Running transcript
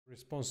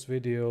Response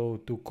video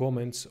to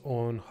comments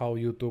on how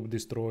YouTube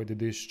destroyed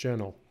this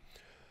channel.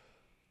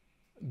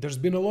 There's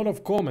been a lot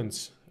of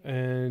comments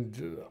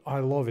and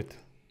I love it.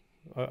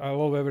 I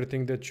love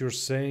everything that you're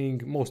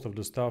saying, most of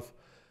the stuff.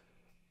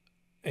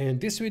 And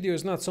this video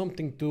is not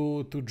something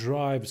to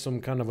drive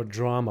some kind of a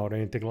drama or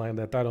anything like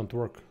that. I don't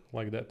work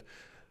like that.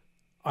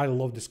 I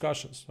love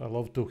discussions. I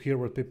love to hear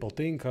what people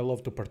think. I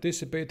love to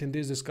participate in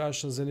these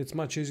discussions, and it's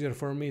much easier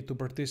for me to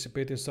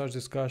participate in such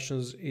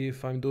discussions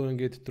if I'm doing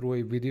it through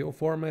a video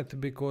format,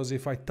 because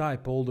if I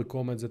type all the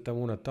comments that I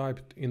want to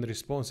type in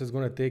response, it's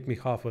going to take me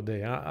half a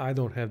day. I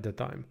don't have the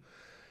time.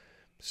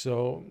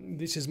 So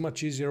this is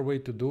much easier way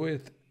to do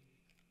it.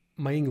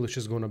 My English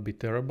is going to be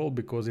terrible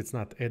because it's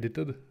not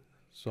edited,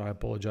 so I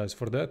apologize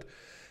for that.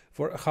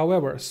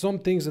 However, some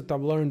things that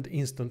I've learned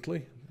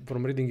instantly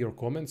from reading your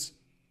comments.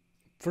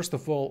 First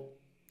of all,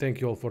 thank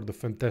you all for the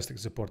fantastic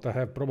support. I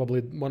have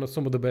probably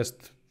some of the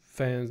best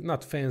fans,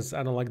 not fans,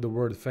 I don't like the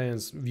word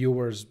fans,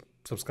 viewers,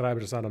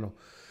 subscribers, I don't know,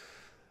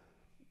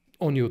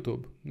 on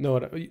YouTube.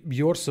 No,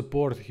 your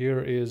support here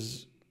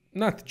is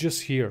not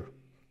just here.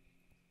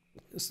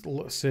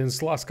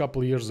 Since last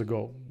couple of years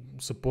ago,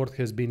 support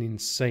has been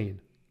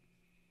insane.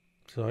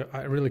 So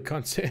I really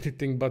can't say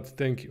anything but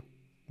thank you.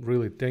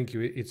 Really, thank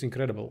you. It's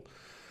incredible.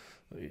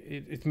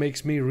 It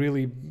makes me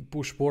really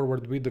push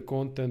forward with the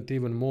content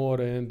even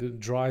more, and it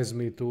drives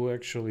me to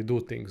actually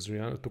do things,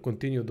 to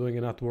continue doing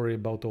and not worry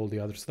about all the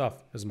other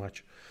stuff as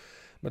much.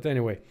 But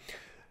anyway,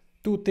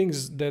 two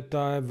things that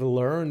I've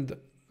learned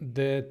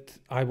that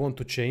I want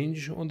to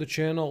change on the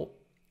channel.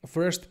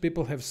 First,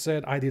 people have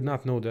said, I did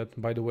not know that,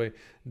 by the way,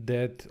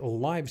 that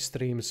live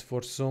streams,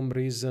 for some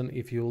reason,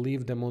 if you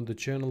leave them on the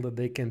channel, that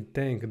they can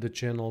tank the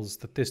channel's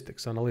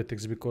statistics,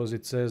 analytics, because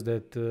it says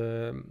that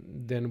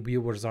then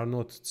viewers are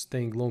not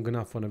staying long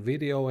enough on a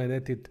video, and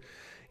that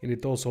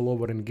it also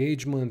lower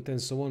engagement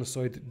and so on. So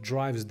it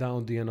drives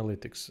down the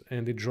analytics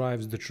and it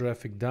drives the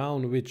traffic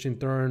down, which in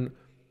turn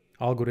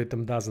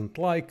algorithm doesn't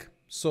like.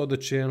 So the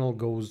channel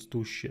goes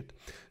to shit.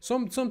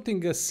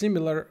 Something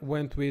similar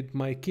went with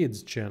my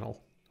kids' channel.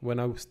 When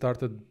I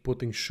started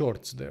putting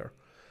shorts there,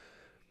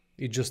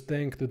 it just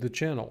tanked the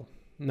channel.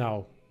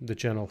 Now the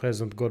channel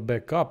hasn't got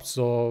back up,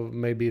 so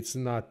maybe it's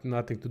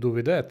nothing to do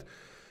with that,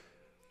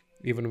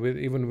 even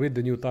with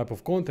the new type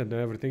of content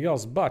and everything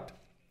else. But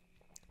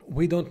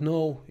we don't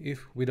know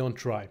if we don't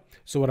try.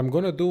 So what I'm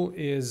gonna do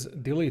is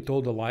delete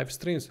all the live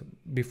streams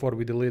before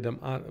we delete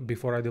them.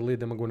 Before I delete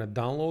them, I'm gonna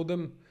download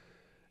them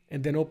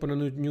and then open a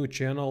new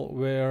channel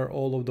where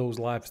all of those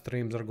live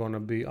streams are going to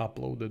be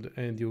uploaded,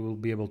 and you will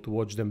be able to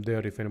watch them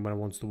there if anyone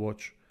wants to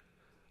watch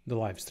the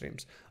live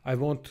streams. I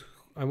won't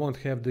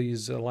have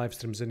these live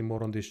streams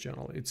anymore on this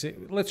channel.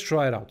 Let's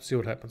try it out, see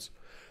what happens.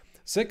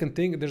 Second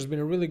thing, there's been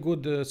a really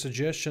good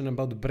suggestion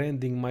about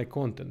branding my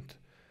content.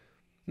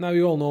 Now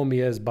you all know me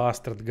as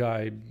Bastard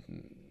Guy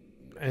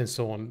and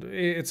so on.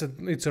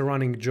 It's a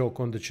running joke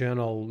on the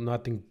channel,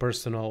 nothing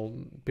personal.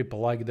 People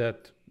like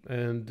that,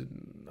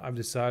 and I've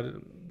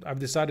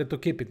decided to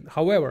keep it.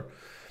 However,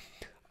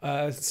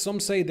 some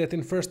say that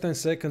in first 10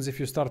 seconds,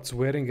 if you start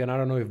swearing, and I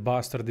don't know if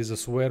bastard is a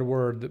swear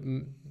word,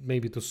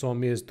 maybe to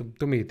some is,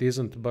 to me it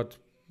isn't, but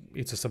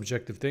it's a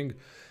subjective thing.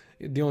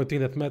 The only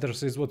thing that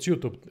matters is what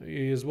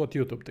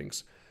YouTube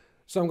thinks.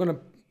 So I'm gonna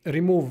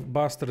remove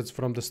bastards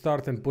from the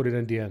start and put it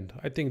in the end.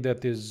 I think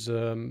that is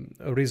a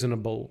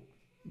reasonable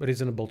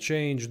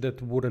change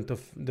that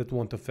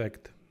won't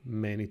affect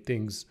many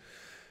things.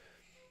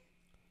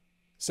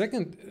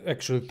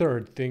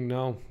 Third thing,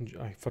 now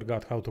I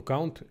forgot how to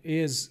count,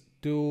 is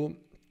to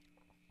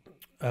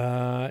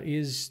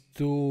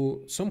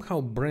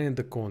somehow brand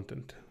the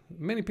content.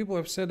 Many people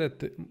have said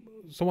that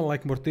someone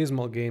like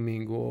Mortismal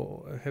Gaming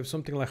or have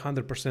something like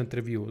 100%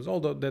 reviews.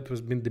 Although that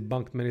has been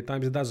debunked many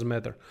times, it doesn't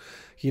matter.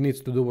 He needs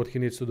to do what he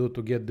needs to do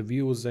to get the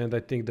views, and I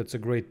think that's a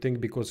great thing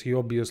because he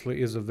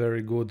obviously is a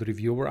very good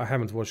reviewer. I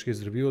haven't watched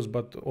his reviews,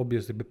 but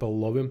obviously people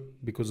love him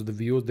because of the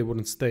views. They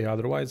wouldn't stay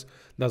otherwise.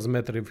 Doesn't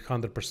matter if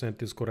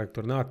 100% is correct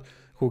or not.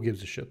 Who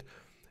gives a shit?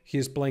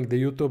 He's playing the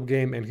YouTube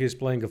game, and he's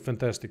playing a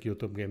fantastic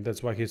YouTube game.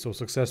 That's why he's so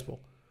successful.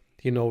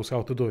 He knows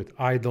how to do it.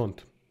 I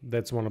don't.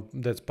 That's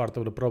part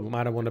of the problem.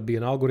 I don't want to be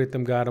an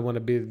algorithm guy. I don't want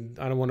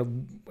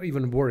to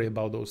even worry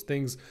about those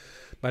things,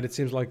 but it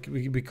seems like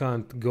we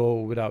can't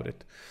go without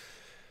it.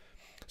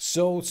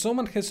 So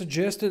someone has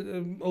suggested,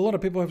 a lot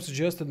of people have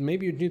suggested,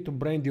 maybe you need to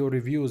brand your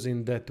reviews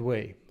in that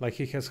way. Like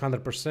he has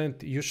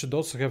 100%, you should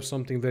also have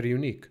something very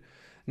unique.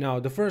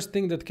 Now, the first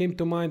thing that came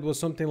to mind was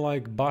something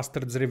like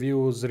Bastard's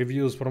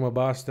reviews from a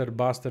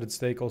bastard's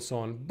take, or so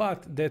on.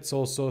 But that's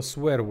also a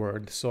swear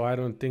word, so I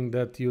don't think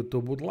that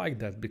YouTube would like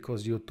that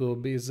because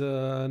YouTube is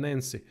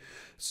Nancy.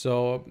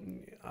 So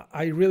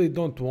I really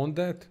don't want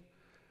that.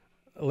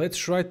 Let's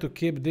try to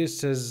keep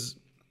this as...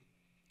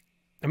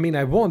 I mean,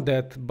 I want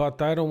that,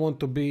 but I don't want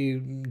to be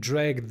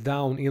dragged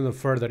down even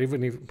further,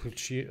 even if,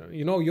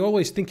 you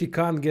always think it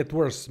can't get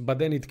worse, but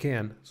then it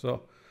can,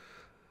 so...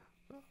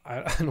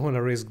 I don't want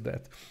to risk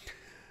that.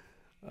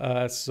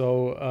 I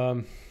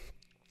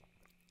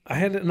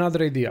had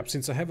another idea.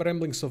 Since I have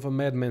Ramblings of a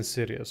Madman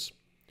series,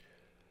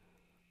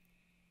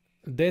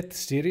 that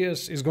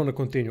series is going to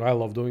continue. I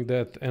love doing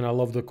that, and I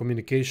love the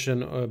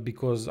communication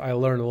because I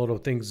learn a lot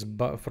of things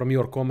from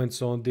your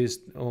comments on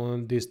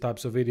these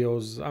types of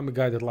videos. I'm a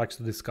guy that likes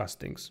to discuss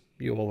things.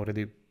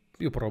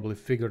 You probably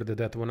figured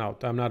that one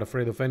out. I'm not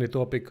afraid of any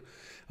topic.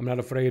 I'm not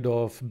afraid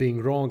of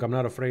being wrong. I'm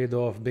not afraid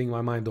of being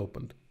my mind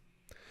opened.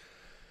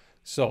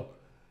 So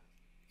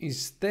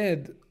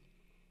instead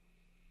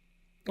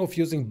of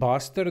using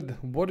Bastard,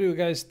 what do you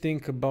guys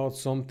think about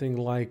something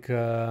like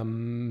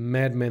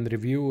Madman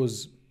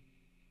Reviews,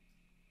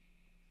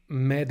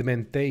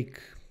 Madman Take,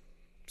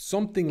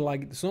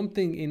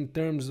 something in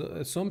terms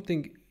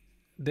something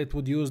that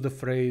would use the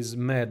phrase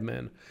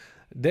Madman?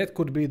 That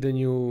could be the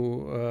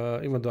new,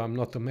 even though I'm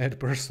not a mad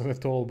person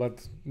at all,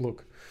 but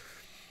look,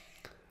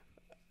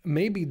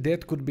 maybe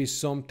that could be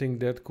something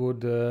that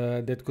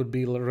could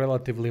be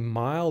relatively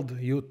mild.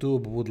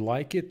 YouTube would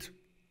like it,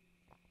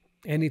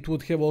 and it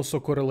would have also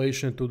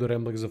correlation to the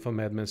Ramblings of a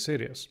Madman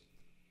series.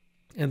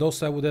 And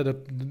also I would add a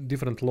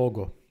different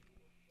logo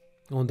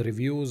on the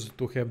reviews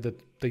to have the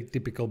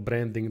typical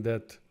branding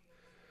that,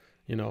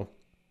 you know,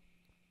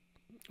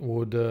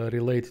 would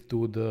relate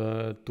to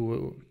the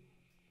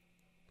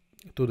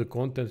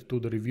content, to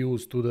the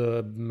reviews, to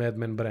the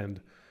Madman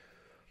brand.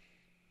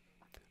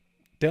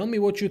 Tell me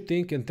what you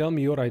think and tell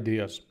me your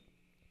ideas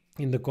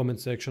in the comment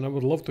section. I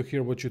would love to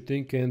hear what you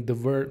think and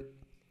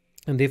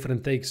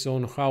different takes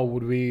on how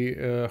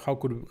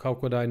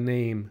could I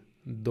name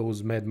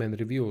those Madman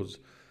reviews,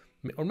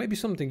 or maybe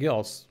something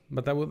else.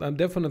 But I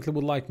definitely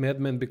would like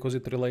Madman because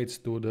it relates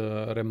to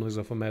the Ramblings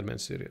of a Madman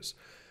series.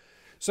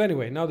 So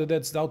anyway, now that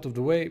that's out of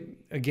the way,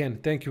 again,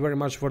 thank you very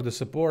much for the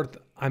support.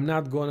 I'm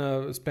not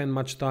gonna spend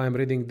much time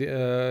reading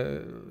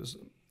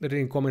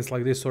comments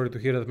like this. Sorry to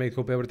hear that, mate.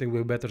 Hope everything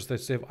will be better. Stay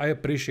safe. I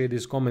appreciate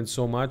these comments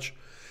so much,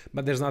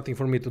 but there's nothing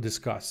for me to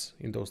discuss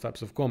in those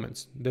types of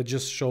comments. That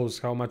just shows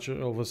how much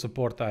of a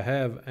support I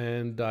have,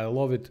 and I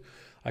love it.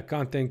 I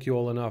can't thank you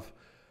all enough.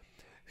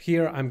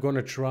 Here, I'm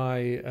gonna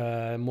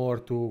try more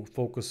to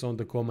focus on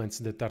the comments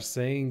that are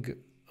saying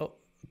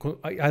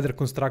either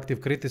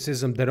constructive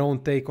criticism, their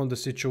own take on the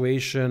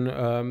situation,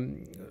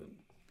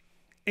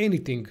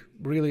 anything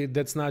really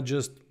that's not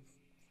just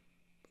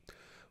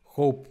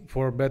hope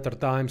for better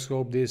times,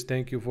 hope this,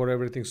 thank you for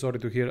everything, sorry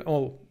to hear.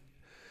 All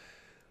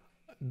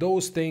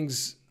those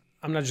things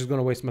I'm not just going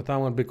to waste my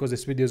time on because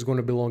this video is going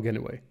to be long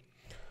anyway.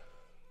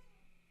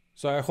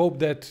 So I hope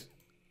that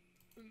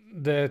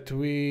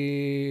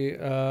we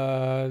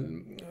are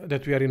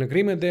in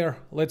agreement there.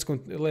 Let's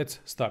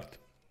start.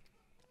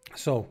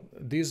 So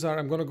these are,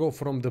 I'm going to go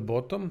from the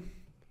bottom.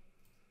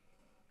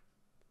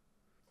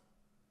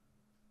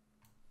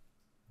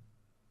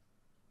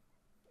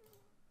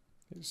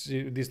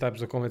 See these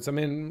types of comments. I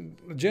mean,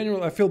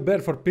 genuinely, I feel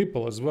bad for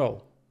people as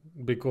well,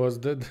 because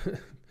that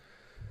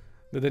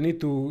they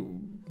need to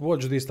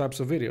watch these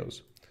types of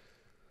videos.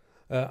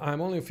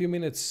 I'm only a few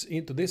minutes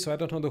into this, so I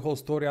don't know the whole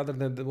story other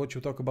than what you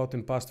talk about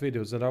in past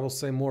videos, and I will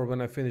say more when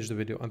I finish the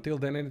video. Until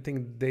then,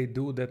 anything they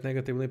do that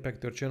negatively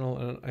impact your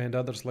channel and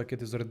others like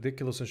it is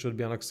ridiculous and should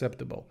be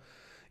unacceptable.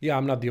 Yeah,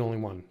 I'm not the only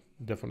one.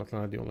 Definitely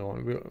not the only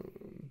one.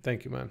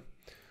 Thank you, man.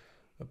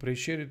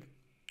 Appreciate it.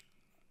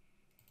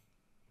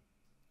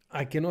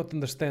 I cannot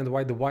understand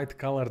why the white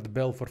colored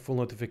bell for full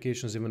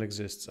notifications even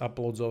exists.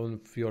 Uploads on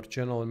your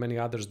channel and many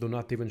others do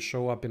not even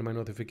show up in my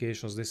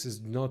notifications. This is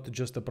not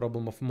just a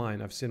problem of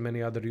mine. I've seen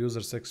many other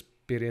users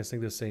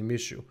experiencing the same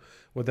issue.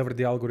 Whatever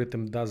the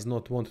algorithm does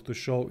not want to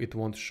show, it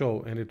won't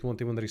show, and it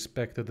won't even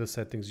respect the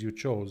settings you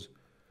chose.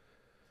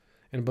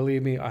 And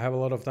believe me, I have a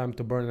lot of time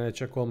to burn and I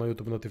check all my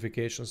YouTube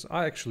notifications.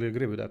 I actually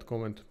agree with that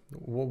comment.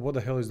 What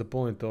the hell is the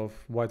point of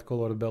white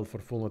colored bell for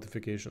full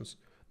notifications?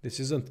 This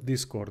isn't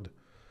Discord.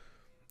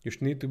 You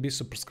need to be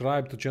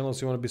subscribed to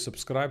channels you want to be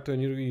subscribed to,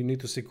 and you need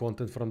to see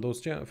content from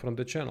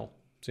the channel.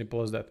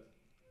 Simple as that.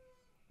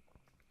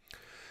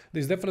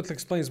 This definitely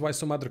explains why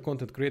some other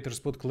content creators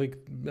put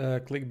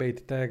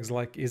clickbait tags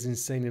like "is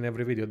insane" in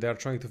every video. They are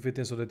trying to fit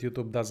in so that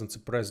YouTube doesn't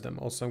suppress them.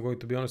 Also, I'm going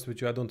to be honest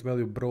with you, I don't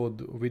value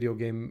broad video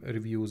game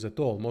reviews at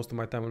all. Most of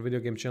my time on video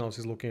game channels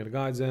is looking at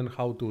guides and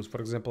how-tos.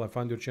 For example, I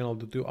found your channel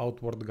due to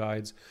Outward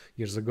guides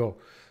years ago.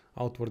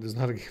 Outward is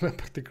not a game I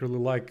particularly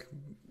like.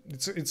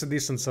 It's a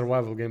decent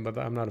survival game, but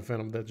I'm not a fan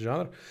of that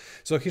genre.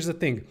 So here's the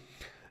thing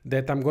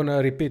that I'm gonna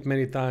repeat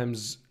many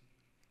times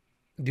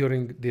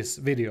during this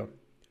video.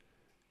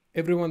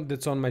 Everyone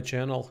that's on my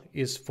channel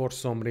is for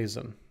some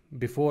reason.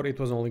 Before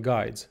it was only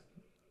guides,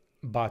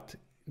 but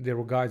there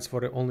were guides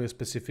for only a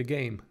specific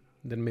game.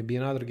 Then maybe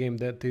another game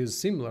that is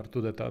similar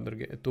to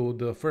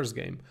the first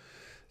game.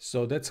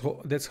 So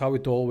that's how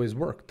it always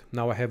worked.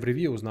 Now I have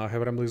reviews. Now I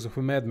have Ramblings of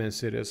a Madman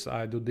series.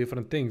 I do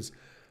different things.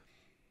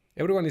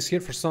 Everyone is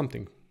here for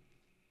something.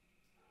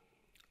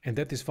 And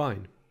that is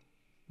fine,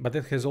 but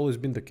that has always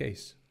been the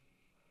case.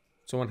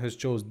 Someone has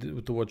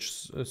chosen to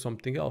watch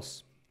something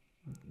else.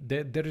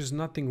 There is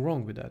nothing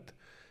wrong with that.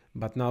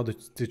 But now the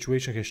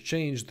situation has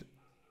changed,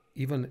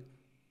 even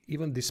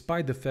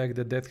despite the fact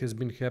that has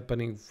been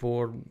happening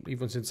for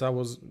even since I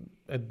was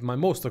at my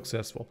most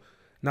successful.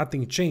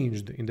 Nothing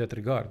changed in that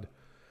regard.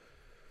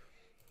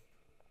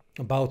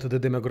 about the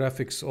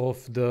demographics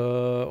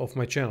of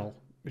my channel.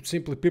 It's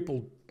simply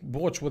people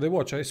watch what they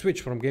watch. I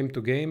switch from game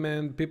to game,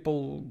 and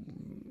people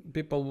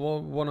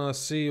wanna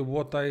see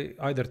what I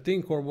either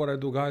think or what I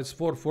do guides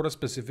for a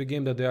specific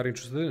game that they are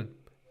interested in.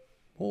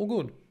 All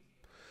good.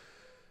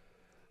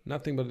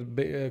 Nothing but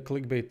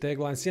clickbait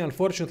taglines. Yeah,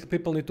 unfortunately,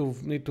 people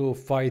need to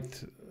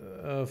fight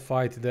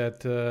that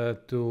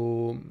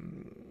to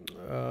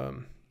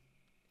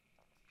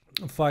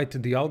fight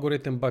the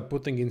algorithm by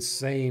putting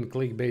insane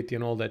clickbait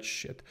and all that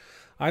shit.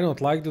 I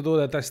don't like to do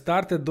that. I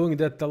started doing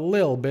that a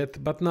little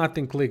bit, but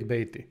nothing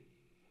clickbaity.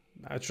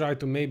 I try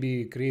to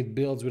maybe create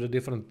builds with a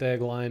different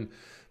tagline.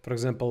 For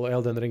example,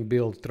 Elden Ring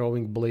build,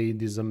 throwing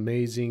blade is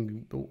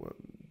amazing,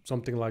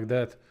 something like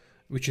that.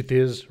 Which it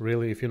is,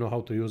 really, if you know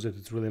how to use it.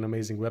 It's really an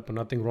amazing weapon.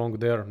 Nothing wrong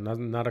there,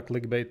 not a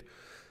clickbait.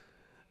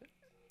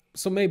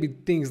 So maybe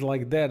things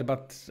like that,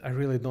 but I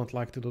really don't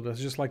like to do that. I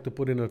just like to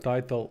put in a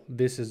title,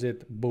 this is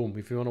it, boom.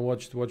 If you want to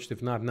watch it, watch it.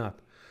 If not,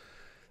 not.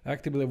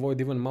 Actively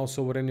avoid even mouse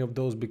over any of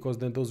those, because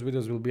then those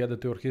videos will be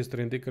added to your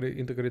history and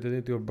integrated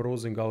into your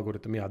browsing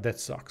algorithm. Yeah, that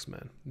sucks,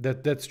 man.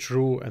 That's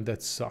true, and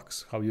that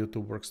sucks how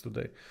YouTube works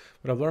today.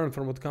 What I've learned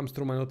from what comes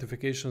through my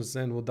notifications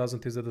and what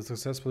doesn't is that a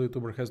successful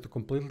YouTuber has to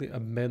completely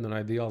abandon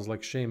ideals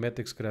like shame,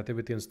 ethics,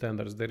 creativity, and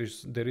standards.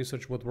 They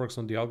research what works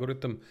on the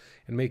algorithm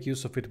and make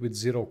use of it with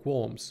zero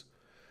qualms.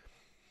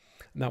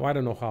 Now, I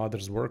don't know how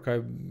others work.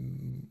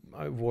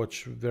 I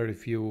watch very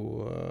few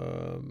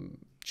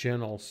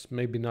channels,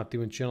 maybe not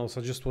even channels.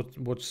 I just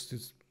watch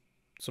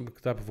some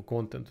type of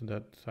content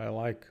that I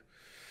like.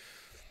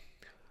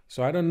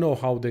 So I don't know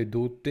how they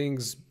do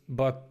things,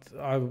 but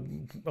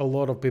a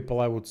lot of people,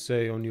 I would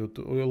say, on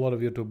YouTube, a lot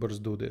of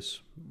YouTubers do this.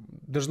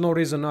 There's no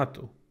reason not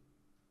to.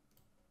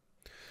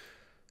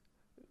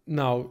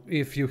 Now,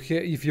 if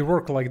you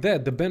work like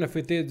that, the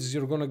benefit is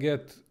you're gonna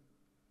get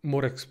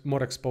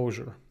more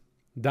exposure.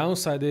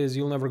 Downside is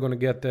you're never gonna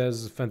get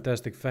as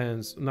fantastic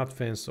as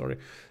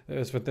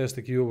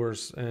fantastic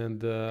viewers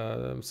and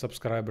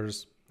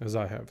subscribers as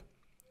I have.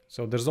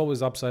 So there's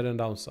always upside and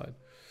downside.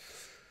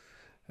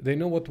 They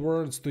know what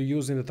words to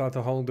use in the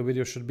title, how long the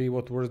video should be,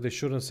 what words they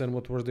shouldn't say, and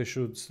what words they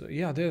should say.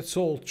 Yeah, that's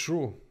all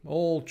true.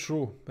 All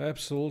true.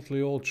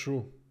 Absolutely all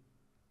true.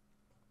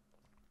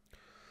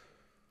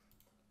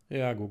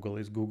 Yeah, Google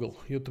is Google.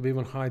 YouTube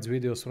even hides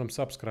videos from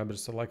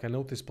subscribers. So like I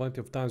noticed plenty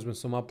of times when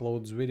some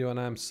uploads video and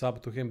I'm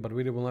sub to him, but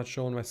video will not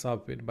show on my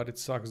sub feed. But it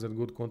sucks that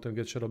good content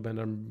gets shadow banned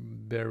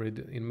and buried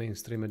in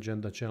mainstream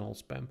agenda channel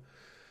spam.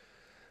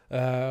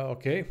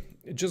 Okay,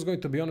 just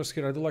going to be honest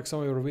here, I do like some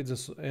of your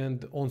videos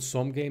and on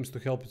some games to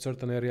help in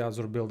certain areas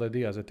or build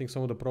ideas. I think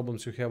some of the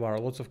problems you have are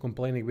lots of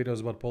complaining videos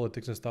about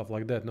politics and stuff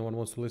like that. No one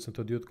wants to listen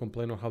to a dude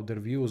complain on how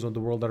their views on the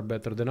world are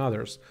better than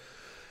others.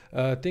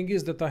 Thing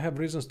is that I have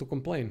reasons to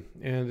complain,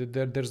 and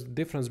there's a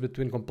difference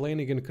between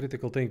complaining and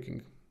critical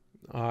thinking.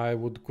 I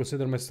would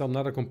consider myself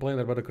not a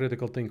complainer but a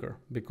critical thinker,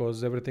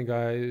 because everything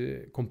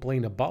I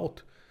complain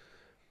about,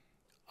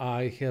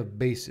 I have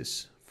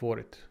basis for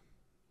it.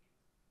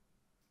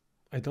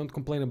 I don't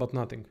complain about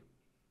nothing.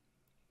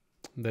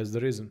 That's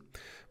the reason.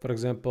 For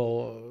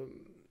example,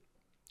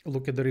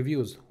 look at the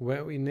reviews.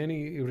 Well, in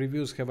any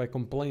reviews have I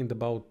complained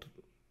about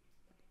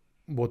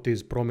what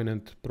is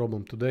prominent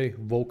problem today?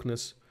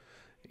 Wokeness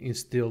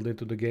instilled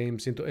into the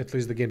games, into at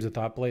least the games that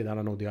I played. I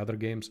don't know the other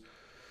games.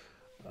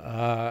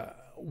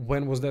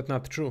 When was that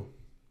not true?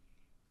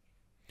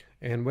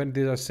 And when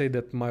did I say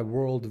that my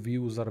world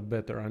views are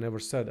better? I never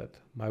said that.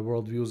 My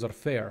world views are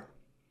fair.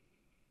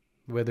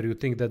 Whether you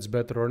think that's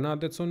better or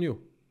not, that's on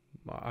you.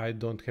 I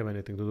don't have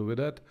anything to do with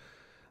that.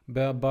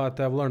 But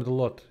I've learned a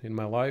lot in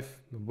my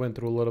life. Went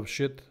through a lot of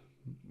shit,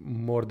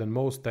 more than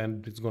most,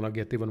 and it's gonna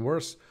get even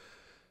worse.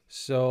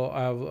 So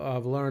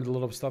I've learned a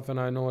lot of stuff, and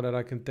I know that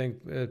I can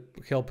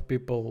help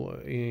people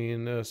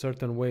in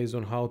certain ways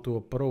on how to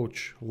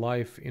approach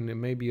life in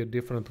maybe a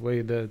different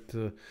way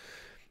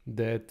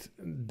that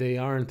they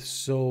aren't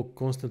so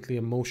constantly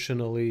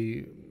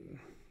emotionally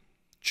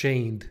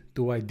chained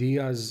to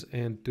ideas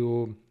and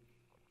to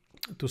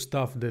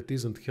stuff that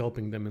isn't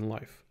helping them in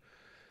life.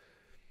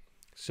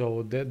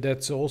 So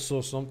that's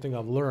also something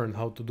I've learned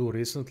how to do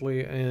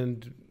recently,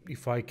 and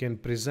if I can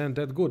present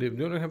that, good. You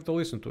don't have to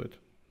listen to it.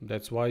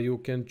 That's why you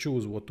can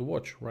choose what to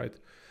watch, right?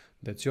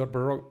 That's your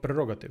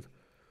prerogative.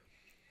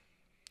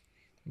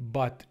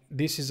 But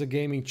this is a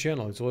gaming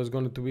channel. It's always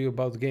going to be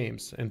about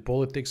games, and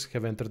politics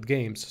have entered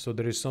games. So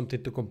there is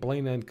something to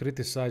complain and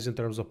criticize in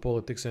terms of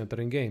politics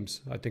entering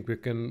games. I think we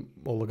can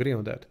all agree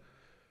on that.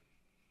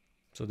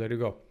 So there you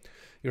go.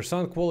 Your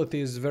sound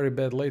quality is very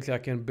bad lately. I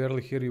can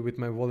barely hear you with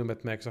my volume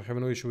at max. I have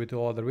no issue with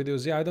all other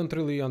videos. Yeah, I don't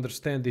really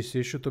understand this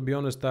issue. To be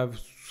honest, I've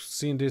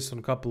seen this on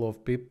a couple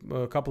of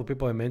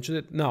people I mentioned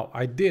it. Now,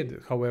 I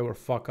did, however,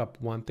 fuck up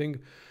one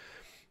thing.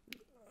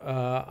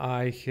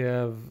 I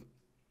have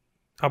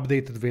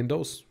updated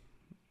Windows,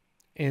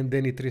 and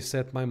then it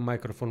reset my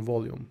microphone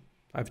volume.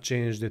 I've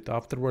changed it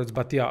afterwards,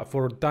 but yeah,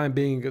 for the time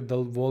being,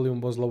 the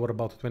volume was lower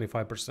about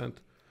 25%.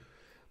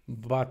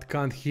 But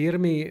can't hear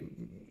me.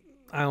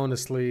 I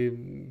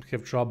honestly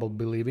have trouble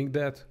believing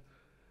that.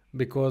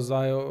 because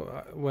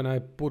when I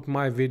put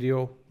my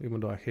video, even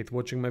though I hate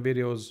watching my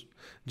videos,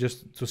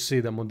 just to see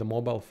them on the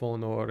mobile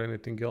phone or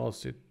anything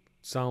else, it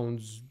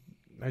sounds,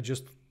 I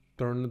just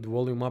turn the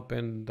volume up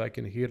and I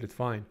can hear it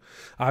fine.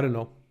 I don't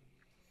know.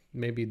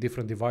 Maybe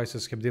different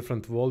devices have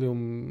different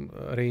volume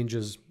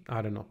ranges.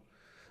 I don't know.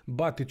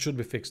 But it should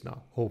be fixed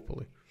now,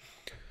 hopefully.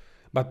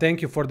 But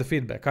thank you for the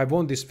feedback. I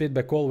want this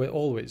feedback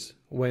always.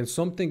 When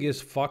something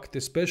is fucked,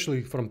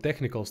 especially from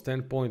technical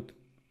standpoint,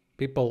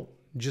 people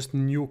just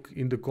nuke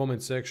in the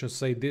comment section,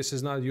 say this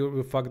is not,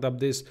 you fucked up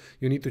this,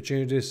 you need to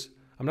change this.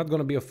 I'm not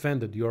gonna be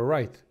offended. You're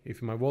right.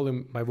 If my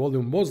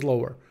volume was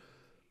lower,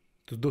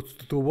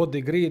 to what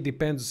degree it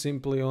depends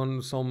simply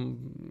on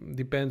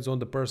depends on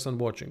the person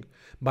watching.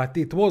 But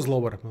it was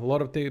lower. A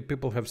lot of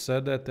people have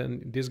said that,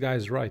 and this guy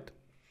is right.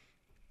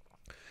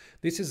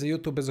 This is a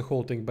YouTube as a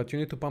whole thing, but you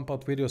need to pump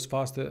out videos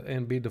faster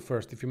and be the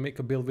first. If you make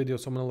a build video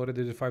someone already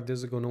did it 5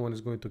 days ago, no one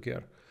is going to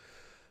care.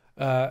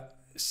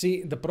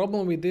 See, the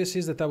problem with this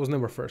is that I was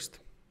never first.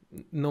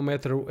 No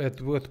matter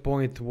at what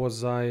point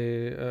was I,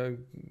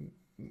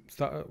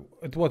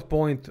 at what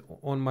point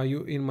in my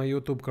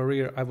YouTube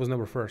career, I was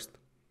never first.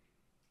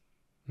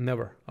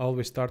 Never. I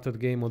always started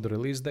game on the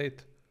release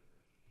date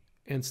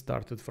and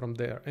started from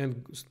there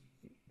and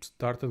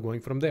started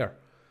going from there.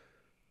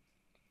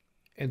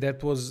 And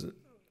that was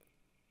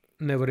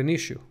never an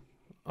issue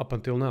up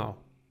until now.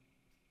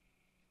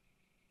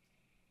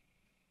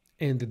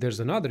 And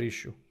there's another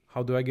issue.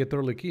 How do I get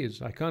early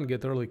keys? I can't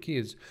get early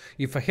keys.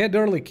 If I had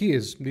early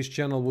keys, this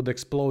channel would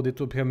explode. It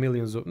would have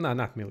millions of,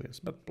 not millions,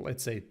 but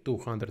let's say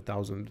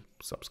 200,000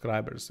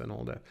 subscribers and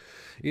all that.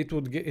 It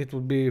would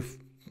be,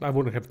 I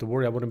wouldn't have to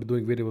worry. I wouldn't be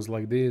doing videos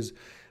like this.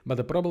 But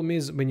the problem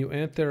is when you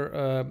enter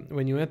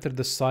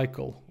the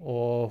cycle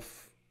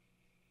of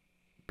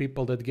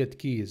people that get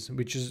keys,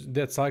 which is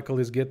that cycle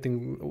is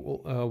getting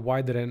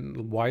wider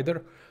and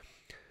wider,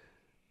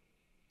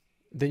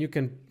 then you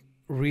can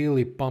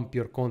really pump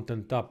your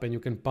content up and you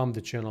can pump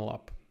the channel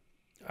up.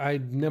 I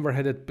never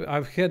had it.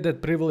 I've had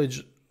that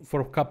privilege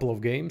for a couple of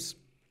games,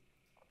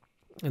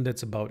 and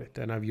that's about it.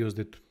 And I've used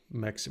it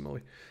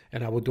maximally,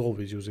 and I would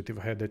always use it if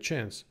I had the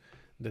chance.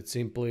 That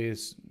simply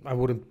is, I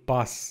wouldn't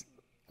pass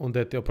on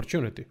that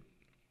opportunity.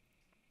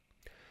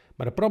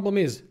 But the problem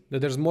is that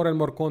there's more and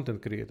more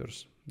content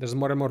creators. There's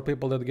more and more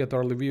people that get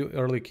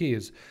early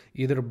keys,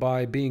 either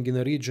by being in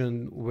a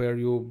region where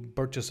you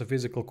purchase a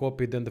physical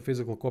copy, then the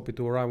physical copy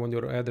to arrive on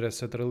your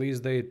address at release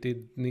date,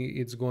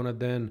 it's gonna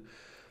then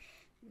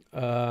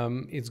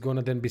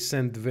be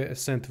sent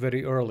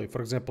very early.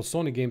 For example,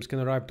 Sony games can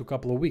arrive to a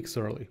couple of weeks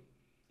early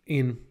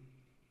in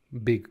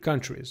big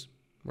countries,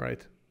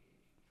 right?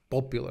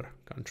 Popular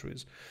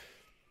countries.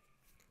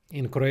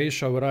 In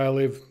Croatia, where I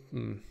live,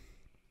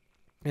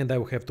 and I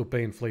will have to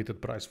pay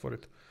inflated price for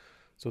it.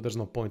 So there's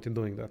no point in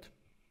doing that.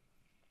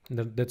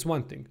 That's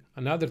one thing.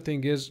 Another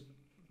thing is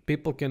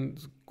people can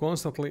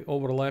constantly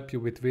overlap you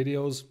with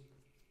videos,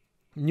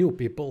 new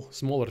people,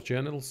 smaller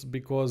channels,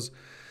 because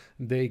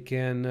they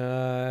can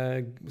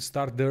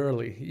start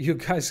early. You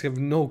guys have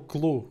no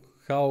clue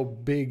how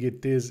big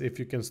it is if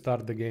you can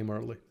start the game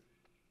early.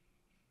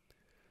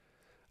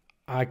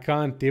 I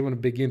can't even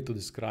begin to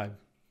describe.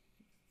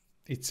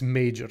 It's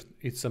major.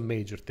 It's a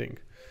major thing.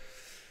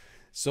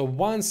 So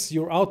once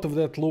you're out of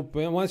that loop,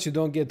 once you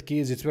don't get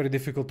keys, it's very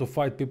difficult to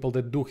fight people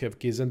that do have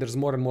keys, and there's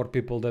more and more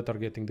people that are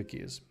getting the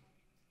keys.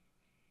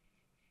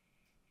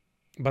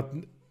 But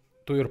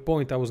to your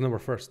point, I was never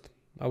first.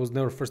 I was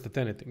never first at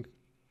anything.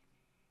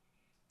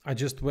 I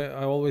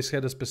always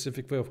had a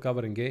specific way of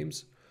covering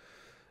games,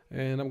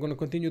 and I'm going to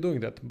continue doing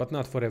that, but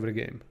not for every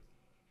game.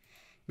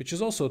 Which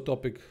is also a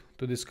topic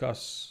to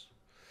discuss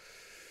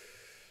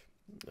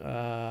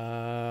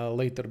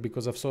later,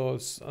 because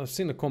I've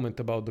seen a comment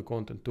about the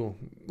content too.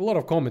 A lot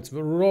of comments, a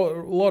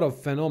lot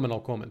of phenomenal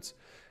comments,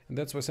 and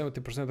that's why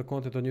 70% of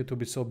content on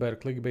YouTube is so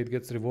bad. Clickbait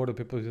gets rewarded,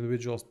 people's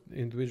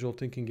individual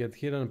thinking get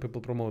hidden, and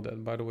people promote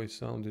that. By the way,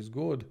 sound is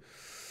good.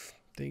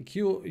 Thank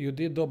you. You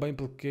did though by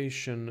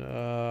implication.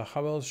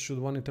 How else should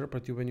one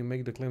interpret you when you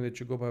make the claim that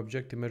you go by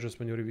objective measures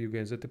when you review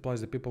games? That implies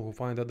that people who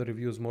find other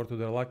reviews more to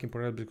their liking,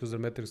 perhaps because the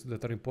metrics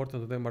that are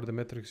important to them are the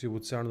metrics you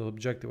would say are not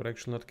objective, or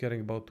actually not caring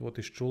about what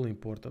is truly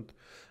important.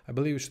 I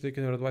believe you should take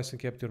your advice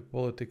and keep your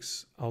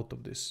politics out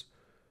of this.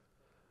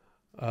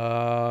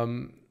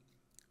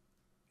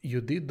 You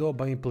did though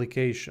by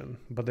implication,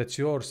 but that's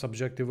your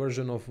subjective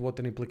version of what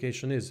an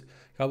implication is.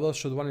 How else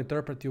should one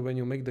interpret you when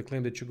you make the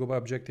claim that you go by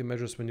objective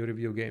measures when you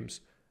review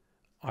games?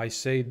 I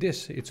say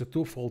this, it's a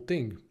twofold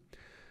thing.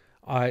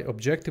 I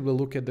objectively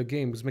look at the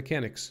game's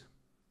mechanics.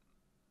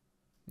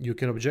 You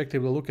can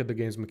objectively look at the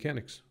game's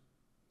mechanics.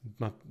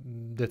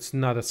 That's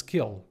not a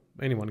skill.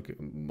 A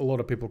lot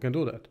of people can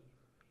do that.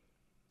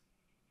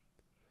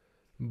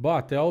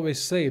 But I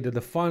always say that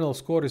the final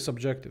score is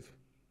subjective.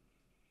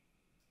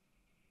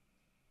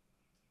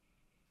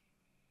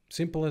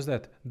 Simple as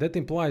that. That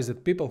implies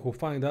that people who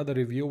find other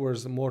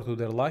reviewers more to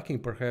their liking,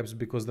 perhaps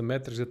because the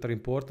metrics that are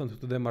important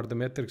to them are the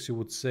metrics you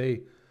would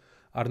say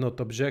are not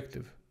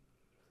objective.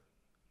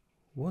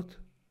 What?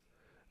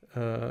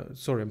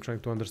 sorry, I'm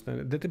trying to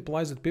understand. That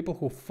implies that people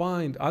who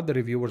find other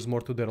reviewers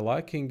more to their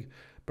liking,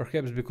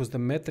 perhaps because the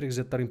metrics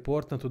that are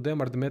important to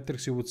them are the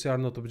metrics you would say are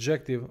not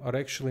objective, are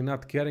actually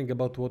not caring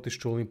about what is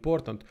truly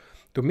important.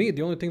 To me,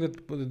 the only thing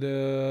that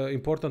the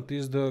important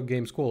is the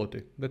game's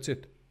quality. That's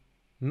it.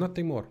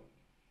 Nothing more.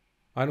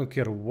 I don't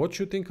care what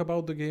you think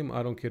about the game.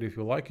 I don't care if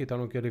you like it. I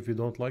don't care if you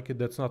don't like it.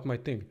 That's not my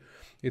thing.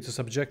 It's a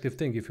subjective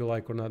thing. If you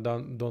like or not,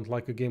 don't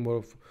like a game,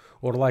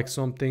 or like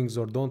some things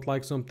or don't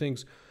like some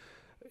things.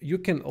 You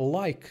can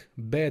like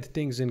bad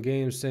things in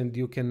games and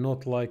you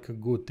cannot like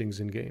good things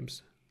in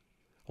games.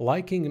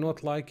 Liking and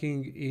not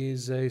liking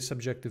is a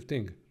subjective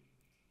thing.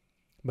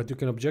 But you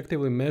can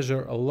objectively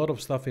measure a lot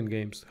of stuff in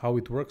games. How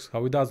it works,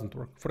 how it doesn't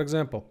work. For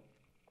example,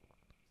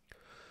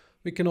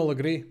 we can all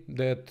agree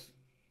that,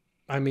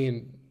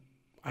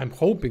 I'm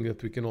hoping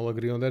that we can all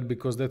agree on that,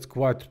 because that's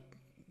quite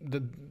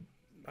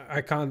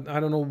I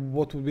don't know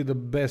what would be the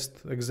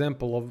best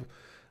example of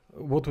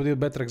what would be a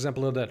better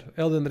example of that.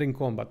 Elden Ring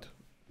combat,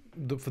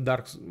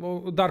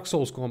 Dark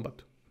Souls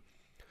combat,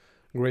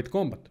 great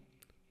combat,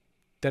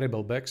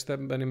 terrible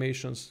backstab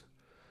animations,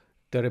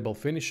 terrible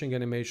finishing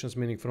animations,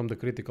 meaning from the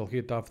critical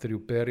hit after you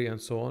parry and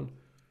so on.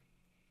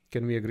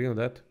 Can we agree on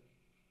that?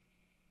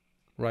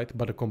 Right?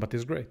 But the combat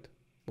is great,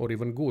 or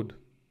even good.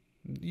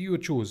 You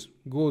choose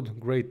good,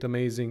 great,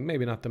 amazing,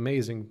 maybe not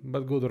amazing,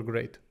 but good or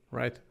great,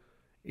 right?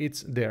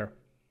 It's there.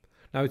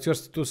 Now it's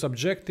just too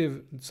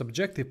subjective.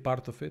 Subjective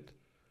part of it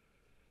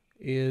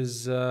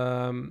is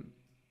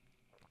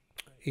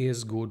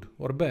good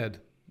or bad,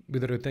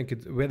 whether you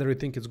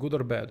think it's good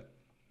or bad.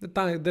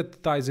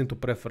 That ties into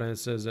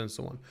preferences and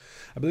so on.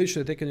 I believe you should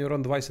have taken your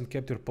own advice and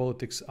kept your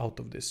politics out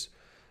of this.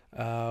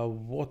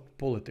 What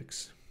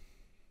politics?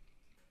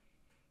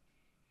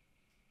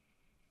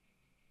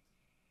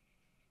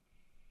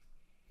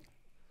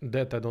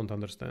 That I don't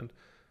understand.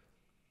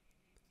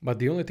 But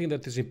the only thing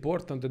that is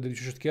important that you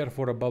should care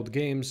for about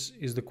games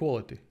is the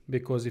quality.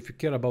 Because if you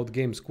care about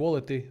games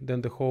quality,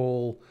 then the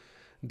whole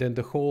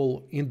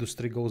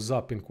industry goes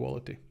up in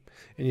quality.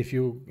 And if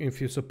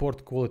you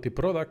support quality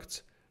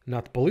products,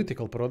 not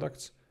political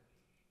products,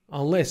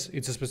 unless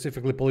it's a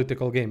specifically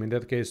political game, in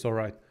that case, all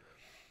right,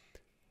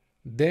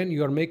 then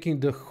you are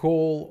making the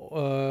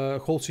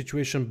whole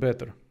situation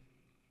better.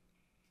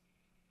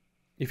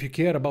 If you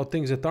care about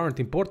things that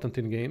aren't important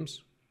in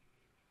games,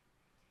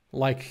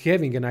 like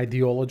having an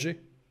ideology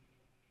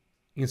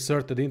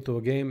inserted into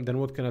a game, then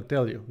what can I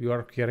tell you? You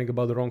are caring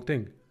about the wrong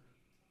thing.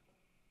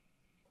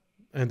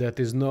 And that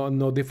is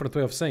no different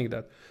way of saying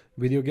that.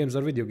 Video games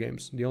are video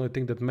games. The only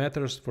thing that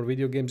matters for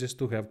video games is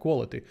to have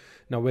quality.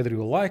 Now, whether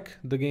you like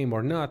the game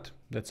or not,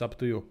 that's up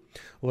to you.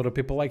 A lot of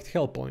people liked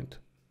Hellpoint,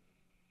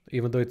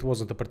 even though it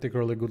wasn't a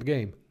particularly good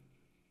game.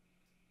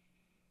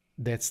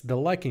 That's the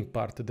liking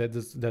part.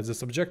 That's the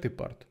subjective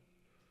part.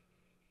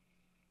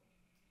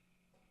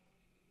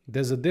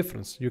 There's a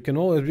difference. You can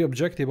always be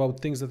objective about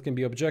things that can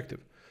be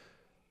objective.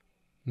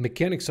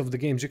 Mechanics of the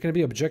games, you can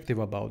be objective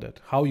about that.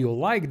 How you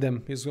like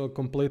them is a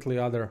completely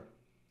other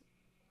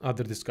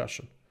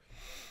discussion.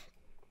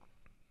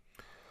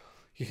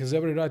 He has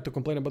every right to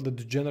complain about the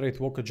degenerate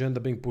woke agenda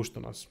being pushed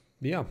on us.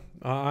 Yeah,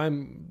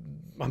 I'm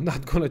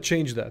not gonna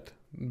change that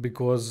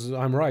because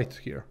I'm right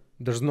here.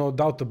 There's no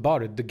doubt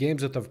about it. The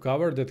games that I've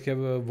covered that have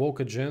a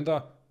woke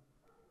agenda,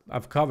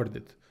 I've covered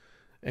it.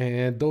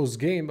 And those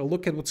games,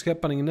 look at what's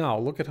happening now.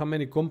 Look at how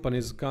many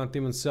companies can't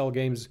even sell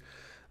games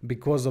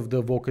because of the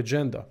woke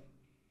agenda.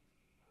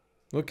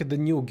 Look at the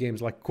new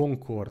games like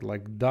Concord,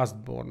 like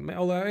Dustborn.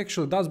 Well,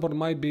 actually, Dustborn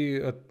might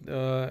be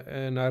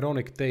an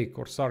ironic take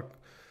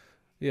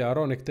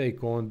ironic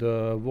take on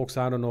the Vox.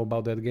 I don't know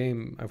about that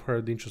game. I've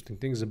heard interesting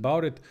things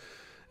about it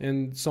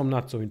and some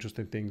not so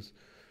interesting things.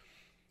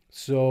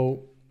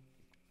 So,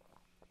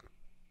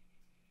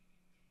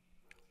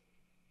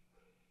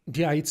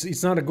 yeah,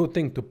 it's not a good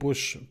thing to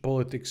push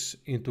politics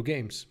into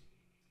games.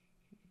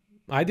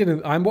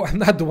 I'm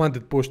not the one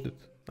that pushed it.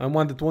 I'm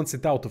one that wants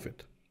it out of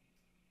it.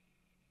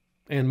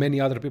 And many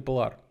other people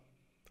are.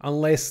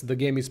 Unless the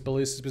game is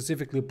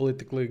specifically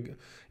politically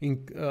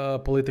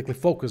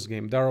focused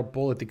game. There are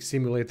politics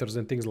simulators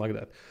and things like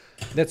that.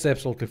 That's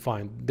absolutely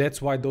fine.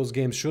 That's why those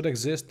games should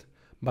exist.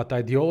 But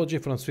ideology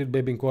from Sweet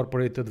Baby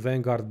Incorporated,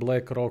 Vanguard,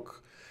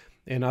 BlackRock,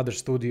 and other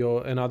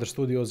studios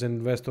and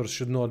investors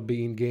should not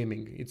be in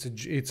gaming.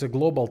 It's a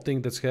global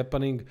thing that's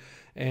happening,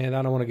 and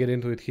I don't want to get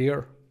into it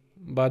here,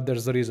 but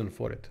there's a reason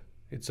for it.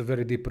 It's a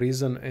very deep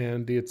reason,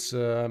 and it's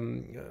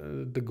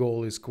the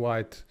goal is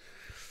quite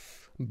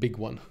big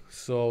one.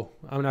 So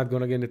I'm not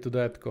gonna get into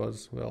that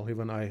because, well,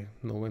 even I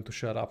know when to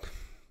shut up.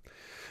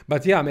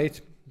 But yeah,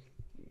 mate,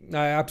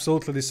 I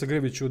absolutely disagree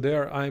with you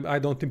there. I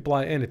don't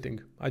imply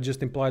anything. I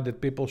just imply that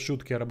people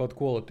should care about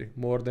quality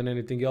more than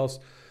anything else.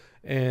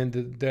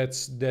 And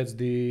that's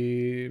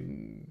the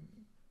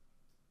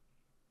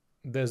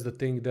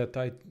thing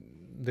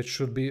that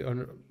should be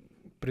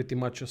pretty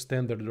much a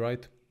standard,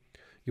 right?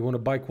 You want to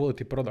buy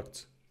quality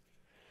products.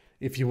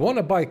 If you want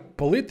to buy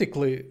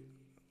politically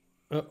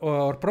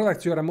or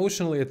products you are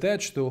emotionally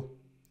attached to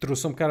through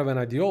some kind of an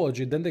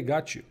ideology, then they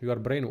got you. You are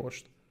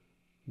brainwashed.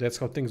 That's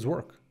how things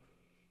work.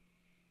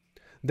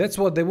 That's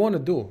what they want to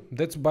do.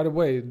 That's, by the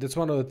way, that's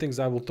one of the things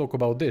I will talk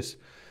about this.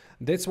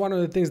 That's one of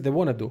the things they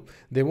want to do.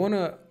 They want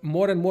to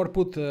more and more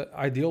put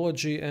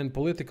ideology and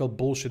political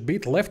bullshit, be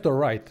it left or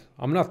right.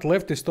 I'm not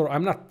leftist or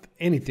I'm not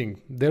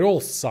anything. They all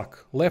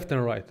suck, left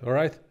and right, all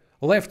right?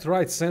 Left,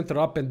 right, center,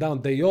 up and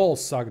down, they all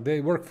suck.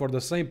 They work for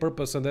the same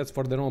purpose, and that's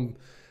for their own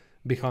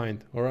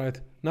behind, all right?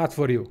 Not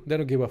for you. They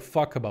don't give a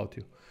fuck about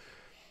you.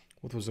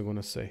 What was I going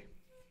to say?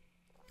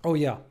 Oh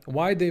yeah,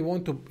 why they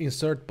want to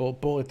insert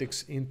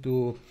politics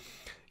into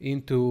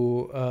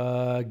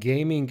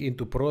gaming,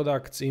 into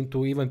products,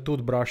 into even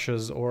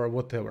toothbrushes or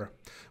whatever.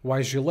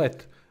 Why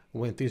Gillette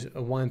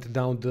went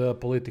down the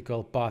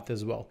political path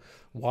as well.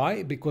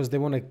 Why? Because they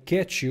want to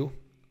catch you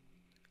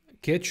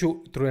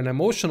through an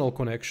emotional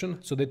connection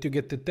so that you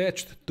get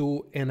attached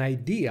to an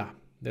idea.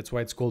 That's why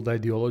it's called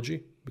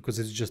ideology, because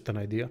it's just an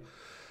idea.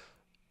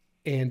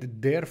 And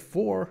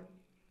therefore,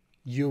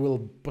 you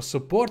will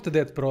support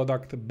that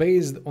product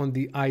based on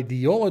the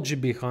ideology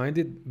behind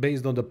it,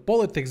 based on the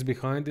politics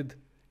behind it,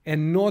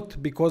 and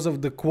not because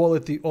of the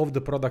quality of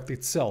the product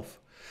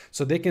itself.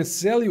 So they can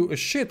sell you a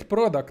shit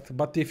product,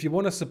 but if you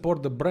want to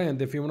support the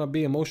brand, if you want to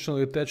be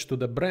emotionally attached to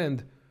the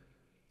brand,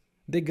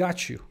 they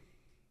got you.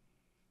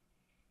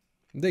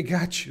 They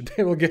got you.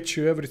 They will get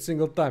you every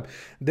single time.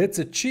 That's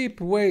a cheap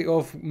way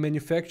of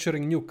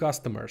manufacturing new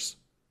customers.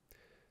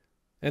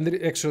 And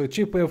actually a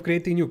cheap way of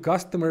creating new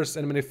customers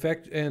and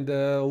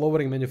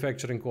lowering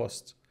manufacturing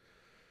costs.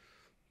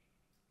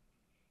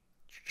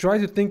 Try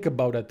to think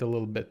about that a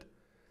little bit.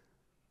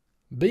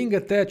 Being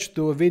attached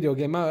to a video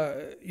game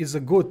is a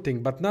good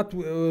thing, but not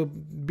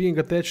being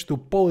attached to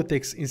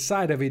politics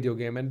inside a video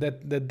game, and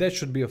that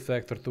should be a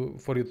factor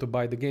for you to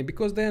buy the game,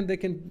 because then they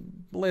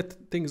can let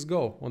things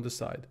go on the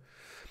side.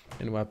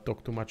 Anyway, I've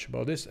talked too much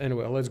about this.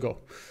 Anyway, let's go.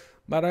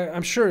 But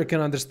I'm sure you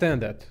can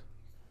understand that.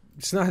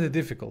 It's not that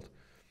difficult.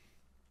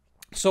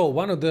 So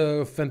one of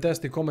the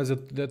fantastic comments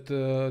that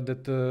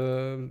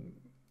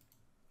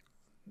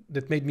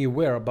made me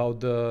aware about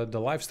the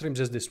live streams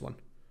is this one.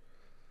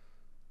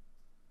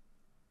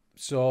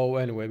 So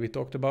anyway, we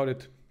talked about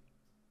it.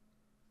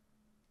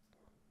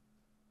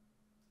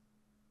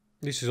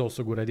 This is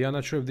also a good idea. I'm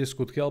not sure if this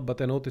could help,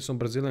 but I noticed some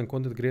Brazilian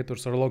content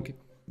creators are locking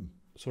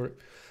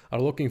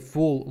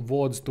full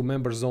VODs to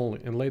members only,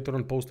 and later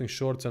on posting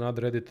shorts and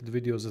other edited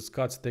videos as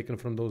cuts taken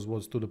from those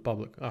VODs to the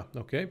public.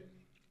 Okay.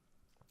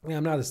 Yeah,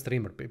 I'm not a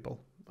streamer, people.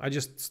 I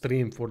just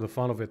stream for the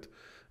fun of it,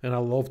 and I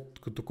love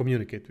to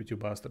communicate with you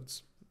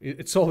bastards.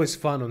 It's always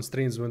fun on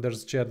streams when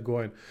there's chat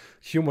going.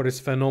 Humor is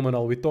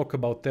phenomenal. We talk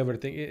about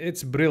everything.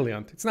 It's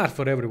brilliant. It's not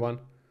for everyone,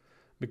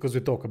 because we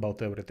talk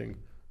about everything.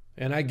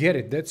 And I get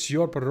it. That's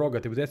your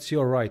prerogative. That's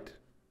your right.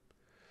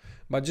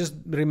 But just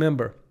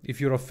remember, if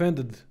you're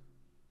offended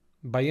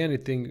by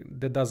anything,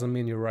 that doesn't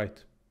mean you're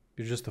right.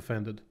 You're just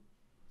offended.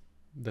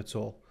 That's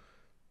all.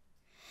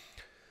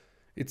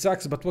 It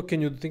sucks, but what can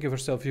you think of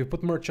yourself? If you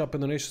put merch up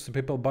in donations and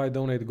people buy,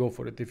 donate, go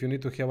for it. If you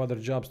need to have other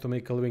jobs to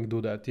make a living,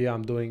 do that. Yeah,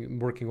 I'm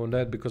working on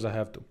that because I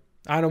have to.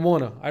 I don't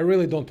wanna. I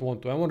really don't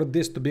want to. I wanted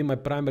this to be my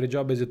primary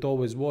job as it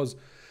always was,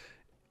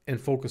 and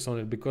focus on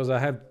it because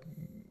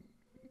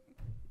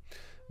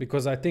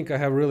I think I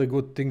have really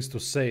good things to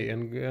say,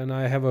 and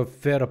I have a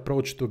fair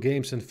approach to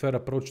games and fair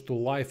approach to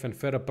life and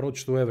fair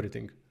approach to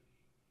everything.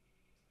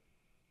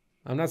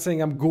 I'm not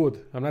saying I'm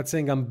good. I'm not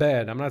saying I'm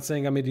bad. I'm not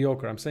saying I'm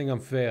mediocre. I'm saying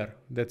I'm fair.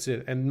 That's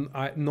it. And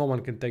no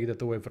one can take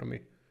that away from me.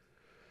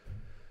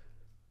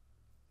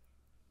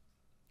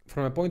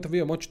 From my point of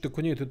view, I want you to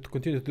continue to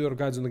do your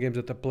guides on the games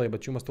that I play,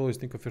 but you must always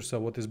think of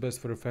yourself, what is best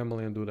for your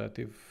family, and do that.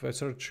 If I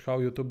search how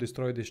YouTube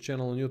destroyed this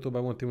channel on YouTube, I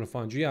won't even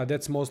find you. Yeah,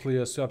 that's mostly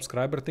a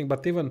subscriber thing,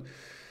 but even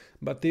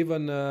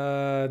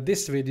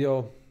this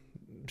video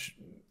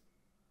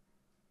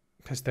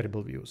has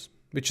terrible views,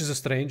 which is a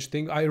strange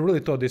thing. I really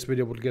thought this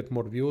video would get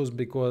more views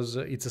because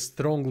it's a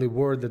strongly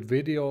worded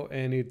video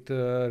and it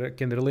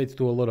can relate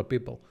to a lot of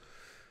people.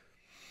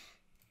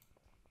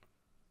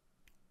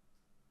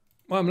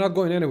 Well, I'm not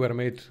going anywhere,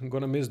 mate. I'm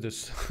gonna miss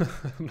this.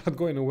 I'm not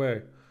going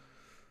away.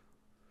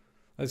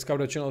 I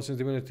discovered the channel since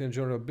Divinity and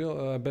Journal.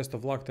 Bill, best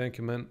of luck. Thank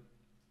you, man.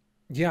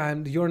 Yeah,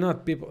 and you're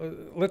not people.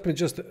 Let me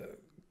just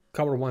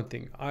cover one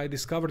thing. I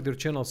discovered your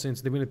channel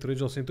since Divinity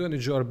Original Sin 2 and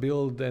enjoy your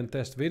build and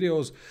test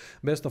videos.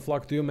 Best of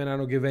luck to you, man. I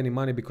don't give any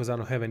money because I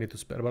don't have any to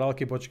spare, but I'll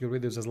keep watching your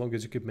videos as long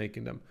as you keep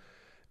making them.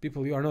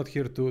 People, you are not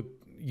here to...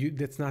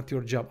 that's not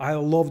your job. I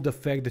love the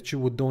fact that you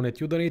would donate.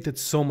 You donated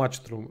so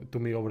much to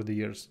me over the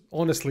years.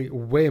 Honestly,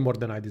 way more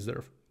than I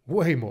deserve.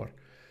 Way more.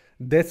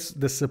 That's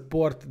the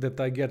support that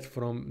I get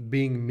from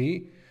being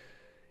me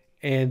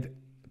and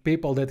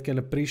people that can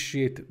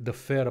appreciate the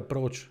fair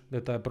approach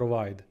that I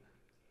provide.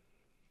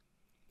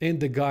 And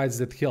the guides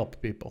that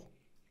help people.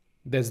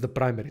 That's the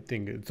primary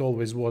thing. It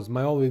always was.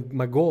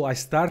 My goal, I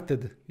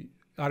started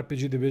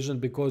RPG Division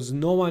because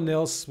no one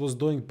else was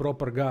doing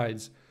proper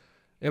guides.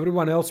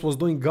 Everyone else was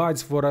doing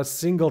guides for a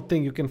single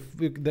thing. You can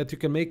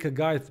make a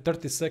guide,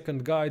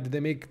 30-second guide, they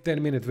make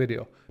 10-minute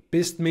video.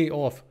 Pissed me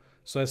off.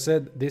 So I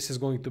said, this is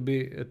going to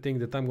be a thing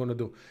that I'm going to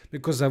do.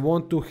 Because I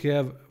want to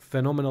have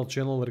phenomenal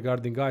channel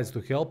regarding guides to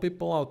help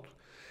people out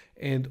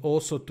and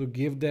also to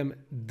give them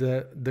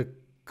the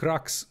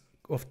crux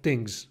of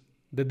things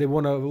that they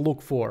want to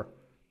look for.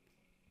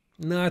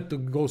 Not to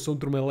go through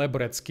an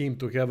elaborate scheme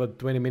to have a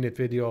 20-minute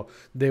video.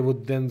 They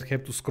would then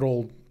have to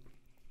scroll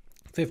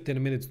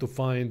 15 minutes to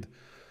find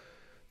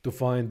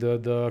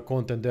the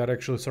content they're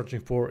actually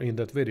searching for in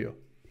that video.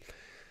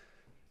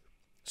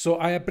 So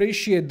I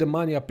appreciate the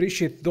money,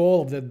 appreciate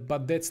all of that,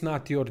 but that's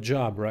not your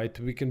job, right?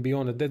 We can be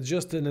honest. That's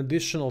just an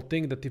additional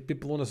thing that if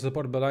people want to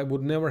support, but I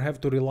would never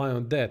have to rely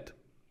on that.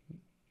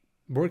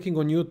 Working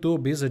on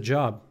YouTube is a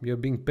job. You're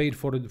being paid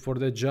for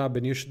that job,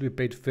 and you should be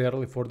paid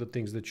fairly for the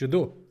things that you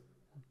do.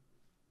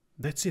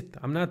 That's it.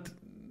 I'm not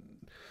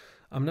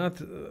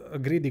a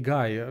greedy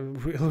guy.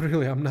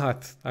 Really, I'm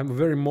not. I'm a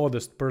very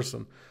modest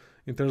person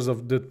in terms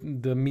of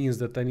the means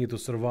that I need to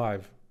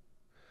survive.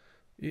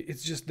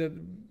 It's just that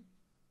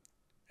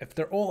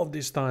after all of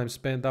this time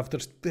spent, after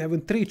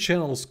having 3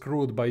 channels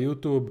screwed by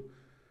YouTube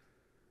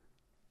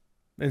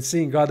and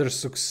seeing others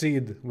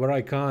succeed where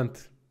I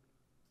can't,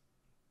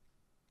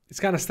 it's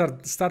kind of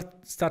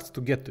starts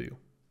to get to you.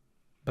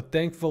 But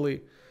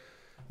thankfully,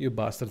 you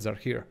bastards are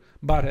here.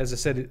 But as I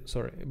said,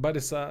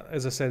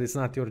 as I said, it's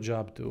not your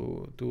job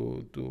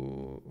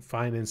to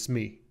finance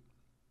me.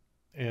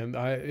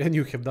 And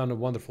you have done a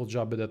wonderful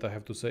job at that, I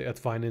have to say, at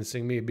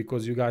financing me,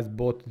 because you guys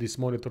bought this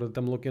monitor that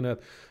I'm looking at,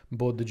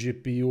 bought the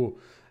GPU,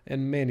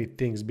 and many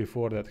things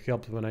before that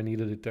helped when I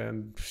needed it.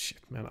 And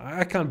shit, man,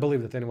 I can't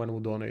believe that anyone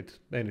would donate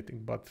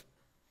anything, but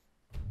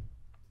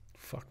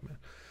fuck, man.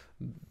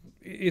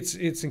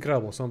 It's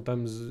incredible.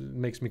 Sometimes it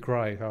makes me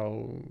cry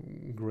how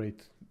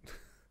great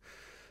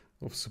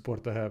of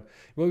support I have.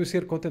 We always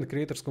hear content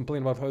creators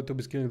complain about how YouTube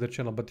is killing their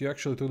channel, but you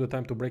actually took the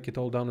time to break it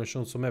all down and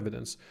show some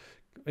evidence.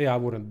 Yeah, I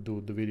wouldn't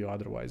do the video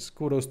otherwise.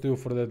 Kudos to you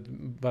for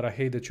that, but I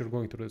hate that you're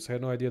going through this. I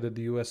had no idea that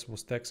the US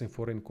was taxing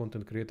foreign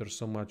content creators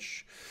so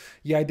much.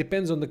 Yeah, it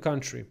depends on the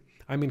country.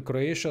 I'm in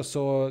Croatia,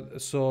 so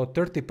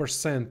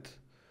 30%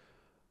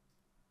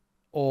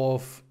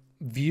 of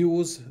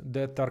views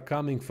that are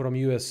coming from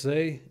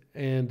USA,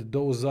 and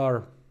those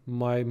are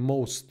my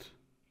most,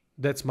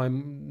 that's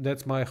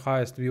my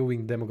highest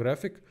viewing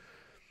demographic,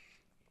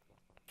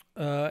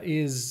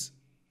 is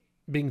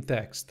being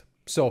taxed.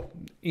 So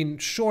in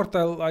short,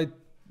 I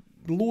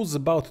lose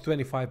about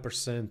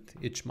 25%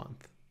 each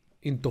month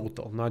in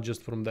total, not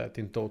just from that,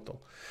 in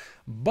total.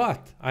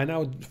 But I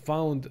now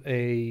found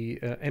a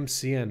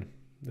MCN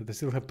that I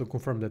still have to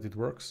confirm that it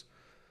works,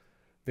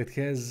 that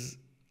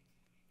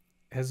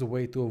has a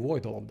way to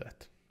avoid all of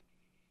that.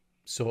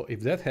 So if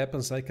that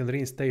happens, I can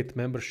reinstate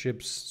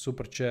memberships,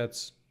 super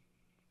chats,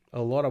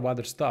 a lot of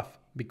other stuff,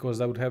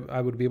 because I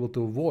would be able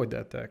to avoid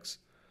that tax.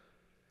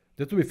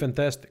 That would be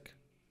fantastic.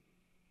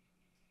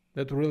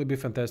 That would really be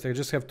fantastic. I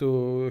just have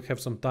to have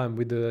some time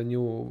with the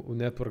new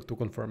network to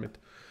confirm it.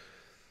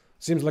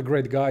 Seems like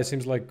great guy,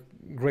 seems like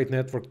great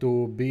network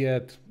to be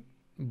at,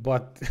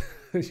 but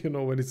you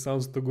know, when it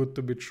sounds too good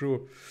to be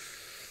true,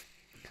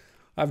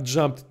 I've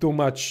jumped too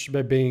much by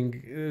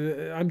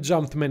I've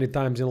jumped many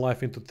times in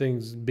life into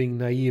things being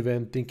naive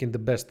and thinking the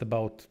best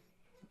about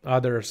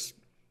others,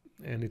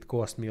 and it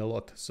cost me a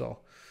lot. So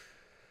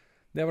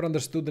never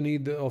understood the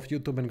need of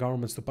YouTube and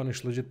governments to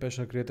punish legit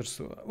passionate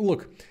creators.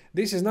 Look,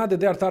 this is not that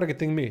they are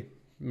targeting me,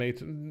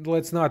 mate.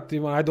 Let's not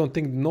even, I don't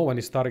think no one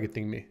is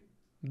targeting me.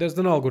 There's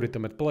an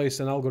algorithm at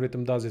place, and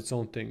algorithm does its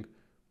own thing.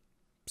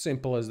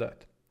 Simple as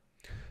that.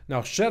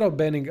 Now, shadow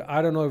banning,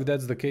 I don't know if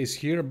that's the case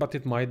here, but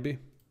it might be.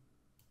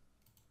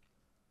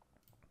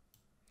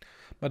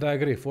 But I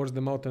agree, force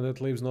them out and that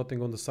leaves nothing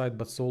on the side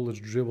but soulless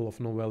drivel of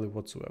no value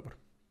whatsoever.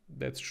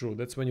 That's true.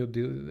 That's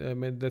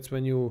when that's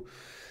when you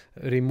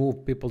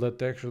remove people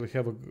that actually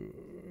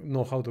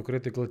know how to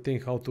critically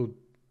think, how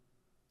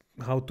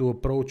to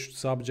approach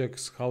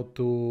subjects, how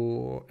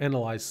to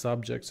analyze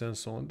subjects, and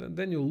so on.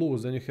 Then you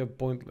lose. Then you have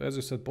as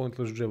you said,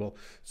 pointless drivel.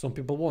 Some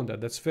people want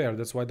that. That's fair.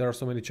 That's why there are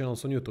so many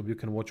channels on YouTube. You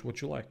can watch what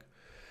you like.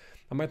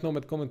 I might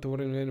not comment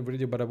over in any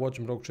video, but I watch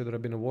Rogue Trader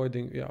I've been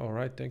avoiding. Yeah, all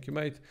right. Thank you,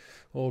 mate.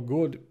 All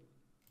good.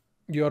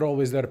 You're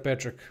always there,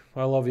 Patrick.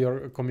 I love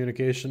your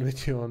communication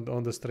with you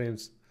on the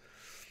streams.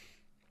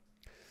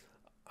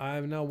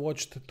 I've now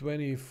watched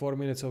 24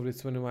 minutes of this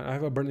 21. I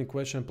have a burning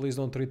question. Please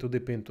don't read too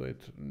deep into it.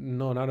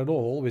 No, not at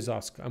all. Always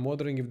ask. I'm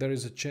wondering if there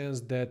is a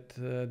chance that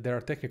there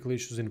are technical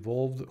issues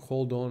involved.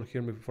 Hold on.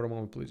 Hear me for a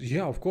moment, please.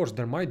 Yeah, of course.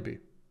 There might be.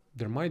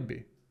 There might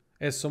be.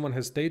 As someone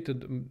has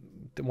stated,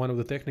 one of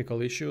the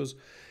technical issues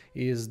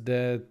is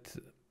that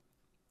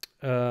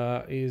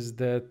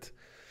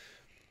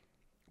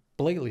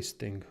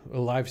playlisting, a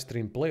live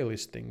stream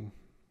playlisting,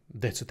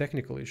 that's a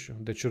technical issue.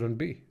 That shouldn't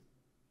be.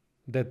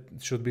 That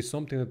should be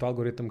something that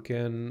algorithm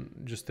can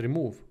just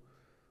remove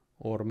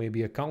or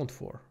maybe account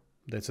for.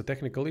 That's a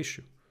technical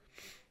issue.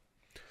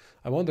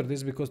 I wonder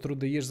this because through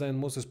the years, and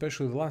most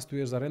especially the last 2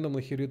 years, I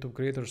randomly hear YouTube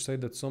creators say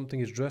that something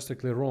is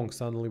drastically wrong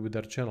suddenly with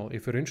their channel.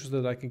 If you're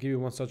interested, I can give you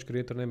one such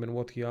creator name and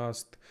what he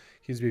asked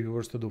his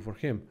viewers to do for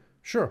him.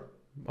 Sure,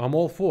 I'm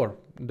all for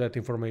that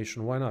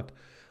information. Why not?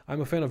 I'm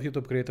a fan of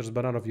YouTube creators,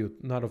 but not of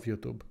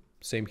YouTube.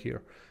 Same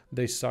here.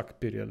 They suck,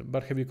 period.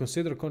 But have you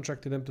considered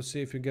contracting them to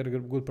see if you get a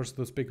good person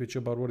to speak with you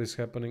about what is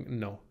happening?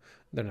 No,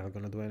 they're not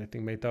gonna do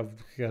anything, mate. I've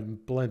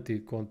had plenty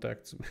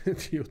contacts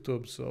with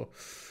YouTube, so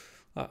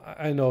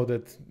I know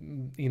that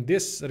in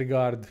this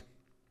regard.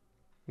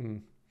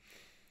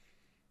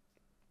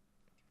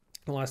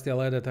 Lastly,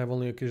 I'll add that I've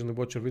only occasionally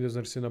watched your videos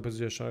and seen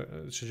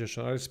a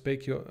suggestion. I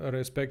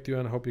respect you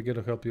and I hope you get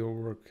the help your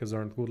work has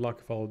earned. Good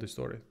luck, follow this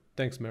story.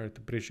 Thanks, Merit,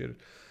 appreciate it.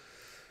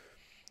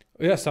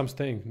 Yes, I'm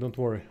staying, don't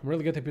worry. I'm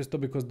really getting pissed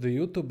off because the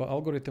YouTube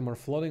algorithm are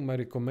flooding my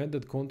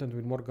recommended content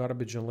with more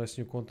garbage and less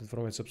new content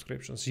from my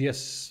subscriptions.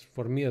 Yes,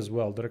 for me as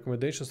well. The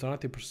recommendations are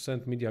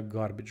 90% media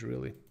garbage,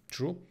 really.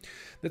 True.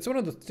 That's one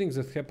of the things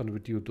that happened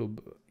with YouTube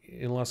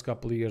in the last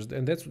couple of years.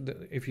 And that's,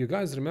 if you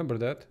guys remember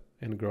that,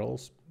 and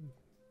girls,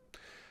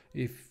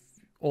 if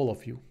all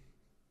of you,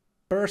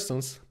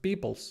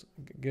 peoples,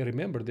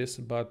 remember this,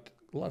 but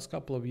last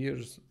couple of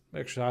years,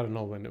 actually, I don't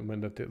know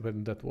when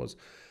that was.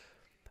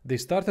 They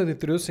started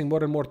introducing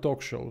more and more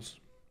talk shows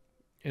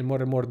and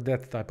more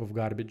that type of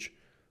garbage,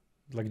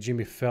 like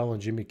Jimmy Fallon,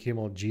 Jimmy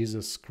Kimmel.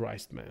 Jesus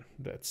Christ, man,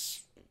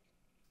 that's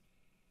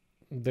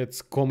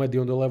comedy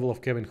on the level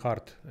of Kevin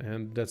Hart,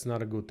 and that's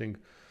not a good thing.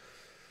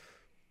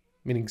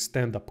 Meaning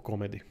stand-up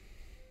comedy.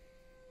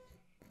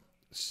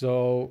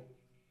 So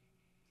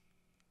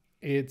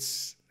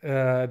it's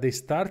they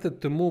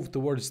started to move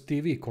towards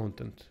TV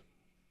content.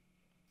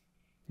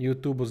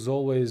 YouTube was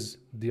always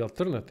the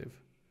alternative.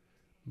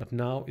 But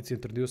now it's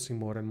introducing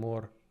more and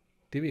more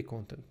TV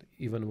content,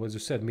 even as you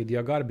said,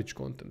 media garbage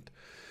content,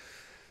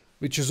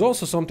 which is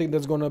also something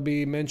that's going to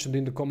be mentioned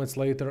in the comments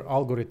later,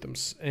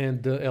 algorithms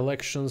and the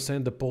elections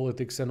and the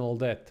politics and all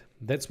that.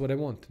 That's what they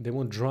want. They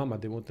want drama,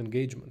 they want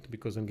engagement,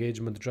 because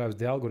engagement drives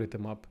the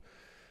algorithm up,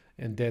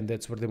 and then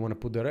that's where they want to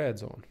put their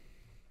ads on.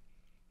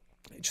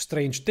 It's a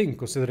strange thing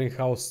considering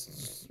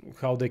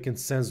how they can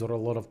censor a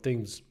lot of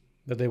things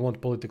that they want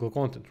political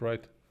content,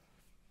 right?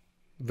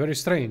 Very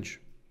strange.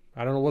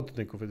 I don't know what to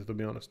think of it, to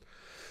be honest.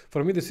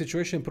 For me, the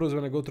situation improves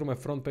when I go through my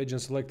front page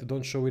and select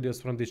don't show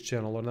videos from this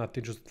channel or not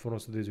interested for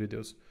most of these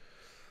videos.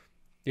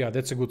 Yeah,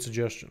 that's a good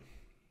suggestion.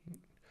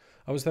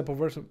 I was the type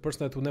of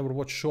person that would never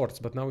watch shorts,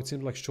 but now it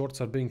seems like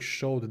shorts are being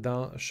shoved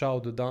down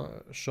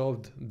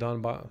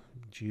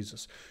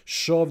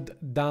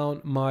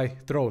my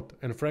throat.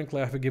 And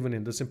frankly, I have given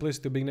in. The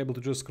simplicity of being able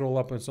to just scroll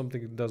up when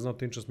something does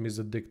not interest me is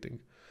addicting.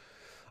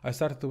 I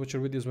started to watch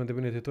your videos when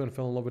Divinity 2 and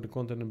fell in love with the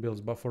content and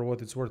builds, but for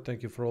what it's worth,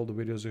 thank you for all the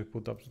videos you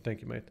put up. So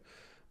thank you, mate.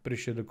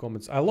 Appreciate the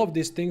comments. I love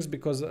these things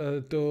because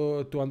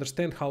to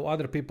understand how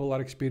other people are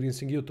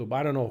experiencing YouTube.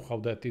 I don't know how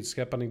that is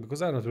happening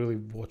because I don't really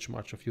watch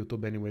much of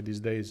YouTube anyway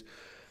these days.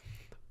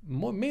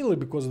 Mainly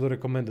because of the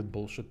recommended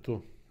bullshit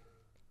too.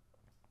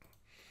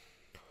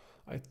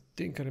 I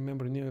think I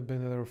remember there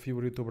were a few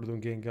YouTubers doing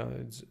game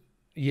guides.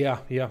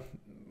 Yeah.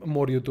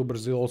 More YouTubers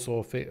is also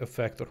a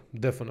factor,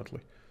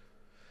 definitely.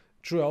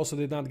 True, I also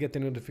did not get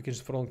any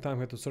notifications for a long time. I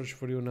had to search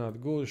for you, not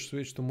good.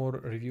 Switch to more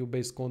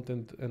review-based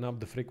content and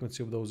up the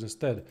frequency of those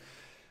instead.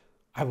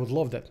 I would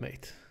love that,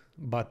 mate.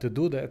 But to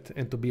do that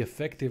and to be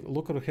effective,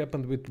 look what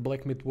happened with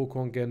Black Myth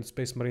Wukong and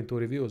Space Marine 2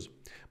 reviews.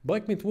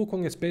 Black Myth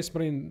Wukong and Space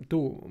Marine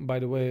 2, by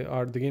the way,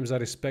 are the games I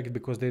respect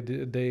because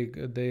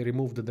they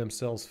removed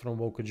themselves from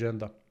woke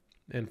agenda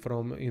and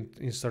from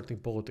inserting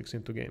politics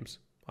into games.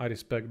 I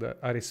respect that.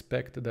 I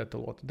respect that a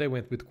lot. They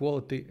went with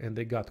quality and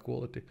they got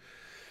quality.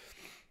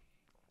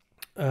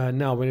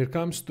 Now, when it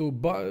comes to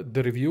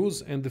the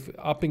reviews and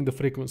upping the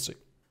frequency,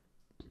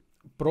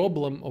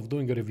 problem of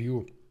doing a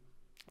review,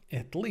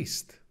 at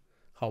least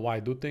how I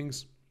do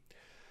things,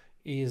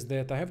 is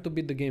that I have to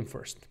beat the game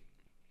first.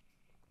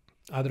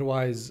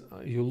 Otherwise,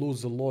 you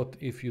lose a lot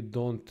if you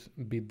don't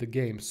beat the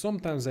game.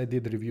 Sometimes I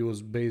did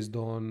reviews based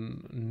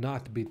on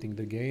not beating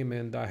the game,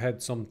 and I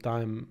had some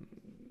time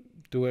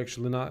to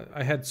actually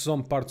I had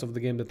some parts of the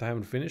game that I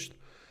haven't finished.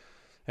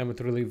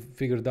 Haven't really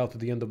figured out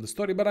the end of the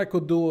story, but I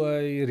could do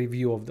a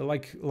review of the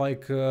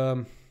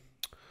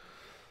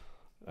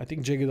I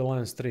think Jagged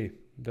Alliance 3.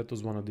 That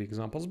was one of the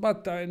examples,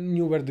 but I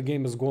knew where the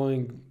game is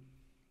going,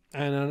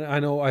 and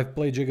I know I've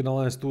played Jagged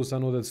Alliance 2, so I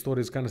know that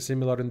story is kind of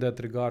similar in that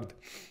regard,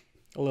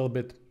 a little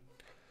bit.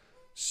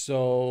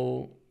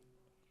 So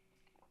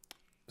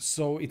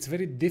it's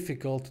very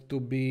difficult to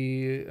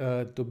be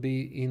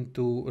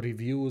into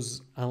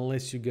reviews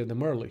unless you get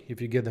them early. If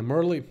you get them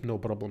early, no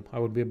problem. I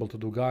would be able to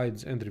do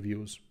guides and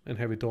reviews and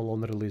have it all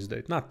on the release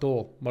date. Not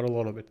all, but a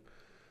lot of it.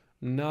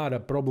 Not a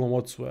problem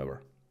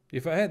whatsoever.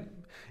 If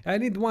I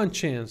need one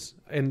chance,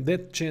 and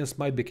that chance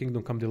might be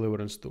Kingdom Come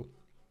Deliverance 2.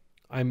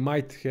 I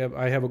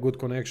have a good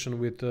connection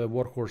with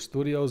Warhorse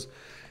Studios,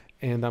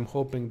 and I'm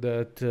hoping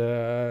that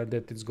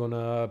it's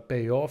gonna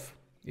pay off.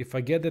 If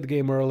I get that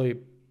game early,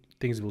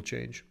 things will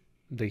change.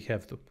 They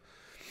have to.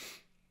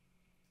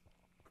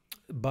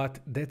 But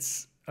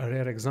that's a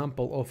rare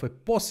example of a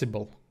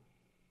possible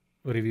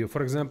review.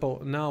 For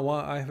example, now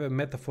I have a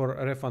metaphor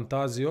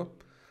Refantasio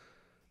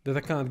that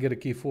I can't get a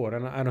key for,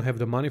 and I don't have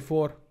the money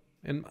for,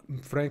 and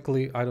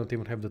frankly, I don't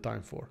even have the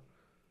time for.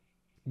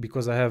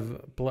 because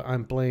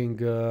I'm playing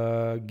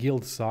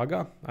Guild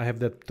Saga. I have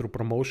that through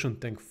promotion.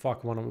 Thank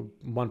fuck,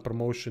 one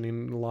promotion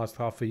in the last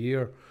half a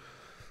year,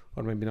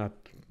 or maybe not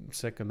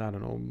second. I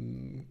don't know.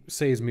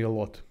 Saves me a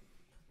lot.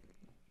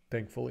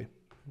 Thankfully,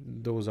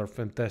 those are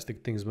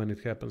fantastic things when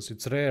it happens.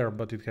 It's rare,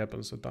 but it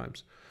happens at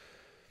times.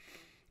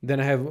 Then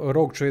I have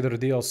Rogue Trader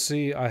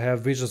DLC. I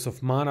have Visions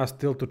of Mana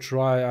still to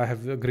try. I have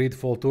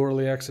Greedfall to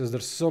early access.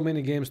 There's so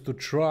many games to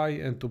try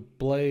and to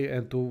play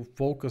and to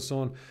focus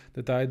on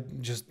that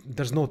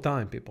there's no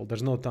time, people.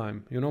 There's no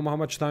time. You know how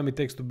much time it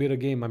takes to beat a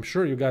game? I'm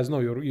sure you guys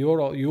know. You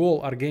all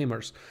are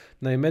gamers.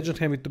 Now imagine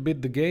having to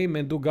beat the game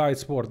and do guide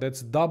sport.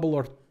 That's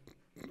double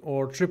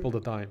or triple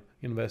the time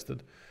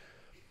invested.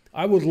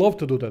 I would love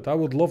to do that. I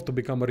would love to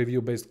become a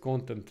review-based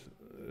content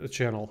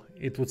channel.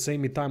 It would save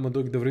me time on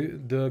doing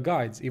the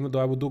guides, even though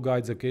I would do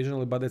guides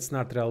occasionally, but it's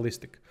not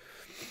realistic.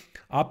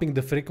 Upping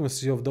the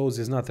frequency of those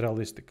is not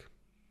realistic.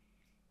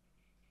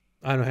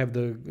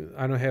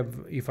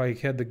 If I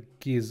had the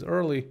keys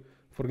early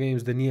for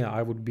games, then yeah,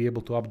 I would be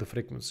able to up the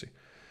frequency.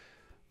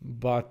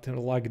 But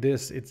like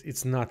this,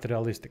 it's not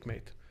realistic,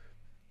 mate.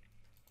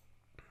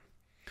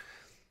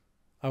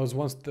 I was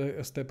one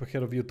step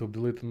ahead of YouTube,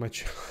 deleted my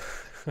channel.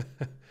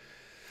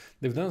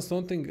 They've done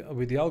something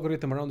with the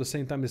algorithm around the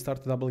same time they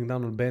started doubling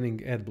down on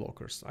banning ad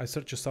blockers. I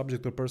search a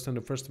subject or person,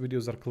 the first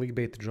videos are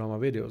clickbait drama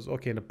videos.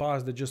 Okay, in the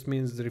past that just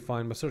means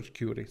refine my search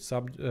query.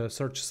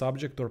 Search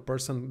subject or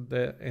person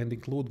and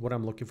include what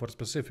I'm looking for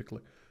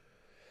specifically.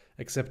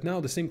 Except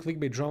now the same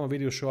clickbait drama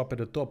videos show up at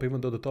the top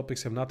even though the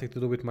topics have nothing to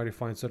do with my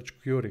refined search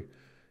query.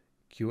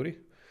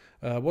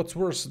 What's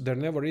worse, there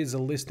never is a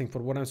listing for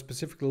what I'm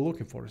specifically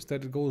looking for.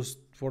 Instead, it goes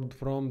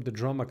from the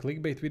drama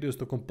clickbait videos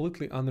to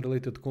completely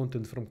unrelated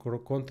content from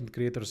content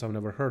creators I've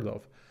never heard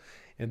of.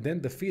 And then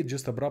the feed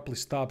just abruptly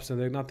stops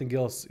and then nothing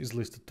else is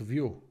listed to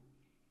view.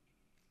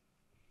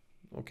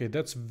 Okay,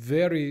 that's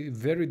very,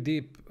 very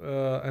deep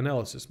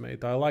analysis,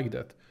 mate. I like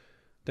that.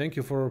 Thank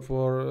you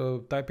for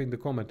typing the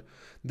comment.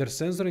 They're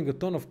censoring a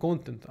ton of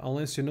content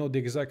unless you know the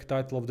exact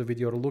title of the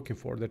video you're looking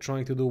for. They're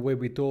trying to do away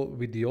with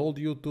the old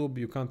YouTube.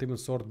 You can't even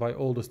sort by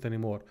oldest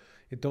anymore.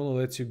 It only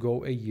lets you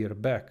go a year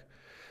back.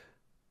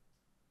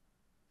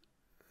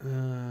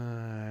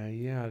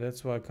 Yeah,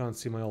 that's why I can't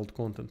see my old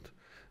content.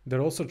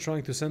 They're also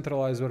trying to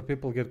centralize where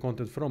people get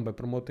content from by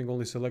promoting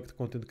only select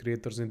content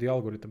creators in the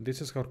algorithm.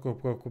 This is how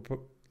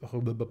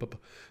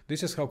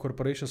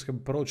corporations have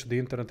approached the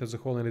internet as a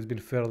whole, and it's been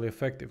fairly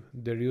effective.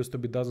 There used to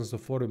be dozens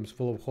of forums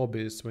full of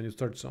hobbyists when you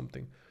search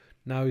something.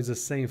 Now it's the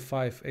same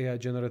 5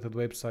 AI-generated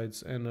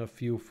websites and a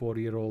few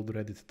 4-year-old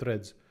Reddit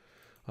threads.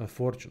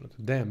 Unfortunate.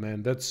 Damn,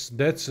 man, that's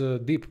a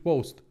deep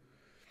post.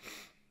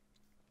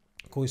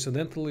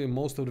 Coincidentally,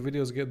 most of the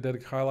videos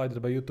that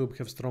highlighted by YouTube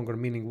have stronger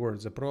meaning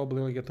words. I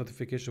probably only get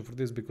notification for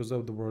this because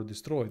of the word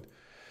destroyed.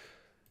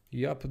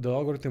 Yup, the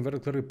algorithm very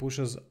clearly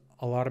pushes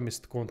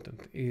alarmist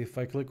content. If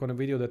I click on a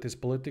video that is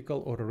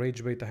political or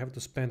rage bait, I have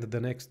to spend the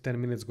next 10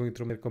 minutes going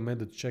through my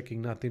recommended,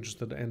 checking not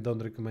interested and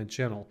don't recommend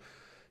channel.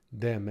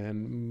 Damn,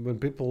 man, when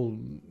people...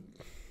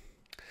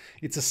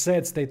 It's a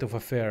sad state of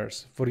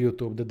affairs for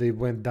YouTube that they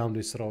went down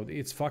this road.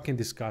 It's fucking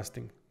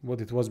disgusting what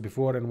it was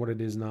before and what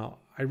it is now.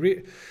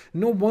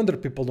 No wonder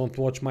people don't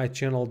watch my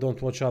channel,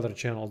 don't watch other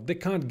channels. They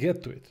can't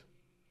get to it.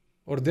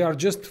 Or they are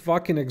just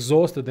fucking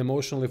exhausted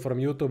emotionally from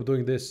YouTube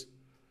doing this.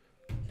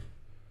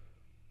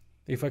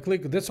 If I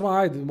click, that's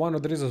why one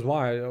of the reasons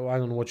why I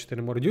don't watch it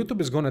anymore.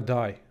 YouTube is gonna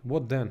die.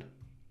 What then?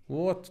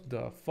 What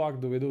the fuck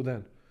do we do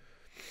then?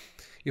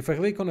 If I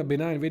click on a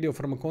benign video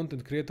from a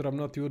content creator I've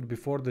not viewed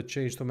before, the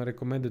change to my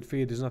recommended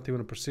feed is not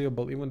even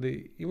perceivable,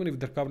 even if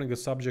they're covering a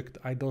subject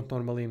I don't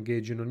normally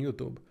engage in on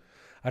YouTube.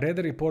 I read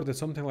a report that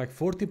something like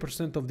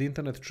 40% of the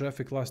internet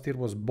traffic last year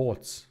was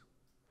bots.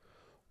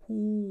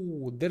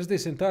 Ooh, there's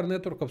this entire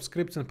network of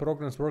scripts and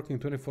programs working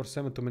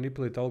 24/7 to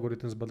manipulate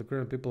algorithms, but the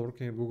current people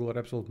working at Google are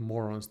absolute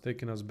morons,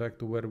 taking us back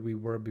to where we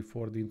were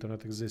before the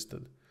internet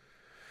existed.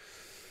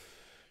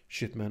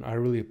 Shit, man, I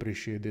really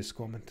appreciate this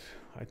comment.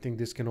 I think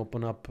this can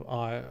open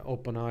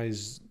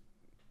eyes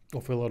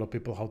of a lot of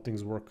people how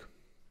things work.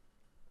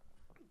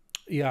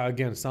 Yeah,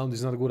 again, sound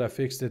is not good. I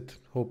fixed it,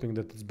 hoping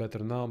that it's better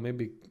now.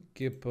 Maybe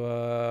keep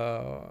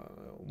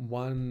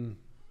 1,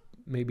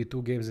 maybe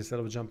 2 games instead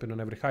of jumping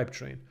on every hype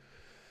train.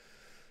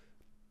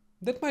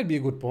 That might be a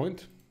good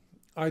point.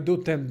 I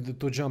do tend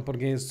to jump on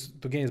games,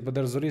 but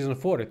there's a reason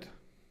for it.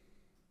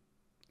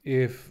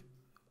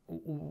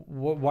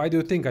 Why do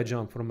you think I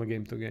jump from a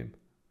game to game?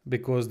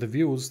 Because the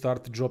views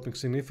start dropping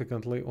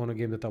significantly on a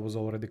game that I was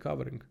already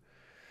covering.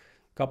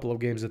 A couple of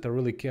games that I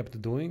really kept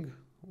doing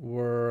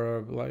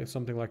were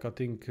something like, I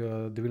think,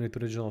 Divinity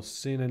Original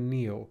Sin and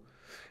Neo.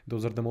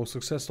 Those are the most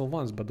successful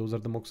ones, but those are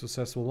the most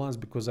successful ones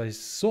because I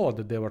saw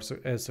that they were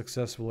as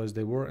successful as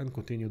they were and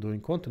continue doing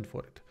content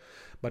for it.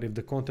 But if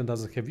the content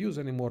doesn't have views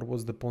anymore,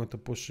 what's the point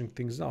of pushing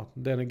things out?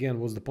 Then again,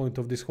 what's the point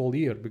of this whole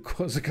year?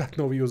 Because I got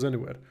no views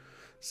anywhere.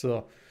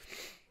 So,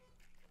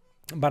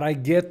 but I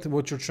get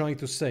what you're trying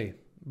to say.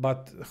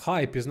 But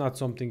hype is not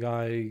something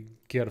I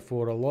care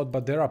for a lot,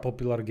 but there are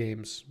popular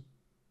games.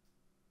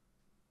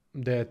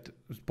 that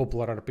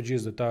popular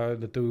RPGs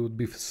that would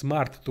be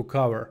smart to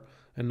cover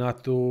and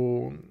not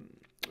to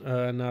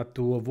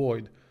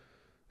avoid,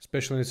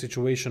 especially in a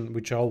situation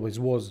which I always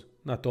was,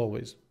 not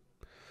always,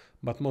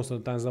 but most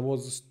of the times I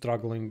was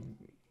struggling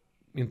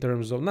in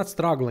terms of not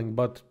struggling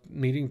but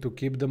needing to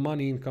keep the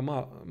money income,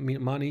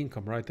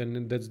 right?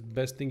 And that's the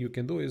best thing you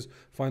can do is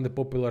find a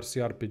popular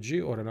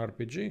CRPG or an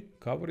RPG,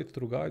 cover it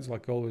through guides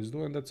like I always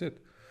do, and that's it.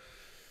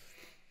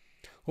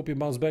 Hope you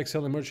bounce back.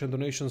 Selling merch and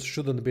donations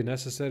shouldn't be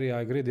necessary.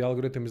 I agree, the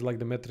algorithm is like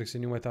the Matrix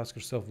and you might ask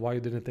yourself why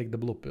you didn't take the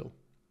blue pill,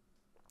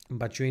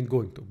 but you ain't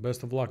going to.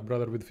 Best of luck,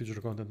 brother, with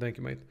future content. Thank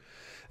you, mate.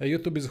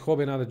 YouTube is a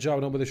hobby, not a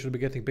job. Nobody should be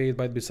getting paid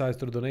by it besides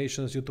through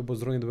donations. YouTube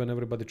was ruined when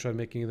everybody tried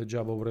making it a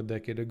job over a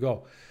decade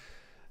ago.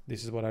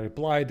 This is what I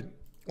replied.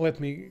 Let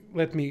me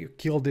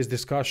kill this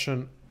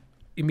discussion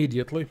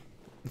immediately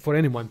for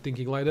anyone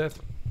thinking like that.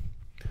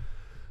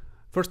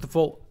 First of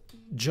all,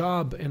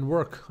 job and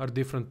work are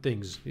different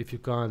things. If you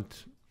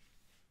can't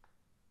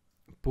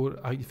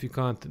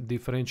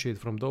differentiate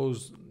from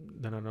those,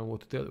 then I don't know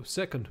what to tell you.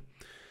 Second,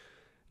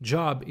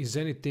 job is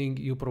anything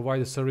you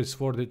provide a service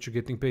for that you're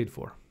getting paid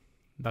for.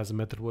 Doesn't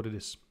matter what it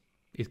is.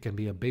 It can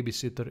be a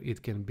babysitter,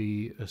 it can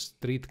be a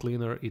street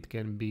cleaner, it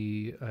can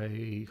be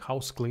a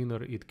house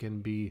cleaner, it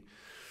can be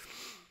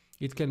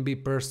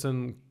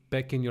person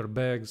packing your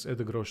bags at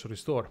the grocery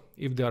store.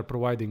 If they are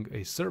providing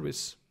a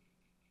service,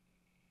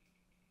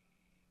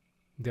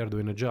 they are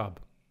doing a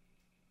job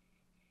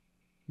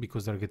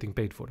because they're getting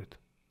paid for it.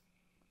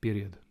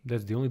 Period.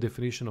 That's the only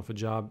definition of a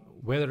job.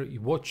 Whether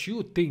what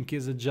you think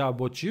is a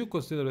job, what you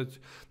consider it,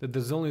 that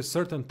there's only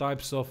certain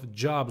types of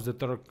jobs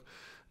that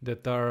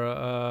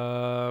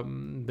are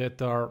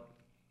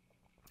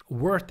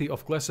worthy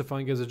of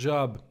classifying as a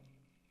job.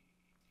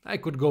 I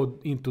could go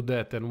into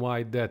that and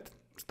why that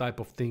type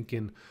of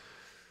thinking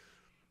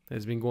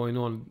has been going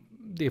on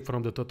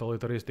from the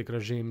totalitarianistic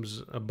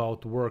regimes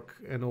about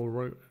work and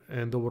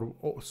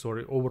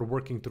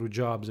overworking through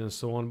jobs and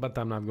so on, but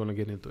I'm not going to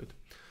get into it.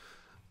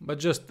 But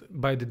just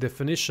by the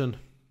definition,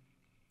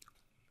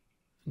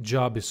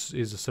 job is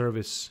a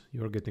service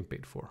you're getting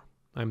paid for.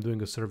 I'm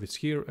doing a service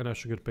here and I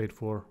should get paid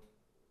for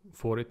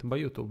it by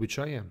YouTube, which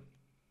I am.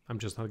 I'm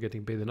just not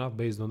getting paid enough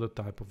based on the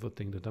type of the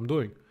thing that I'm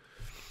doing.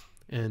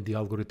 And the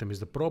algorithm is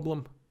the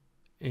problem,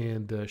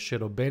 and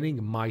shadow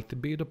banning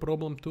might be the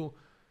problem too,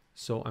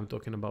 so I'm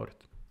talking about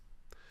it.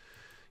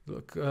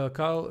 Look,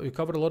 Kyle, you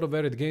covered a lot of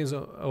varied games.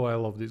 Oh, I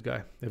love this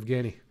guy,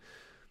 Evgeny.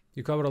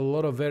 You cover a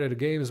lot of varied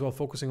games while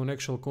focusing on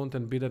actual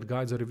content, be that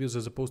guides or reviews,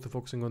 as opposed to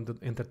focusing on the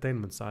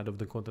entertainment side of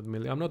the content.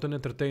 I'm not an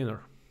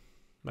entertainer.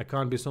 I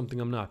can't be something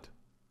I'm not.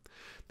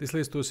 This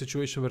leads to a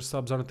situation where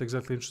subs aren't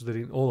exactly interested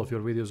in all of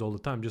your videos all the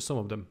time, just some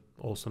of them.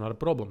 Also not a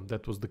problem.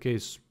 That was the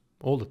case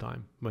all the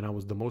time, when I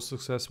was the most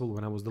successful,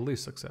 when I was the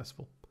least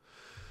successful.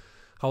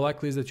 How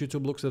likely is that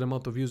YouTube looks at the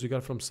amount of views you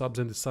got from subs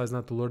and decides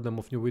not to lure them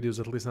of new videos,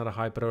 at least not a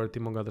high priority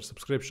among other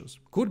subscriptions?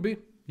 Could be.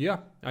 Yeah,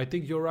 I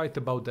think you're right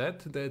about that.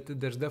 That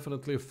there's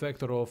definitely a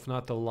factor of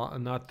not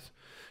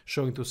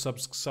showing to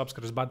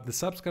subscribers, but the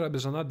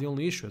subscribers are not the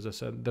only issue. As I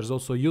said, there's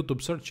also a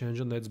YouTube search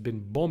engine that's been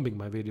bombing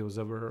my videos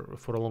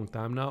for a long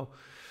time now.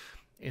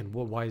 And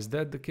why is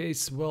that the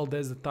case? Well,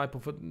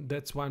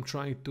 that's why I'm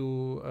trying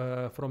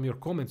to, from your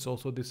comments,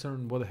 also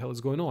discern what the hell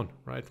is going on,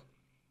 right?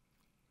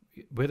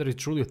 Whether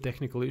it's truly a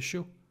technical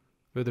issue,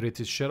 whether it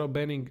is shadow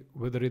banning,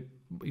 whether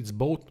it's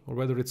both, or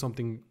whether it's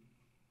something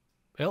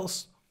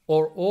else,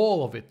 or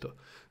all of it.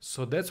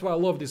 So that's why I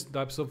love these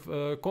types of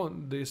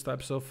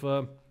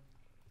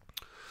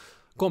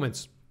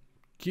comments.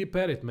 Keep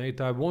at it,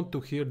 mate. I want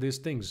to hear these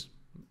things.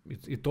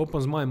 It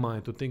opens my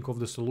mind to think of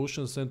the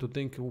solutions and to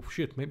think, oh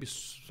shit, maybe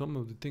some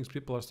of the things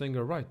people are saying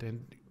are right,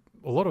 and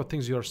a lot of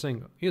things you are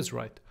saying is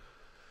right.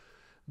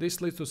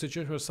 This leads to a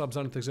situation where subs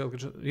aren't exactly...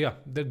 Yeah,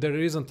 there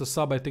isn't a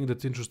sub, I think,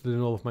 that's interested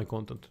in all of my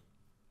content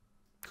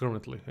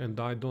currently, and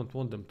I don't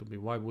want them to be.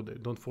 Why would they?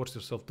 Don't force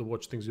yourself to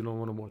watch things you don't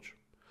want to watch.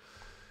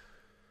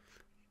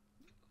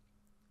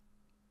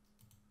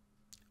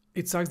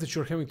 It sucks that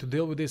you're having to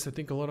deal with this. I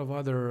think a lot of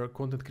other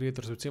content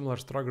creators with similar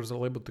struggles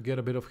are able to get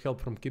a bit of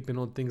help from keeping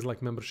on things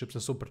like memberships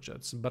and super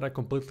chats. But I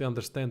completely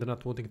understand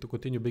not wanting to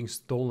continue being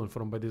stolen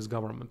from by this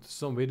government.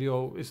 Some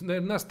video is they're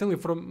not stealing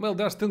from, well,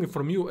 they're stealing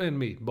from you and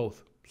me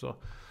both. So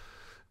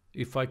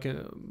if I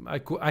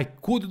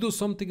could do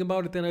something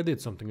about it, and I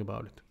did something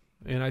about it,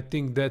 and I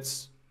think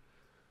that's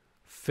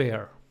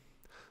fair.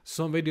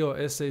 Some video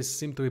essays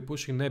seem to be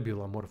pushing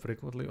Nebula more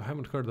frequently. I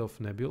haven't heard of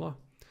Nebula.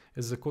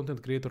 It's a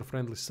content creator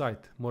friendly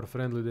site, more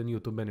friendly than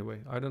YouTube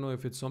anyway. I don't know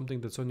if it's something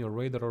that's on your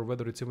radar or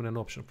whether it's even an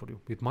option for you.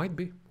 It might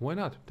be. Why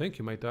not? Thank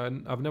you, mate.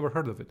 I've never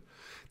heard of it.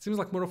 It seems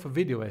like more of a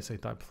video essay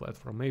type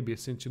platform. Maybe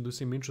since you do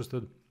seem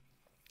interested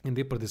in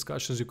deeper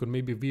discussions, you could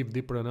maybe weave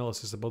deeper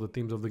analysis about the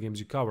themes of the games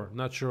you cover.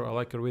 Not sure. I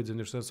like your reads and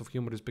your sense of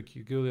humor is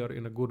peculiar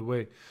in a good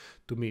way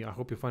to me. I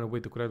hope you find a way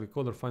to correctly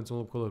code or find some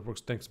loophole that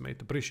works. Thanks,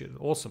 mate. Appreciate it.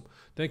 Awesome.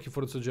 Thank you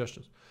for the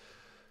suggestions.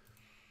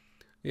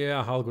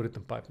 Yeah,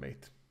 algorithm pipe,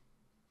 mate.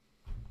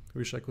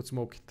 Wish I could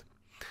smoke it.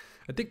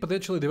 I think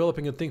potentially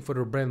developing a thing for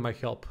your brand might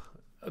help.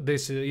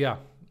 Yeah,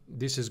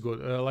 This is good.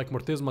 Like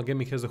Mortisma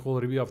Gaming has a whole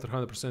review after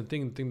 100%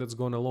 thing. I think that's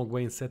gone a long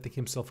way in setting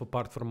himself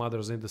apart from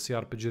others in the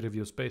CRPG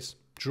review space.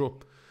 True.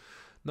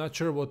 Not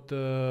sure what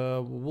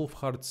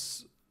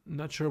Wolfheart's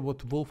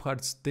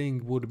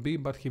thing would be,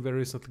 but he very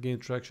recently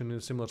gained traction in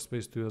a similar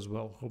space to you as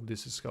well. Hope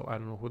this is how. I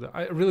don't know who.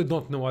 I really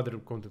don't know other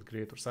content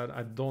creators.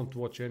 I don't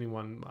watch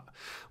anyone.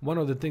 One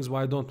of the things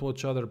why I don't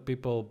watch other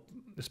people,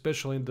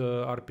 especially in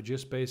the RPG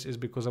space, is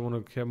because I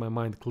want to have my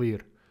mind clear.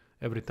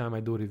 Every time I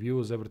do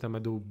reviews, every time I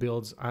do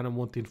builds, I don't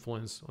want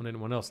influence on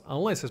anyone else.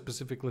 Unless I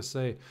specifically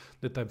say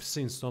that I've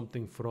seen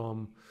something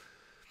from,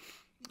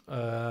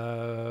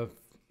 that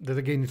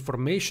I gain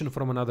information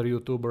from another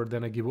YouTuber,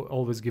 then I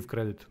always give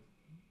credit.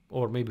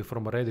 Or maybe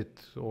from a Reddit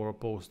or a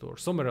post or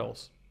somewhere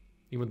else.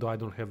 Even though I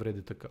don't have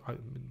Reddit account.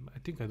 I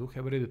think I do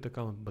have a Reddit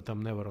account, but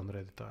I'm never on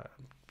Reddit.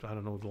 I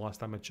don't know the last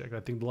time I checked.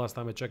 I think the last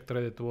time I checked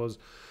Reddit was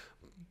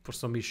for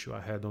some issue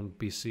I had on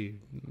PC.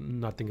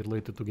 Nothing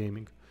related to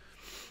gaming.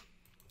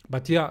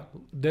 But yeah,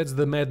 that's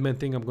the Madman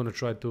thing I'm going to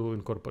try to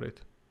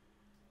incorporate.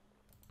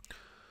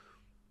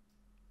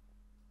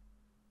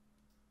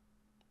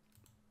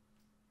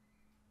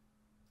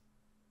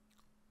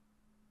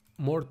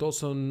 Mort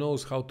also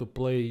knows how to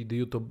play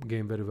the YouTube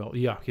game very well.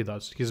 Yeah, he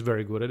does. He's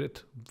very good at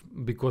it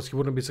because he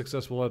wouldn't be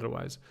successful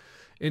otherwise.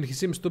 And he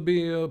seems to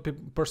be a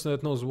person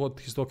that knows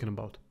what he's talking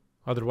about.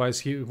 Otherwise,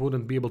 he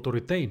wouldn't be able to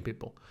retain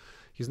people.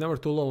 He's never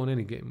too low on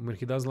any game. When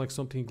he doesn't like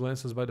something, he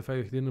glances by the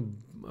fact he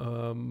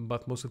didn't,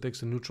 but mostly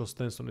takes a neutral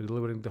stance on it,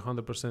 delivering the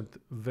 100%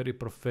 very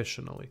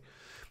professionally.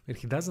 When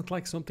he doesn't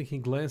like something, he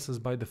glances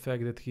by the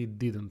fact that he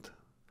didn't,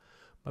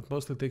 but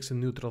mostly takes a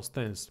neutral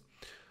stance.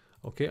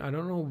 Okay, I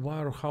don't know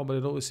why or how, but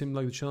it always seemed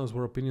like the channels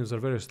where opinions are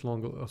very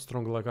strong,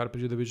 like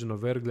RPG Division or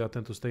Verglia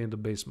tend to stay in the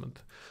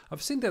basement.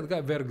 I've seen that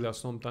guy Verglia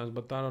sometimes,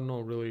 but I don't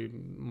know really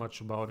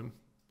much about him.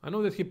 I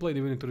know that he played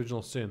even into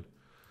Original Sin.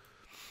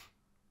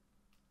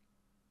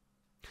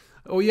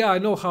 Oh yeah, I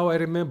know how I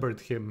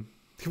remembered him.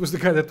 He was the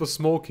guy that was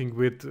smoking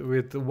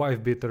with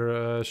wife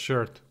beater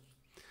shirt.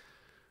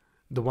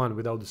 The one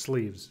without the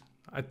sleeves.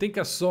 I think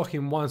I saw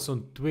him once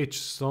on Twitch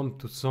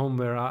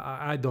somewhere.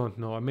 I don't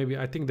know. Maybe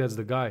I think that's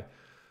the guy.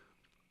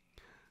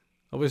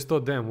 I always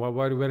thought, damn, why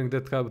are you wearing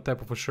that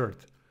type of a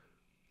shirt?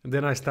 And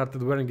then I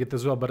started wearing it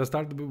as well. But I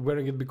started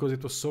wearing it because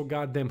it was so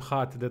goddamn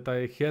hot that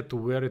I had to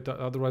wear it.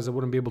 Otherwise, I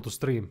wouldn't be able to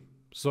stream.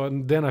 So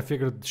then I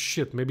figured,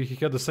 shit, maybe he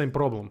had the same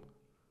problem.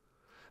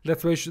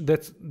 That's why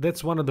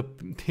that's one of the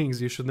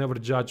things you should never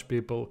judge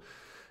people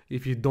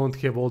if you don't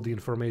have all the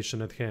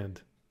information at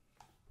hand.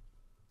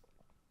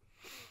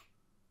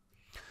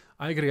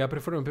 I agree. I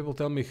prefer when people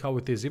tell me how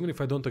it is, even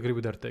if I don't agree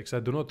with their takes. I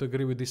do not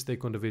agree with this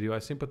take on the video. I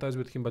sympathize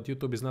with him, but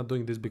YouTube is not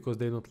doing this because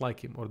they don't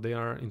like him or they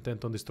are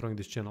intent on destroying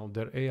this channel.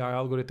 Their AI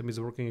algorithm is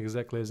working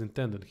exactly as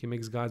intended. He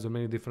makes guides on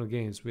many different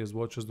games. We as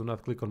watchers do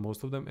not click on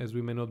most of them as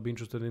we may not be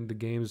interested in the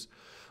games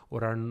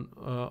or are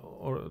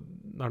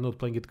not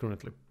playing it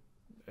currently.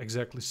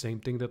 Exactly same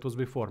thing that was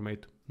before,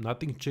 mate.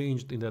 Nothing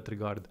changed in that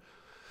regard.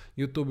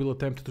 YouTube will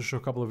attempt to show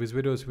a couple of his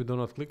videos if we do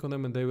not click on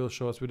them, and they will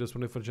show us videos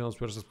from different channels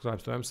we are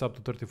subscribed to. I'm sub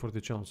to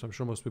 30-40 channels, so I'm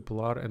sure most people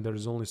are, and there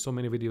is only so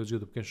many videos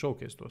YouTube can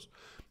showcase to us.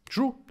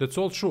 True, that's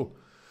all true.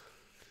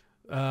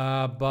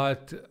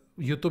 But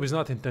YouTube is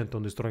not intent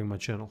on destroying my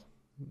channel.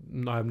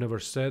 I've never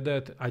said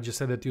that. I just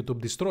said that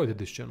YouTube destroyed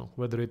this channel,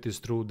 whether it is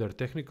through their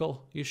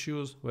technical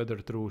issues, whether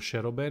through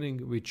shadow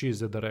banning, which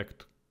is a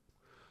direct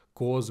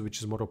cause, which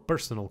is more a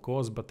personal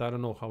cause, but I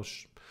don't know how.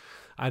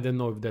 I don't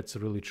know if that's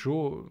really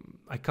true.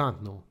 I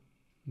can't know.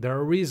 There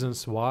are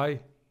reasons why,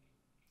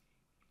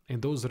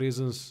 and those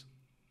reasons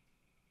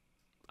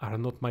are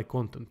not my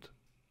content.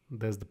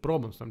 That's the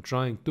problem. So I'm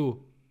trying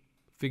to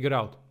figure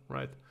out,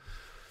 right?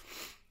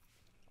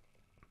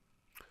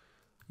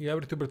 Yeah,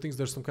 every YouTuber thinks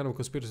there's some kind of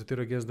conspiracy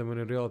theory against them when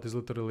in reality it's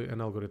literally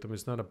an algorithm.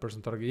 It's not a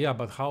person target. Yeah,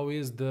 but how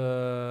is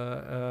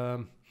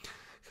the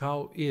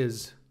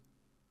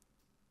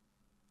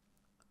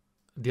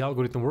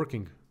algorithm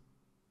working?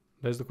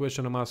 That's the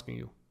question I'm asking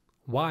you.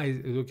 Why?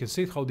 You can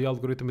see how the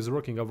algorithm is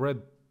working. I've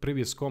read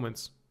previous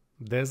comments.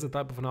 That's the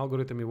type of an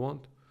algorithm you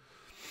want.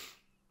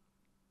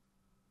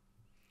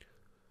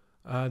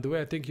 The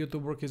way I think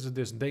YouTube works is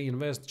this. They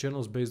invest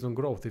channels based on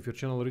growth. If your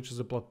channel reaches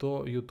a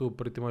plateau, YouTube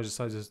pretty much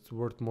decides it's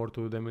worth more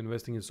to them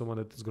investing in someone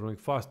that is growing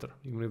faster,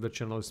 even if the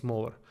channel is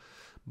smaller.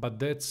 But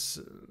that's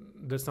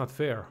not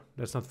fair.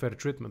 That's not fair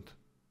treatment.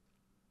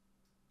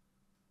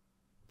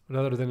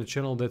 Rather than a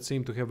channel that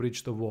seem to have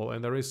reached a wall.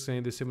 And the risk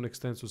saying this even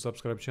extends to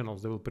subscribe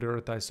channels. They will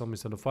prioritize some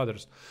instead of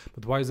others.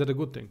 But why is that a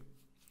good thing?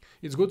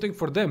 It's a good thing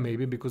for them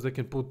maybe because they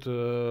can put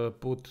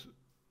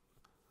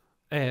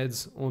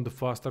ads on the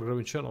faster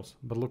growing channels.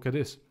 But look at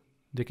this.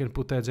 They can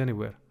put ads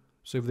anywhere.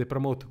 So if they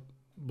promote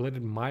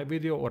my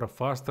video or a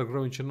faster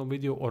growing channel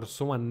video or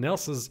someone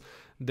else's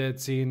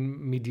that's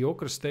in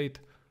mediocre state,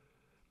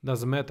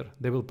 doesn't matter.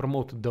 They will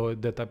promote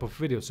that type of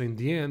video. So in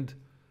the end,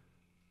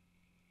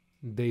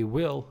 they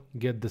will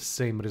get the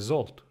same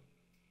result.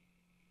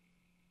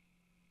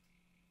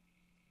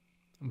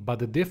 But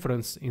the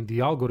difference in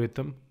the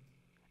algorithm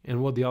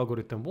and what the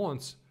algorithm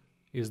wants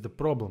is the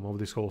problem of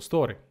this whole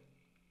story.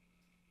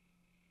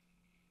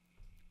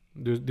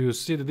 Do you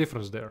see the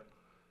difference there?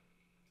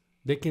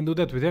 They can do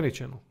that with any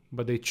channel,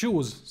 but they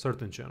choose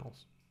certain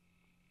channels.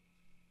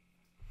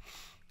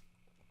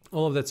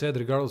 All of that said,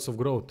 regardless of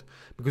growth,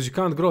 because you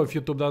can't grow if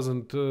YouTube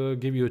doesn't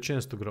give you a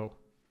chance to grow.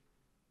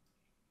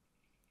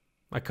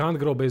 I can't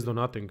grow based on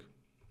nothing.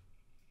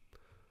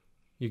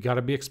 You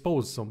gotta be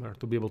exposed somewhere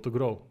to be able to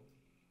grow,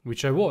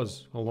 which I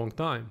was a long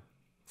time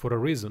for a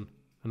reason,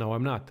 and now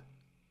I'm not.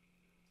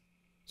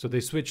 So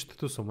they switched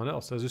to someone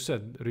else, as you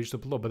said, reached a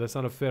plateau, but that's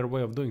not a fair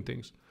way of doing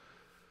things.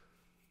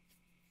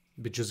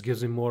 It just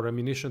gives me more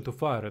ammunition to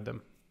fire at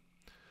them.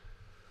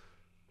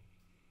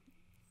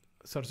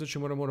 Start searching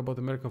more and more about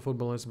American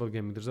football and less about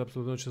gaming. There's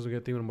absolutely no chance to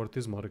get even more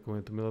Tisma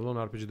recommended to me, let alone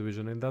RPG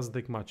Division. And it doesn't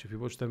take much. If you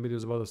watch 10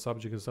 videos about a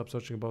subject and stop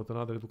searching about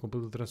another, it will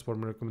completely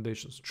transform my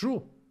recommendations.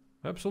 True.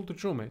 Absolutely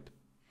true, mate.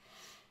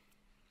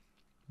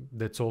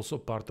 That's also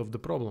part of the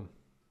problem.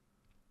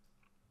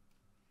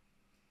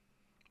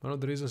 One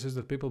of the reasons is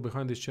that people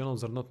behind these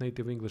channels are not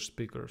native English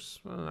speakers.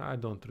 I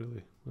don't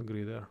really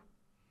agree there.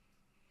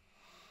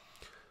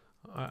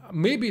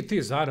 Maybe it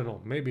is, I don't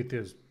know, maybe it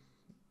is.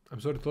 I'm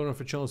sorry to learn of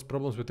your channel's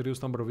problems with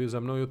reduced number of views.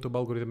 I'm no YouTube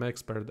algorithm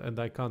expert and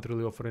I can't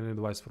really offer any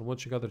advice. From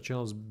watching other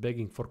channels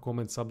begging for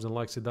comments, subs and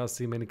likes, it does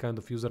seem any kind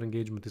of user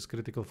engagement is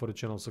critical for the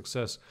channel's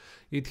success.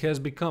 It has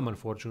become,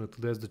 unfortunately,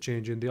 there's the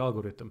change in the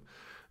algorithm.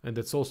 And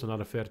that's also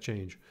not a fair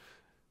change.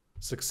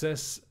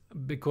 Success,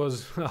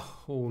 because,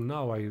 oh,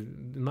 now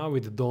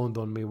it dawned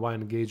on me why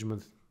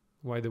engagement,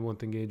 why they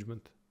want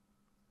engagement.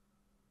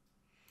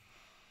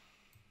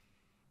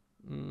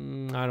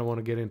 I don't want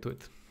to get into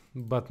it.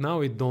 But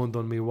now it dawned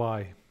on me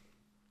why.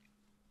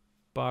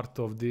 Part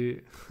of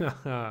the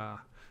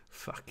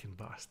fucking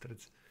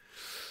bastards.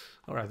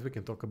 All right, we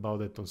can talk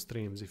about it on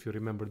streams if you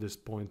remember this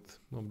point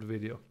of the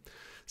video.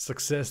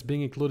 Success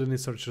being included in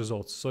search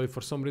results. So if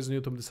for some reason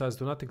YouTube decides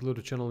to not include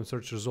a channel in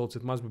search results,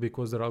 it must be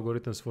because their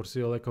algorithms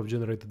foresee a lack of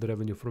generated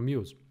revenue from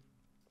views.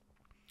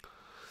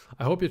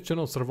 I hope your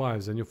channel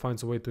survives and you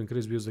find a way to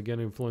increase views again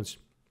and influence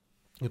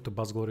YouTube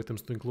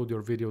algorithms to include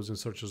your videos in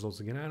search results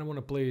again. I don't want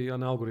to play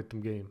an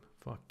algorithm game.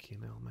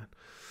 Fucking hell, man.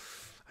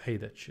 I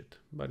hate that shit.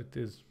 But it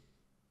is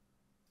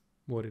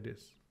what it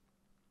is.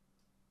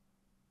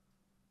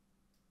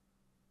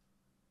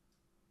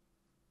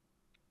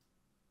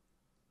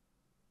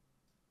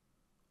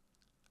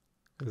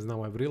 Because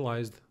now I've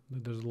realized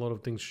that there's a lot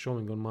of things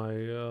showing on my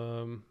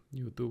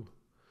YouTube.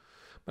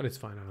 But it's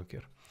fine, I don't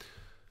care.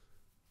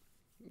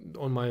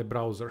 On my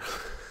browser.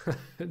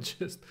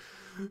 Just,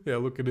 yeah,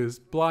 look at this.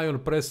 Play on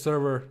press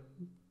server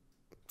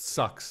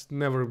sucks.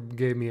 Never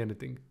gave me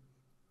anything.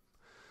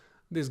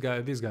 These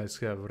guys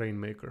have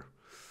Rainmaker.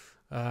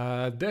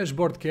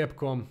 Dashboard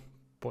Capcom,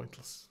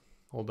 pointless.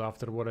 Although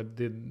after what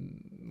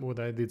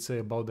I did say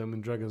about them in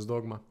Dragon's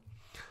Dogma.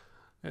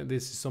 And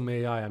this is some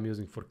AI I'm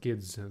using for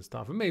kids and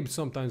stuff. And maybe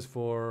sometimes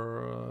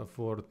for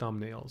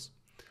thumbnails.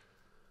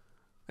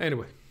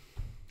 Anyway,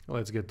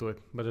 let's get to it.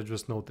 But I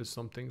just noticed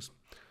some things.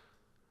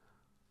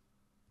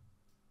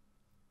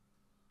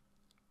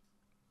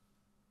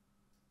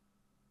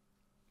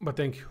 But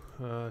thank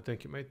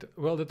you, mate.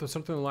 Well, that was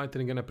certainly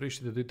enlightening and I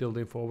appreciate the detailed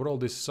info. Overall,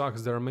 this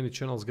sucks. There are many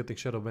channels getting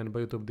shadow banned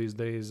by YouTube these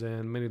days,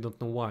 and many don't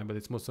know why. But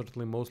it's most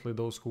certainly mostly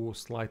those who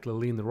slightly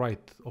lean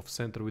right of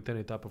center with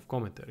any type of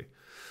commentary.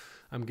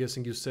 I'm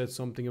guessing you said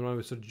something in one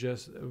of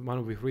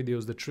your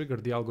videos that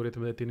triggered the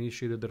algorithm that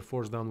initiated their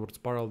force downward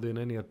spiral in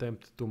any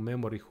attempt to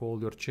memory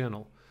hold your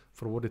channel.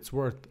 For what it's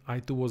worth,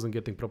 I too wasn't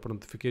getting proper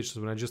notifications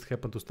when I just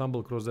happened to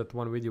stumble across that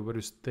one video where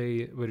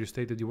you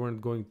stated you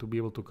weren't going to be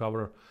able to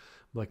cover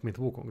Black Myth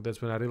Wukong.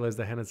 That's when I realized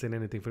I hadn't seen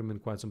anything from him in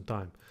quite some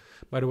time.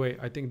 By the way,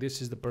 I think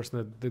this is the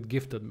person that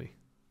gifted me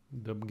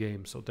the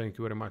game, so thank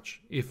you very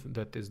much, if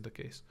that is the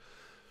case.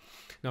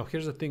 Now,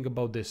 here's the thing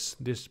about this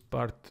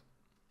part.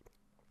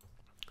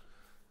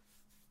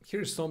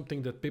 Here's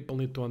something that people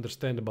need to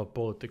understand about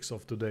politics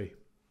of today.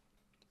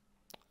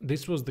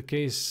 This was the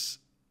case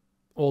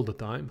all the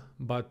time,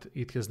 but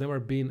it has never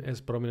been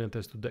as prominent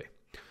as today.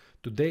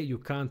 Today, you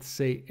can't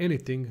say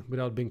anything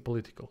without being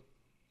political.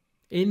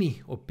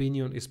 Any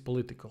opinion is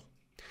political.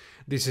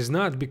 This is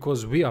not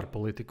because we are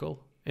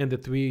political and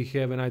that we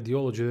have an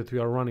ideology that we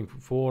are running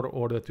for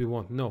or that we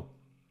want. No.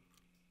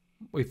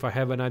 If I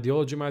have an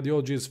ideology, my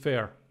ideology is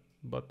fair.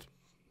 But,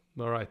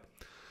 all right.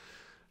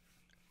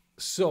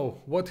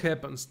 So, what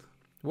happens?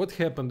 What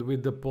happened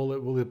with the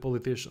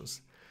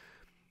politicians?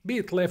 Be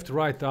it left,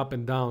 right, up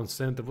and down,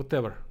 center,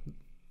 whatever.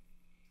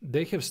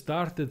 They have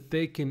started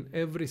taking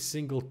every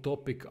single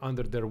topic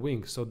under their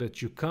wing so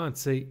that you can't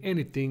say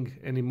anything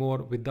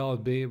anymore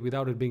without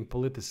it being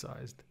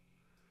politicized.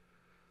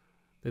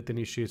 That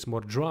initiates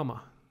more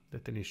drama.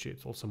 That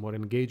initiates also more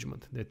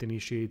engagement. That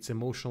initiates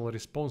emotional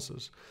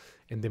responses.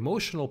 And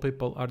emotional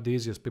people are the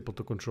easiest people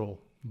to control,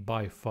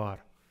 by far.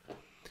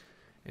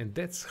 And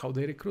that's how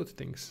they recruit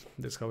things.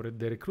 That's how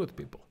they recruit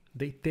people.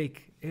 They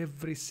take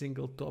every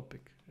single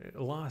topic.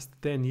 Last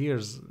 10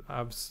 years,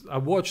 I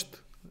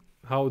watched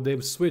how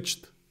they've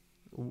switched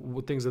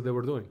things that they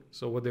were doing.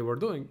 So what they were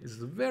doing is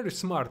very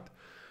smart.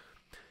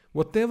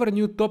 Whatever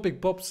new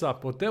topic pops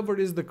up, whatever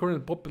is the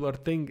current popular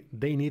thing,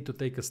 they need to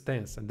take a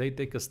stance. And they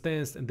take a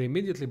stance, and they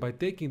immediately, by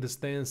taking the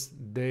stance,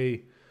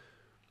 they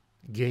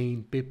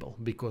gain people.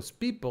 Because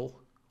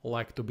people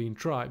like to be in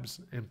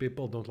tribes, and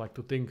people don't like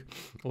to think,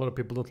 a lot of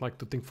people don't like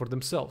to think for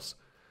themselves.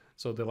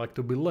 So they like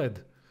to be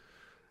led.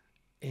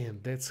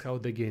 And that's how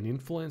they gain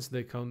influence,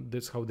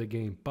 that's how they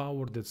gain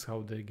power, that's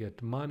how they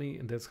get money,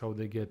 and that's how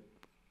they get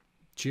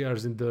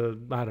chairs in the,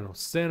 I don't know,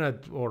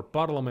 Senate or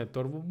Parliament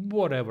or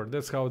whatever.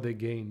 That's how they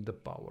gain the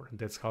power.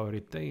 That's how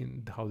they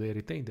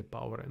retain the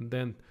power. And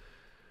then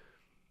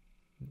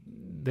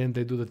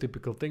they do the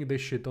typical thing, they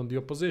shit on the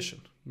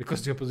opposition,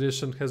 because the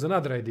opposition has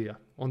another idea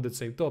on the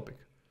same topic.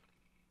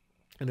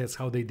 And that's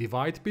how they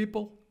divide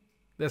people.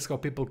 That's how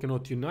people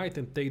cannot unite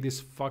and take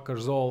these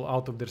fuckers all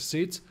out of their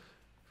seats.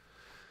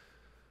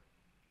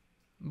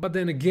 But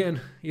then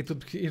again, it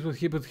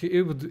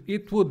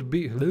would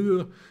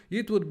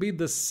be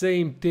the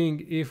same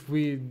thing if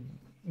we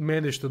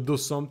managed to do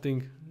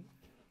something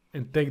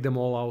and take them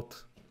all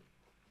out,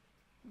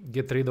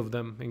 get rid of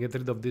them, and get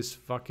rid of this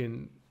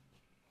fucking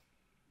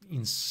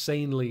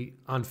insanely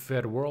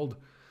unfair world,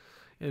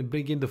 and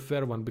bring in the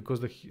fair one, because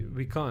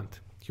we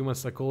can't. Human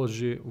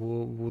psychology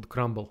would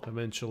crumble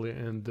eventually,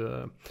 and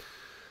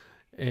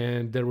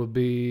there would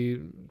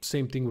be,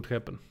 same thing would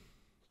happen.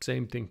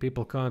 Same thing.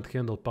 People can't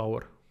handle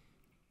power.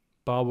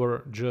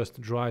 Power just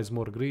drives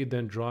more greed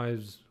and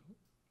drives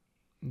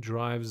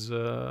what's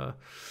the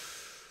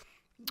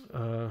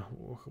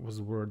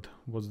word?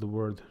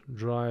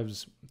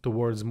 Drives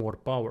towards more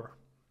power.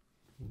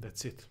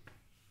 That's it.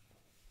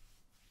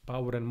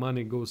 Power and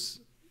money goes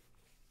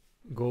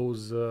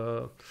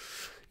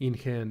in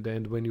hand,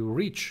 and when you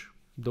reach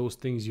those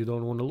things, you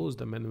don't want to lose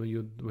them, and when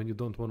you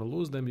don't want to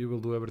lose them, you will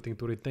do everything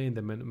to retain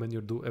them, and when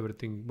you do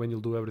everything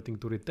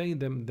to retain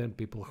them, then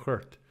people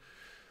hurt.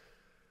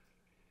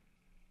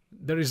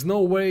 There is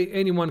no way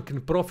anyone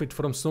can profit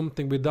from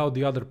something without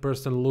the other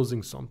person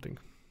losing something.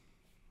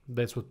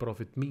 That's what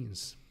profit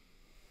means.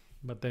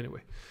 But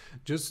anyway,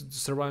 just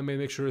survive,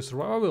 make sure you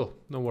survive. I will,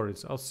 no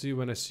worries. I'll see you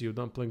when I see you.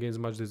 Don't play games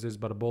much these days,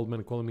 but a bold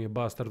man calling me a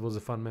bastard was a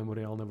fun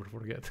memory I'll never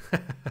forget.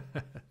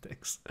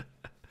 Thanks.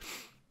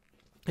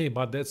 Hey,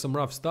 but that's some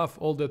rough stuff.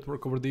 All that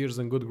work over the years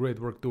and good, great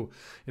work too.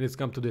 And it's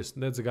come to this.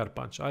 That's a gut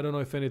punch. I don't know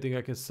if anything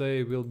I can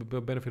say will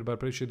benefit, but I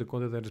appreciate the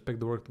content and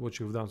respect the work what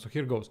you've done. So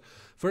here goes.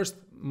 First,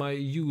 my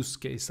use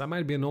case. I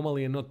might be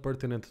anomaly and not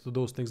pertinent to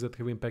those things that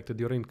have impacted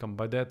your income.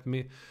 By that,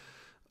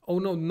 oh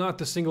no,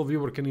 not a single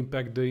viewer can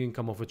impact the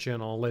income of a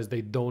channel unless they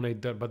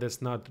donate that, but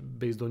that's not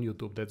based on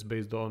YouTube. That's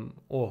based on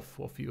off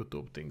of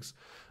YouTube things.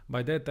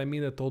 By that, I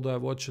mean that although I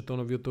watch a ton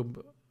of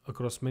YouTube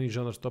across many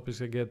genres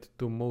topics, I get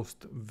to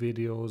most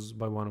videos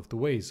by one of two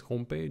ways.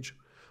 Homepage,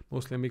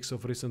 mostly a mix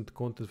of recent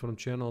content from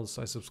channels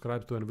I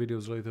subscribe to and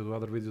videos related to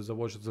other videos I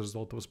watch as a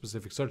result of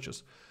specific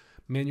searches.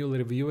 Manually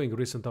reviewing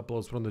recent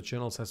uploads from the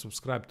channels I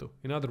subscribe to.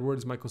 In other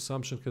words, my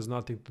consumption has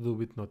nothing to do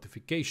with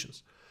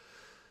notifications.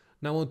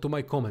 Now on to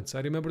my comments. I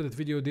remember that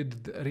video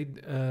did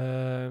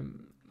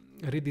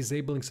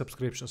redisabling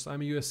subscriptions.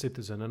 I'm a US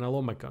citizen and I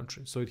love my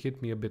country, so it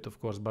hit me a bit, of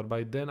course, but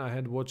by then I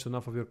had watched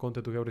enough of your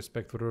content to have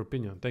respect for your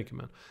opinion. Thank you,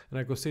 man. And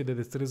I could say that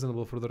it's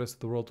reasonable for the rest of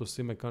the world to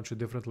see my country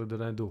differently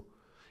than I do,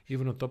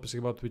 even on topics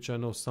about which I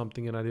know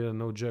something and I didn't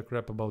know jack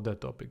crap about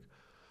that topic.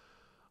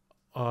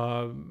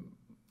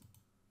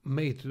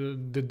 Mate,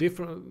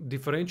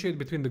 differentiate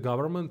between the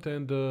government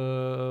and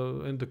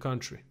the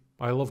country.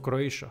 I love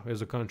Croatia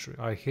as a country.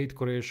 I hate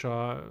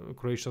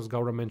Croatia's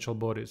governmental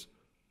bodies.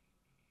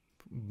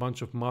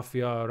 Bunch of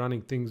mafia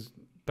running things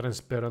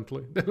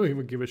transparently. They don't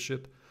even give a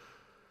shit.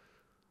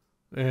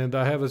 And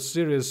I have a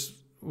serious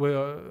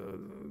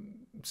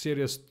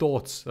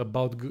thoughts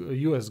about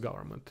US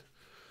government.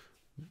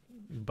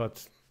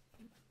 But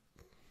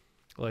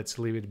let's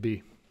leave it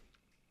be.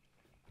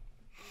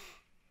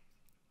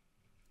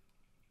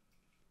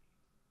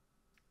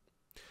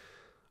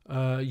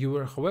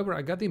 However,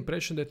 I got the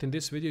impression that in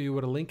this video you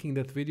were linking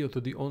that video to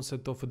the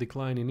onset of a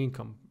decline in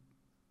income.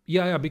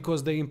 Yeah,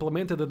 because they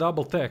implemented the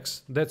double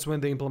tax. That's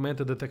when they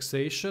implemented the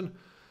taxation.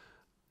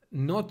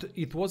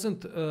 It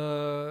wasn't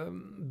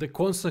the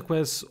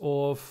consequence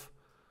of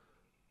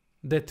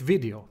that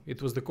video.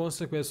 It was the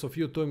consequence of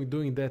you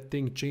doing that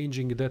thing,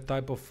 changing that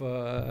type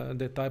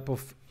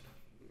of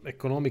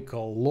economic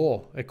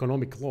law. I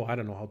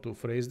don't know how to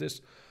phrase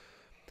this,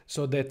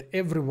 so that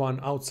everyone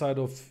outside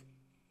of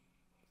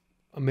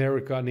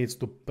America needs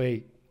to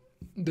pay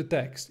the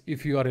tax.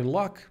 If you are in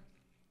luck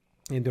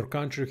and your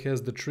country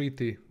has the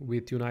treaty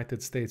with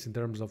United States in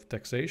terms of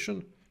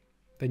taxation,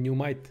 then you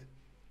might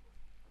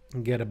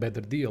get a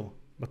better deal.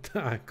 But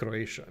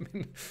Croatia, I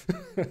mean,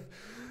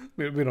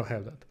 we don't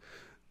have that.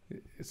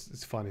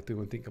 It's funny to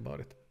even think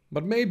about it.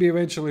 But maybe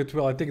eventually it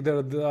will. I think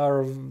there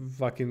are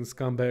fucking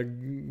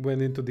scumbag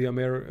went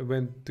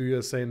to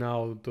USA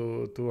now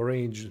to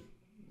arrange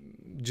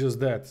just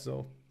that.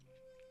 So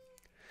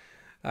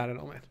I don't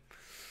know, man.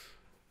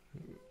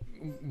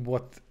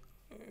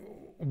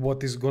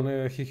 What is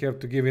gonna he have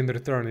to give in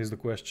return is the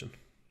question.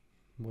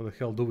 What the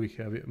hell do we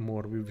have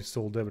more? We've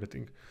sold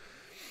everything.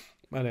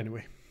 But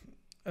anyway,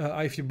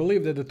 If you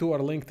believe that the two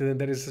are linked, then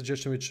there is a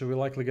suggestion which will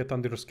likely get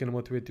under your skin and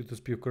motivate you to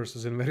spew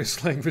curses in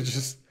various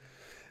languages.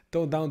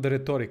 Tone down the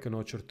rhetoric a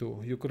notch or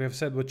two. You could have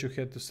said what you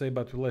had to say,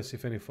 but less,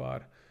 if any,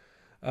 far.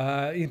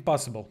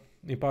 Impossible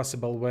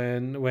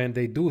when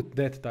they do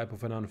that type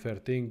of an unfair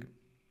thing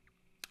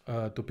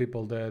to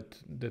people that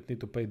need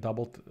to pay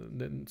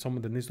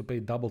someone that needs to pay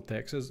double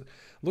taxes.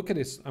 Look at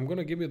this. I'm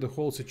gonna give you the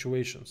whole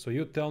situation, so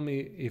you tell me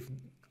if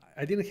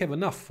I didn't have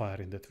enough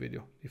fire in that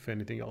video, if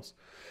anything else.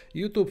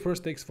 YouTube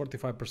first takes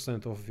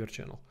 45% off of your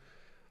channel.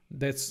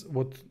 That's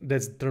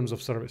terms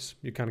of service.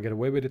 You can't get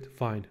away with it,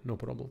 fine, no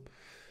problem.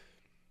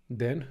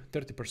 Then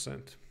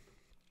 30%.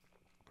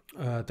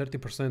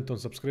 30% on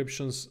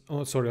subscriptions,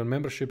 on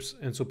memberships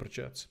and super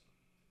chats.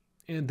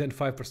 And then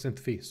 5%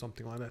 fee,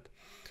 something like that.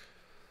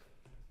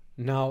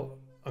 Now,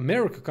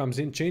 America comes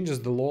in,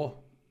 changes the law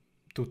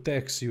to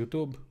tax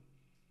YouTube,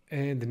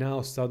 and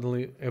now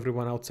suddenly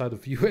everyone outside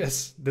of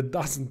US that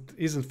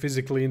isn't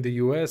physically in the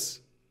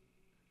US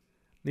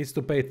needs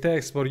to pay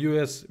tax for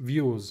US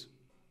views.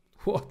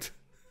 What?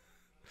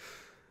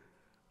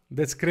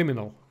 That's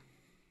criminal.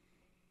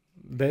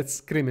 That's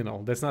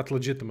criminal. That's not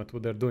legitimate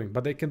what they're doing.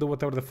 But they can do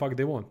whatever the fuck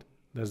they want.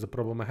 That's the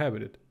problem I have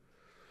with it.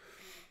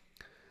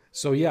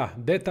 So yeah,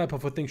 that type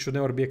of a thing should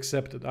never be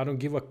accepted. I don't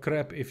give a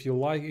crap if you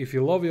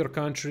love your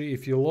country,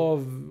 if you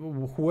love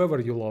whoever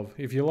you love,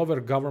 if you love your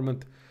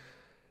government.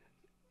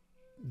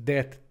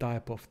 That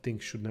type of thing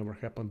should never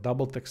happen.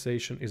 Double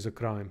taxation is a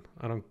crime.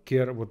 I don't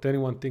care what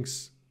anyone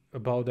thinks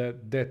about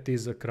that. That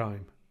is a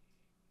crime.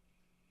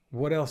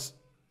 What else?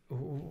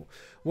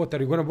 What, are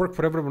you going to work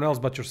for everyone else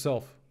but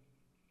yourself?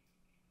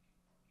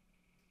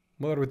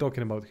 What are we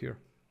talking about here?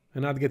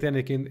 And not get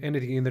anything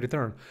in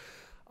return.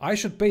 I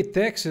should pay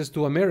taxes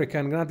to America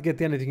and not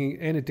get anything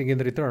in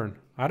return.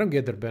 I don't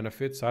get their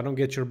benefits. I don't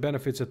get your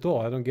benefits at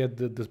all. I don't get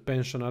the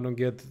pension. I don't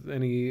get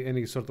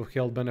any sort of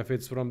health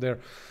benefits from there.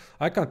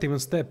 I can't even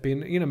step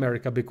in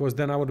America because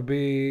then I would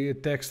be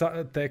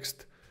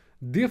taxed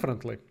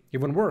differently,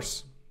 even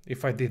worse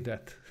if I did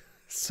that.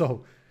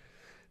 So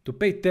to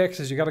pay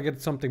taxes, you gotta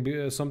get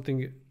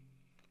something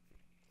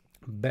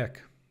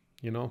back,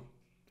 you know,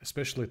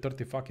 especially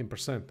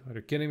 30%. Are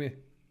you kidding me?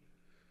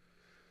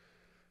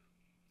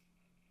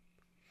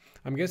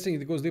 I'm guessing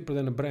it goes deeper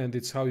than a brand.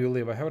 It's how you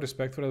live. I have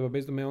respect for it, but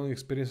based on my own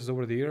experiences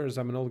over the years,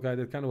 I'm an old guy.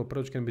 That kind of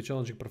approach can be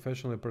challenging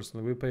professionally and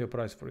personally. We pay a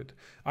price for it.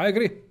 I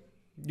agree.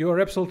 You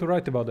are absolutely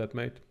right about that,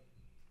 mate.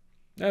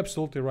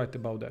 Absolutely right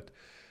about that.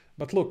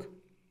 But look,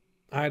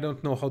 I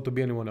don't know how to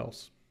be anyone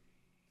else.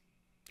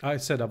 I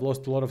said I've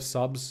lost a lot of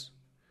subs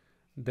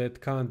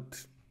that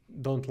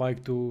don't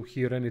like to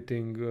hear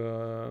anything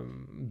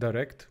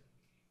direct.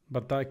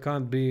 But I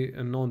can't be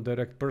a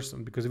non-direct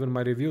person because even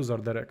my reviews are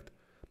direct.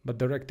 But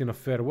direct in a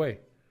fair way.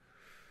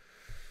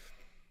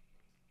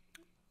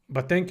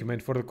 But thank you,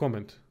 man, for the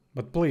comment.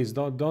 But please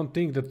don't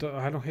think that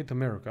I don't hate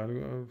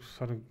America.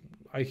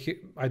 I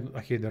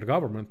hate their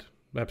government.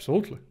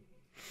 Absolutely.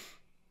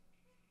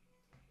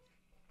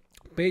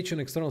 Page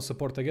and external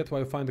support. I get why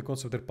you find the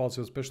concept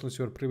repulsive, especially if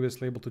you were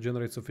previously able to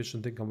generate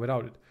sufficient income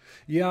without it.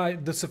 Yeah,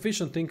 the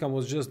sufficient income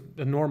was just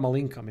a normal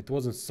income. It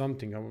wasn't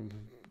something.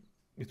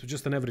 It was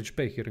just an average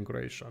pay here in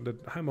Croatia.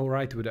 I'm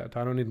alright with that.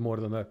 I don't need more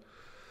than that.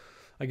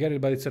 I get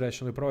it, but it's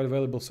irrational. You provide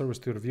valuable service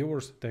to your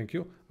viewers. Thank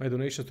you. My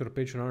donations to your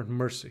Patreon aren't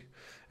mercy,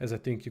 as I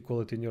think you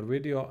call it in your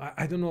video.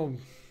 I don't know.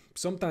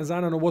 Sometimes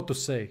I don't know what to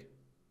say.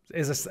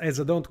 As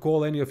I don't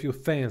call any of you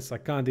fans. I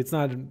can't. It's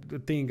not a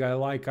thing I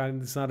like.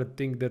 It's not a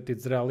thing that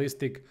it's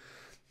realistic.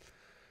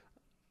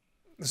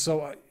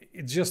 So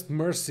it's just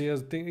mercy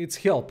as a thing. It's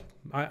help.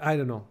 I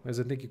don't know. As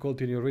I think you call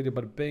it in your video,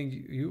 but paying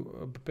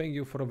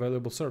you for a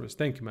valuable service.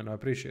 Thank you, man. I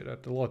appreciate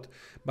that a lot.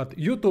 But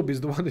YouTube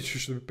is the one that you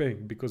should be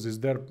paying because it's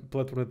their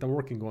platform that I'm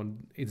working on.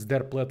 It's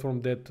their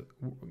platform that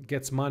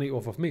gets money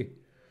off of me.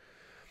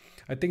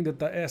 I think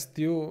that I asked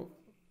you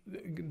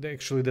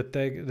actually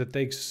that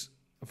takes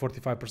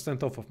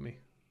 45% off of me.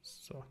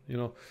 So, you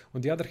know,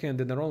 on the other hand,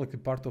 then ironically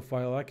part of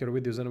why I like your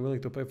videos and I'm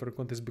willing to pay for your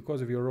content is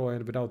because of your raw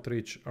and without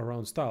reach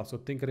around style. So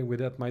tinkering with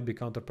that might be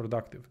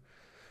counterproductive.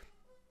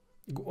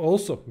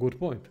 Also, good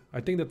point.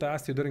 I think that I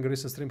asked you during a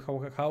recent stream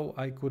how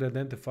I could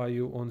identify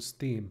you on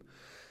Steam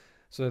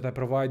so that I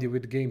provide you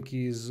with game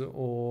keys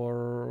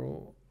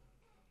or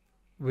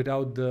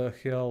without the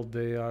hell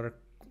they are,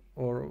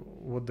 or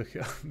what the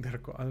hell they're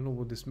called. I don't know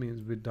what this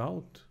means.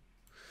 Without?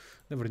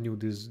 Never knew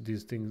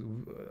these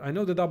things. I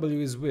know the W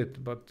is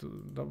with, but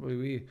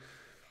WE.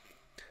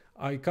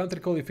 I can't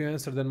recall if you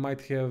answered and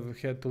might have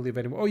had to leave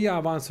anymore. Oh yeah,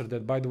 I've answered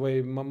that. By the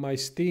way, my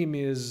Steam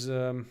is...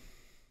 let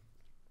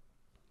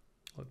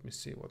me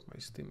see what my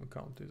Steam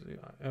account is.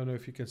 I don't know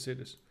if you can see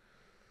this.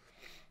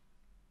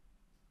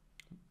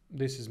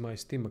 This is my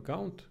Steam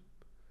account.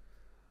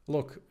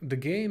 Look, the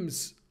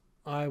games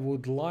I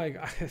would like...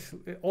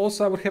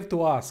 also, I would have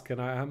to ask,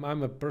 and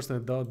I'm a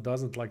person that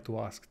doesn't like to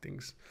ask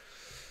things.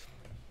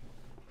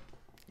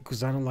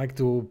 Because I don't like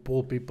to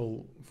pull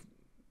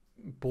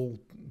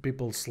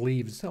people's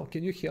sleeves. Oh,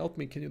 can you help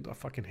me? Can you? I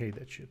fucking hate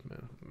that shit,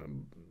 man.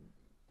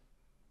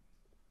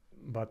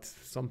 But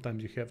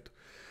sometimes you have to.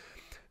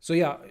 So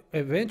yeah,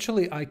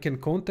 eventually I can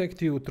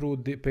contact you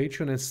through the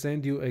Patreon and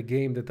send you a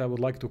game that I would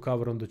like to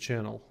cover on the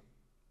channel.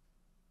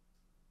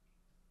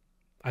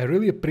 I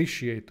really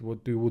appreciate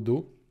what you would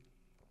do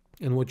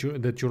and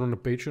that you're on a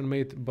Patreon,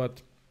 mate,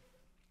 but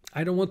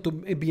I don't want to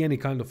be any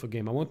kind of a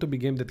game. I want to be a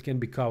game that can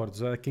be covered,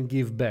 so I can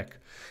give back.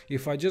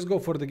 If I just go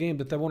for the game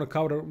that I want to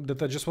cover,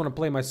 that I just want to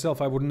play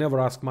myself, I would never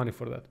ask money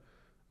for that.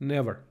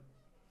 Never.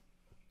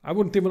 I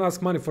wouldn't even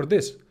ask money for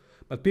this.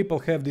 But people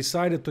have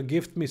decided to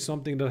gift me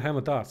something that I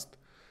haven't asked.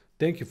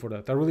 Thank you for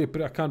that.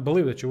 I can't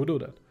believe that you would do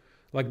that.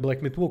 Like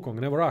Black Myth Wukong, I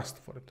never asked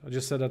for it. I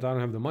just said that I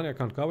don't have the money, I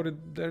can't cover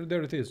it.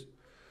 There it is.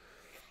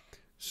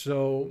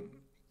 So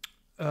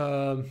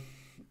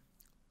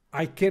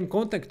I can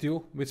contact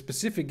you with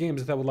specific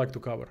games that I would like to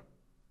cover.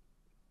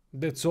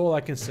 That's all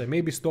I can say.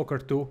 Maybe Stalker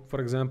 2,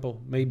 for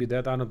example. Maybe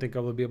that. I don't think I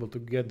will be able to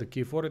get the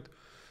key for it.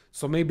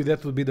 So maybe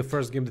that would be the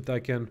first game that I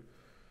can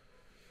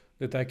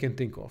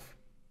think of.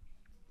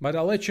 But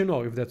I'll let you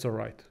know if that's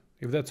alright.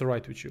 If that's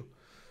alright with you.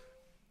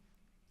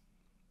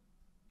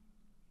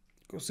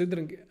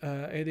 Considering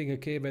adding a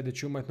caveat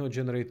that you might not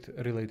generate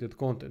related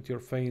content, your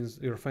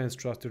fans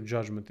trust your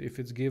judgment. If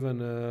it's given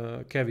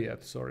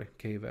caveat.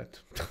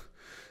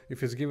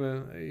 If it's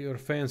given, your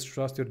fans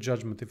trust your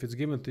judgment. If it's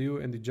given to you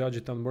and you judge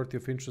it unworthy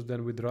of interest,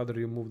 then we'd rather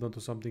you moved on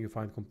to something you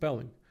find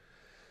compelling.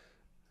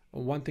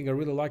 One thing I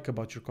really like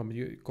about your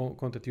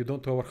content, you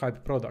don't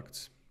overhype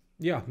products.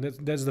 Yeah,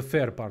 that's the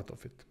fair part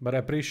of it. But I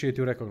appreciate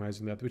you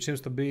recognizing that, which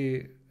seems to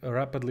be a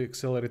rapidly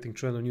accelerating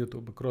trend on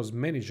YouTube. Across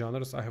many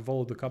genres, I have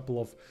followed a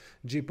couple of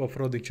Jeep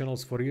off-roading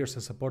channels for years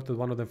and supported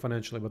one of them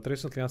financially, but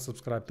recently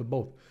unsubscribed to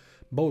both.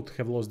 Both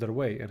have lost their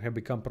way and have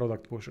become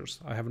product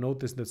pushers. I have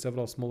noticed that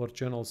several smaller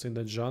channels in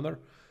that genre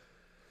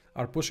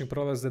are pushing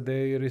products that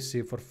they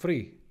receive for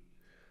free.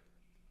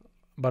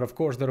 But of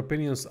course, their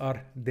opinions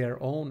are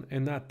their own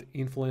and not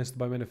influenced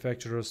by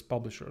manufacturers,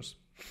 publishers.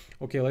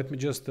 Okay, let me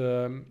just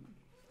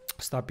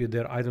stop you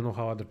there. I don't know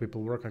how other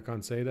people work. I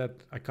can't say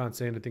that. I can't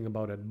say anything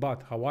about it.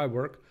 But how I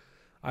work,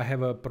 I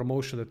have a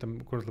promotion that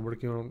I'm currently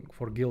working on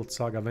for Guild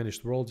Saga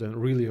Vanished Worlds, and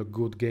really a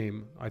good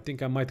game. I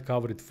think I might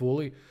cover it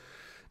fully.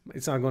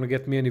 It's not going to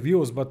get me any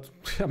views, but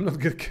I'm not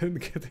going to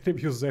get any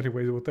views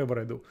anyway, whatever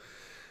I do.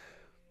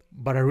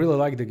 But I really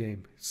like the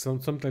game.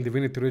 Something like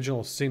Divinity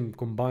Original Sin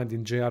combined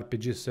in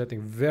JRPG setting.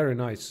 Very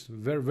nice.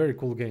 Very, very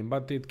cool game.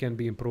 But it can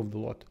be improved a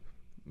lot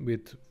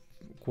with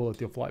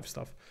quality of life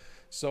stuff.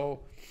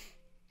 So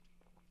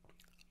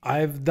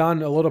I've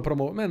done a lot of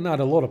not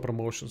a lot of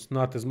promotions.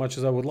 Not as much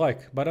as I would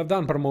like. But I've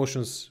done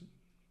promotions.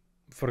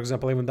 For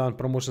example, I even done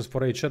promotions for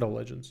Raid Shadow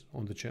Legends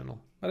on the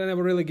channel. But I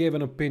never really gave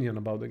an opinion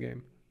about the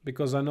game.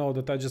 Because I know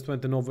that I just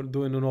went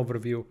doing an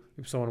overview.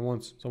 If someone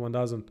wants, someone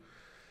doesn't.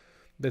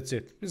 That's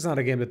it. It's not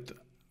a game that...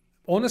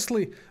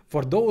 Honestly,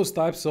 for those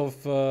types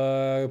of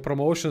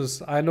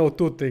promotions, I know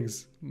two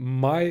things.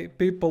 My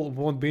people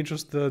won't be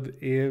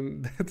interested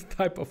in that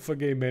type of a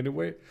game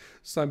anyway.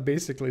 So I'm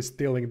basically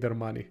stealing their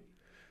money.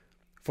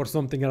 For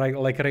something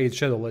like Raid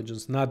Shadow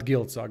Legends, not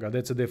Guild Saga.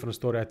 That's a different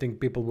story. I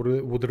think people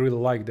would really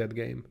like that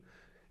game.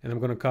 And I'm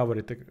going to cover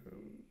it,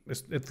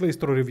 at least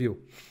through review.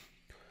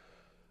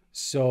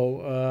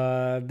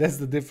 So that's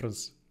the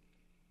difference.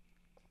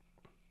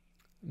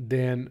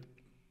 Then,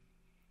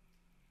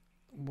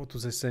 what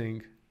was I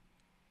saying?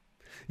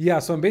 Yeah,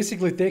 so I'm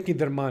basically taking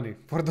their money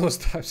for those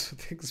types of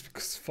things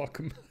because fuck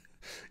them.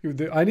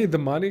 I need the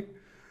money.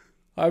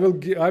 I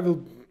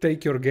will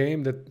take your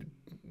game that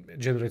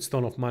generates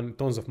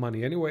tons of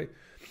money anyway,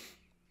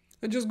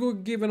 and just go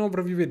give an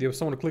overview video. If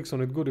someone clicks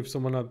on it, good. If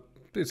someone not,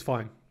 it's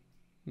fine.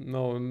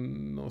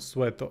 No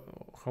sweat.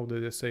 How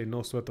did they say?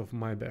 No sweat of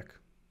my back.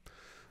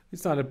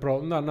 It's not a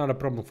problem. Not a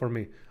problem for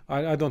me.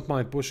 I don't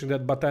mind pushing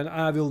that, but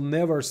I will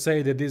never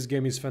say that this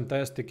game is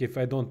fantastic if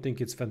I don't think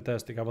it's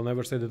fantastic. I will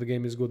never say that the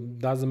game is good.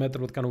 Doesn't matter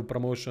what kind of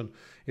promotion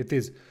it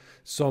is.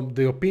 So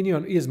the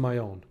opinion is my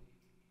own.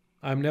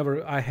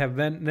 I have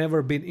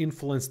never been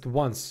influenced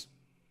once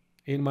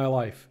in my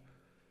life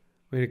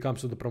when it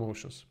comes to the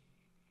promotions.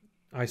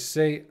 I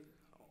say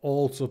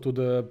also to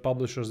the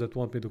publishers that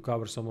want me to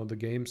cover some of the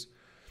games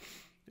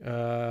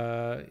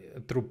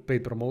through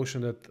paid promotion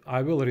that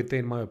I will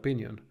retain my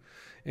opinion.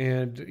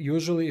 And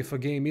usually if a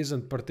game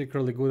isn't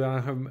particularly good,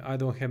 I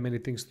don't have many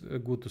things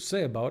good to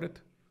say about it.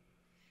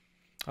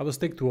 I will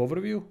stick to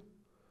overview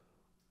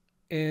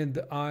and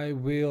I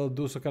will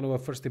do some kind of a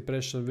first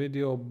impression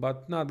video,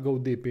 but not go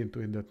deep into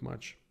it that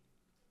much.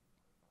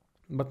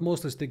 But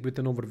mostly stick with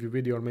an overview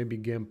video or maybe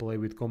gameplay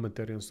with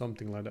commentary and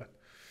something like that.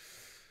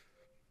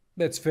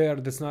 That's fair.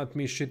 That's not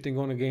me shitting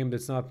on a game.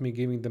 That's not me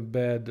giving them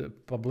bad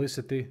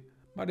publicity.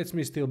 But it's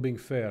me still being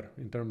fair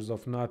in terms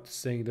of not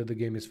saying that the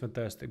game is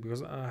fantastic.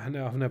 Because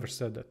I've never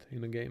said that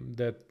in a game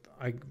that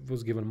I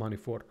was given money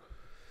for.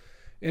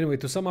 Anyway,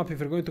 to sum up, if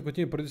you're going to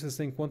continue producing the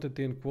same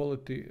quantity and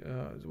quality...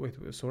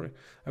 sorry.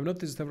 I've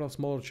noticed several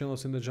smaller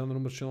channels in the genre,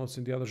 numerous channels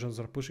in the other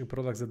genres are pushing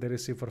products that they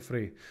receive for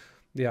free.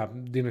 Yeah,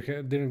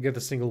 didn't get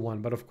a single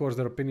one. But of course,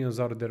 their opinions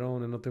are their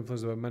own and not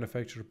influenced by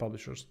manufacturer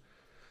publishers.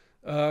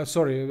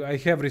 Sorry, I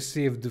have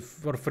received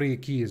for free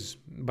keys,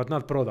 but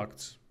not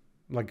products.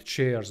 like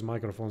chairs,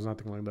 microphones,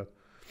 nothing like that.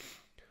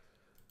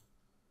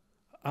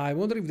 I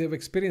wonder if they've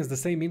experienced the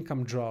same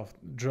income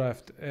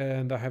draft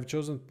and have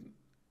chosen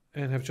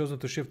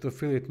to shift to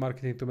affiliate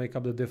marketing to make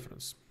up the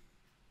difference.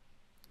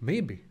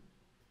 Maybe,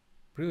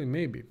 really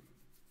maybe.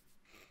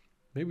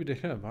 Maybe they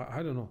have,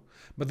 I don't know.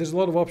 But there's a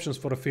lot of options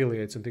for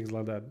affiliates and things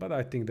like that. But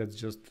I think that's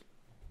just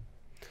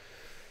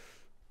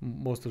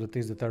most of the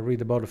things that I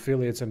read about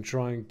affiliates and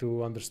trying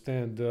to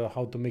understand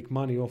how to make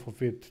money off of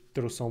it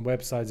through some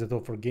websites that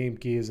offer game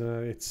keys.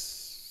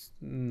 It's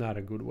not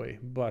a good way.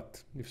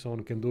 But if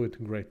someone can do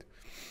it, great.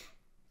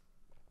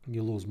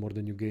 You lose more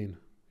than you gain.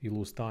 You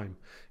lose time.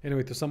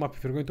 Anyway, to sum up,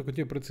 if you're going to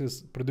continue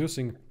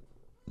producing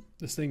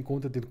the same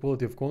content and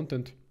quality of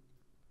content,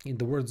 in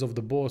the words of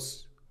the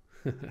boss,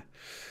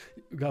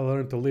 you gotta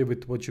learn to live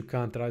with what you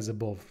can't rise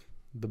above.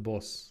 The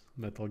boss,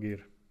 Metal Gear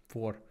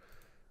 4,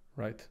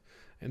 right?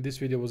 And this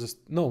video was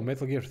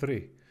Metal Gear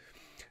 3.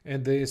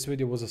 And this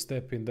video was a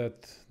step in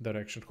that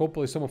direction.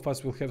 Hopefully some of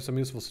us will have some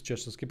useful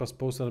suggestions. Keep us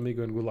posted,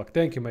 amigo, and good luck.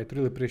 Thank you, mate.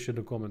 Really appreciate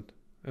the comment.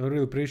 And I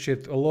really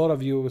appreciate a lot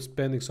of you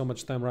spending so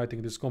much time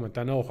writing this comment.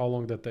 I know how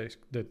long that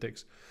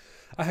takes.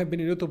 I have been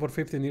in YouTube for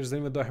 15 years,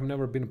 even though I have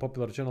never been a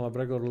popular channel. I've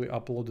regularly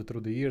uploaded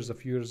through the years. A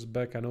few years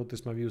back, I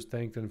noticed my views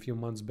tanked, and a few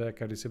months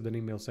back, I received an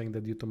email saying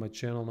that due to my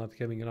channel not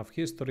having enough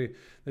history,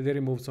 that they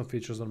removed some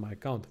features on my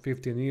account.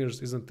 15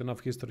 years isn't enough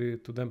history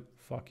to them.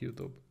 Fuck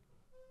YouTube.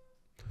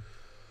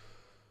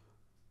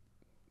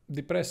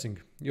 Depressing.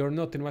 You're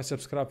not in my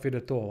subscribe feed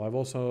at all. I've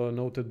also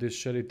noted this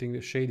shady thing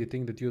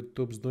that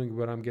YouTube's doing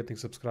where I'm getting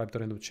subscribed to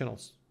random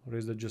channels. Or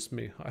is that just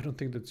me? I don't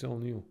think that's all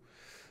new.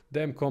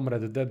 Damn,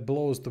 comrade, that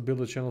blows to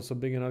build a channel so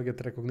big and not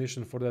get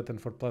recognition for that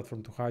and for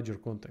platform to hide your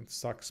content.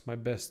 Sucks. My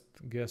best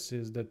guess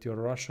is that you're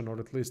Russian, or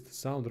at least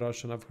sound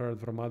Russian. I've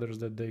heard from others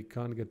that they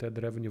can't get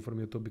ad revenue from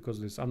YouTube because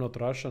of this. I'm not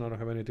Russian. I don't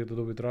have anything to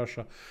do with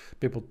Russia.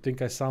 People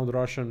think I sound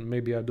Russian.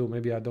 Maybe I do.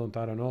 Maybe I don't.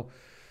 I don't know.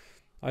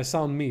 I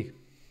sound me.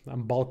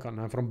 I'm Balkan.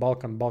 I'm from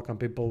Balkan. Balkan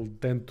people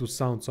tend to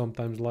sound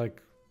sometimes like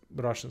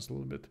Russians a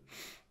little bit.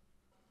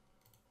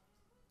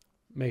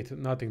 Mate,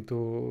 nothing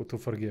to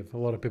forgive. A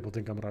lot of people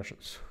think I'm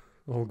Russians.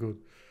 All good.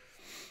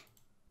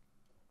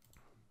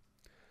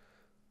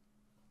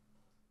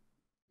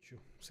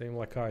 Same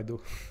like I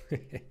do.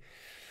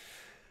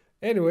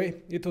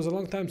 Anyway, it was a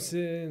long time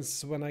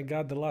since when I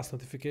got the last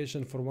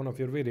notification for one of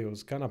your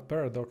videos. Kinda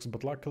paradox,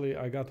 but luckily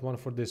I got one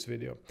for this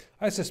video.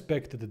 I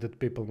suspected that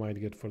people might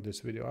get for this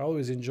video. I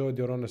always enjoyed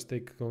your honest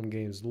take on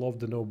games. Love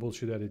the no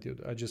bullshit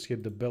attitude. I just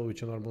hit the bell,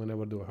 which I normally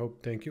never do.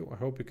 Thank you. I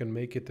hope you can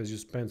make it as you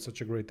spend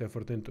such a great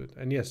effort into it.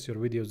 And yes, your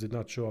videos did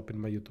not show up in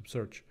my YouTube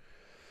search.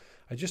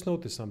 I just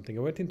noticed something.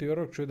 I went into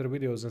your Trader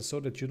videos and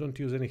saw that you don't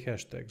use any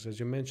hashtags. As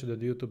you mentioned that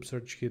the YouTube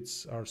search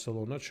hits are so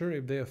low. Not sure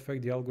if they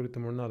affect the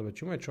algorithm or not,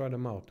 but you might try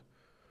them out.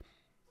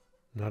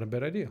 Not a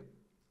bad idea.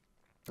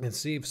 And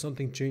see if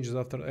something changes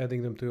after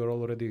adding them to your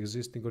already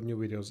existing or new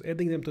videos.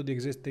 Adding them to the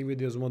existing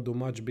videos won't do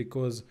much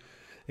because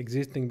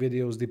existing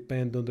videos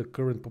depend on the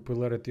current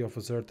popularity of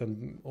a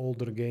certain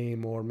older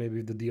game, or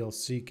maybe the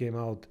DLC came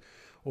out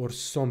or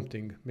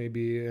something.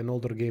 Maybe an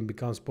older game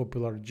becomes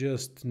popular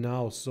just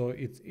now, so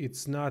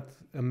it's not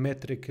a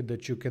metric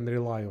that you can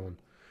rely on.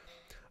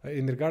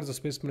 In regards to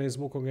Space Marine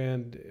Wukong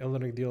and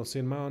Elden Ring DLC,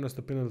 in my honest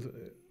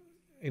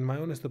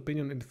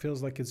opinion, it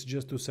feels like it's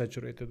just too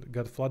saturated.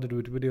 Got flooded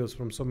with videos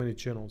from so many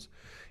channels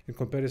in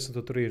comparison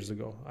to 3 years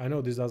ago. I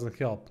know this doesn't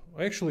help.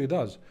 Actually, it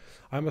does.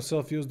 I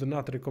myself use the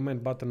not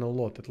recommend button a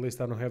lot. At least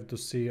I don't have to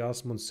see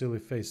Asmon's silly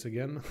face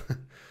again.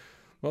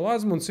 Well,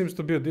 Asmon seems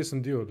to be a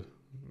decent dude.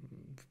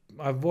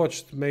 I've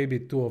watched maybe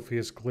 2 of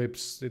his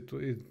clips. It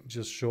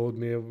just showed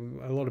me.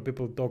 A lot of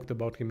people talked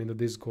about him in the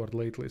Discord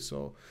lately,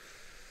 so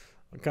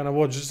I kind of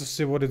watched just to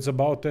see what it's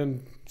about,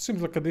 and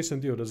seems like a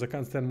decent dude, as I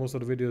can't stand most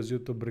of the videos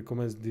YouTube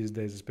recommends these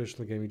days,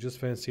 especially gaming. Just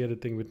fancy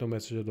editing with no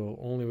message at all,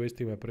 only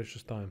wasting my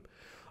precious time.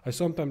 I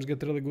sometimes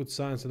get really good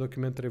science and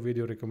documentary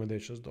video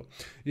recommendations though.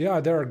 Yeah,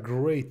 there are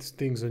great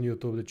things on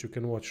YouTube that you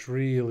can watch,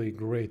 really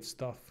great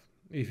stuff,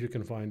 if you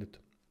can find it.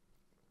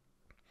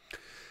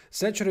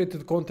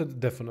 Saturated content,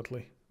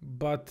 definitely.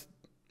 But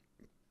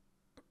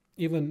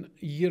even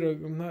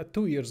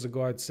 2 years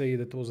ago, I'd say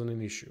that wasn't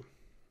an issue.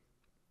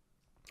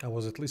 I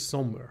was at least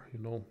somewhere, you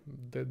know.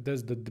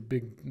 That's the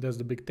big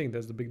thing.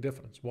 That's the big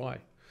difference. Why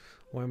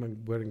am I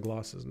wearing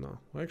glasses now?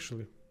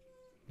 Actually,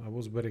 I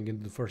was wearing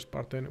in the first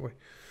part anyway.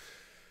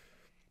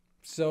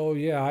 So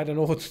yeah, I don't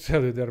know what to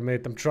tell you there,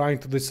 mate. I'm trying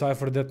to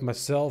decipher that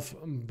myself,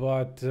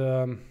 but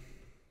it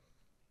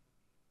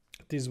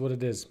is what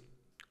it is.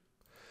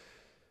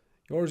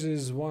 Yours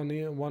is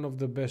one of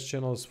the best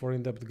channels for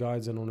in-depth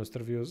guides and honest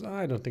reviews.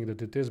 I don't think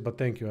that it is, but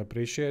thank you. I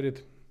appreciate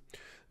it.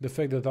 The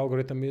fact that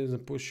algorithm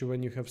doesn't push you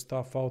when you have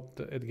stuff out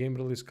at game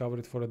release, cover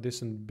it for a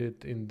decent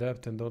bit in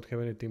depth and don't have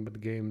anything but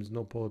games,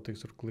 no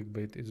politics or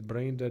clickbait. It's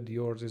brain dead.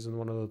 Yours isn't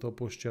one of the top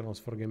push channels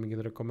for gaming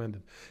and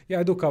recommended. Yeah,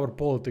 I do cover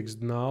politics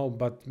now,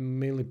 but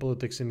mainly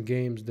politics in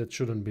games that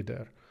shouldn't be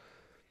there.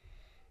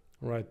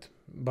 Right,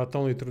 but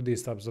only through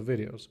these types of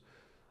videos.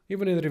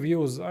 Even in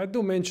reviews, I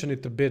do mention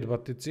it a bit,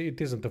 but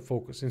it isn't the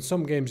focus. In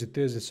some games it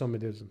is, in some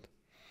it isn't.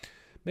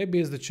 Maybe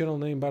it's the channel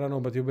name, but I don't know.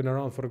 But you've been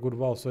around for a good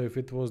while, so if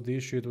it was the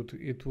issue,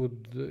 it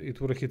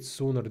would have hit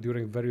sooner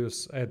during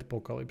various ad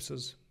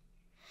apocalypses.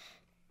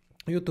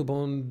 YouTube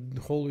on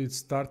the whole is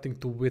starting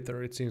to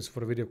wither, it seems,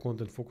 for video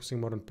content,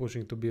 focusing more on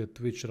pushing to be a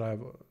Twitch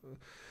rival.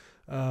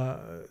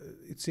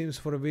 It seems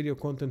for a video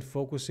content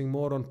focusing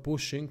more on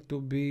pushing to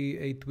be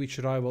a Twitch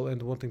rival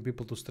and wanting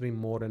people to stream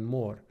more and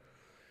more.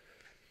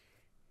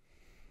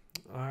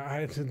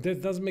 That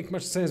doesn't make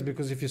much sense,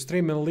 because if you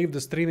stream and leave the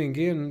streaming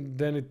in,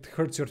 then it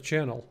hurts your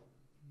channel.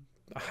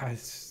 I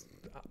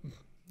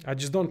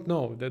just don't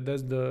know.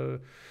 That's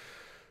the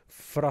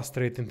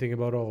frustrating thing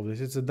about all of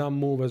this. It's a dumb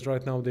move, as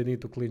right now they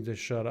need to clean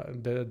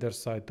their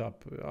site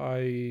up. I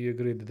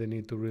agree that they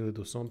need to really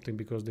do something,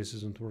 because this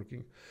isn't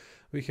working.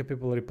 We have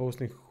people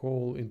reposting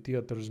whole in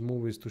theaters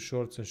movies to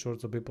shorts and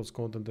shorts of people's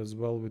content as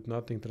well, with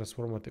nothing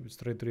transformative. It's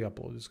straight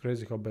re-upload. It's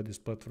crazy how bad this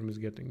platform is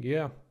getting.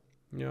 Yeah.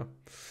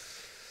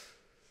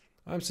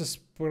 I'm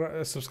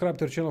subscribed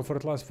to your channel for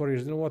the last 4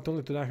 years. You know what?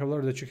 Only today I have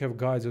learned that you have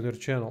guides on your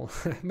channel.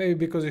 Maybe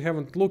because you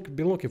haven't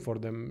been looking for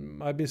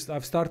them.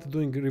 I've started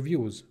doing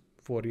reviews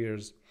 4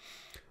 years.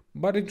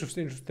 But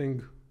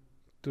interesting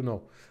to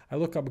know. I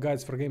look up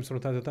guides for games from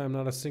time to time.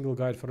 Not a single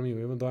guide from you,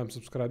 even though I'm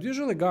subscribed.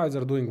 Usually guides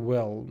are doing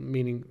well,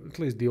 meaning at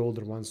least the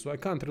older ones. So I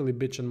can't really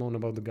bitch and moan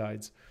about the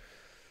guides.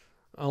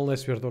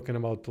 Unless we are talking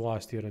about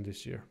last year and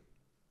this year.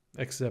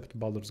 Except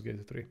Baldur's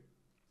Gate 3.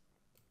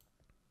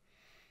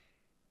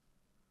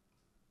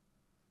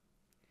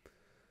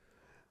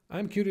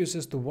 I'm curious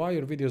as to why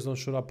your videos don't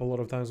show up a lot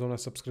of times on a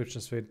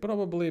subscription feed.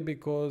 Probably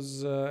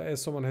because,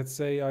 as someone had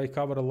say, I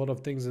cover a lot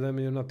of things and then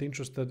you're not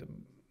interested,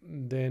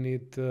 then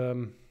it...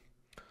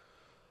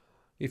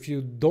 if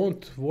you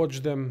don't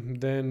watch them,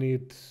 then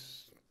it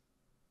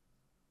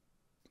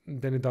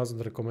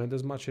doesn't recommend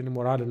as much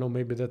anymore. I don't know,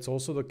 maybe that's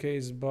also the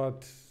case,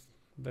 but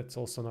that's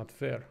also not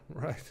fair,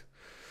 right?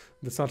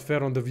 That's not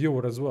fair on the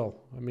viewer as well.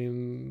 I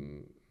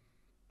mean...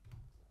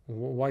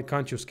 why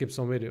can't you skip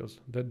some videos?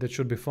 That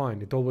should be fine.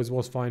 It always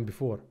was fine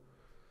before.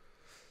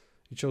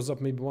 It shows up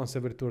maybe once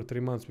every 2 or 3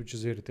 months, which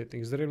is irritating.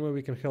 Is there any way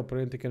we can help or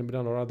anything can be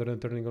done, or other than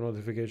turning on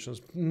notifications?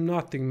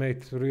 Nothing,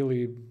 mate.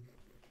 Really,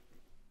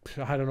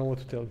 I don't know what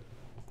to tell you.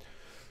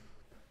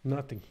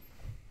 Nothing.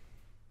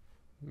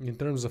 In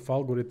terms of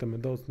algorithm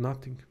and those,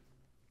 nothing.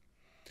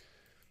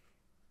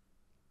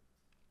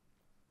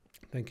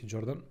 Thank you,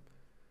 Jordan.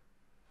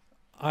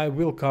 I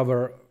will cover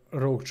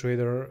Rogue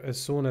Trader as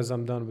soon as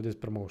I'm done with this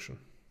promotion.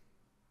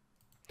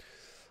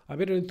 I've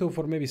been in YouTube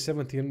for maybe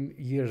 17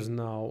 years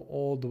now,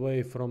 all the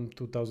way from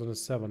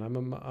 2007.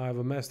 I've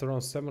amassed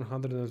around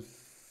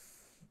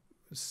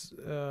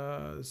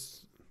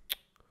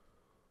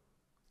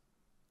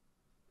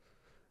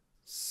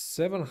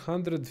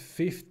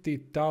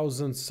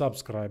 750,000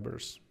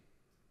 subscribers.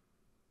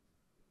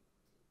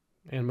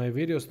 And my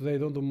videos today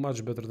don't do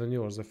much better than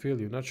yours. I feel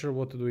you. Not sure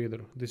what to do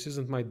either. This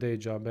isn't my day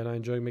job and I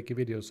enjoy making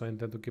videos, so I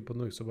intend to keep on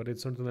doing so. But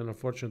it's certainly an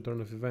unfortunate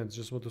turn of events.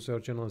 Just want to say our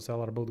channel and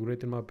style are both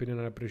great in my opinion,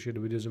 and I appreciate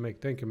the videos you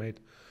make. Thank you, mate.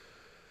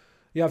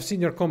 Yeah, I've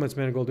seen your comments,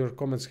 Mangold. Your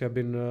comments have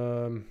been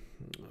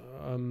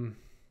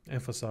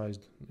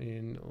emphasized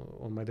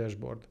on my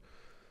dashboard.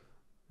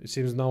 It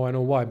seems now I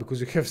know why,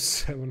 because you have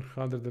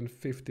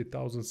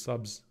 750,000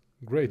 subs.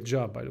 Great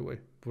job, by the way,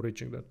 for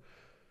reaching that.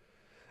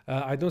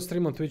 I don't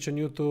stream on Twitch and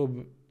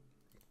YouTube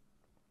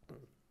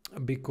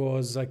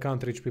because I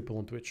can't reach people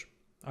on Twitch.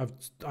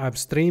 I've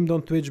streamed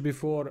on Twitch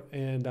before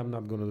and I'm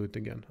not gonna do it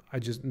again.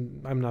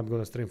 I'm not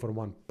gonna stream for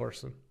one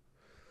person.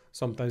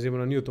 Sometimes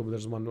even on YouTube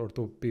there's 1 or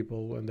 2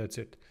 people and that's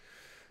it.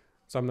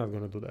 So I'm not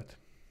gonna do that.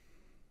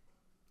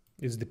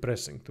 It's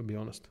depressing, to be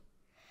honest.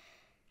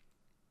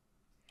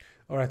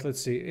 Alright,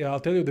 let's see. Yeah, I'll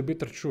tell you the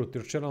bitter truth.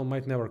 Your channel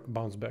might never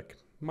bounce back.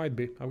 Might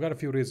be. I've got a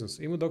few reasons.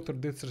 Even Dr.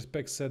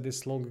 Disrespect said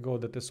this long ago,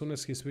 that as soon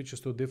as he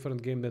switches to a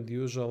different game than the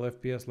usual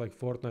FPS like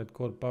Fortnite,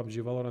 COD,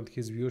 PUBG, Valorant,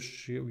 his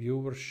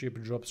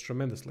viewership drops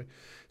tremendously.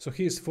 So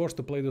he is forced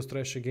to play those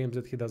trashy games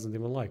that he doesn't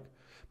even like.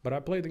 But I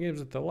play the games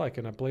that I like,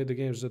 and I play the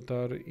games that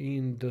are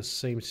in the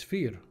same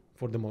sphere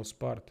for the most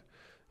part.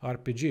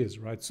 RPGs,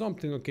 right?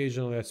 Something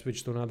occasionally I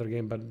switch to another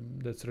game, but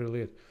that's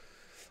really it.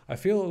 I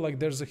feel like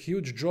there's a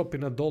huge drop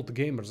in adult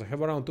gamers. I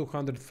have around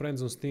 200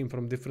 friends on Steam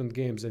from different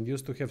games and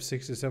used to have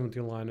 60, 70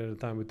 online at a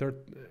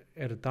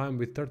time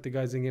with 30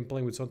 guys in game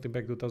playing with something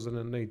back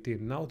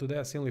 2018. Now today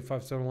I see only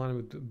 5, 7 online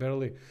with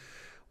barely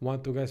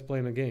 1, 2 guys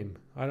playing a game.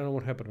 I don't know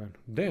what happened, man.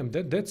 Damn,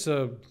 that's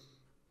a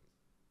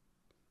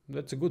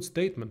good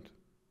statement.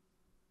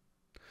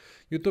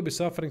 YouTube is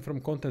suffering from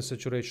content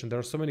saturation. There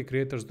are so many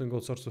creators doing all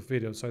sorts of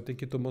videos. So I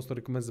think YouTube mostly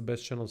recommends the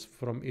best channels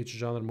from each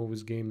genre,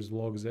 movies, games,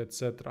 vlogs,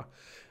 etc.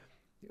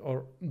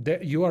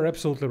 You are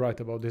absolutely right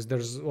about this.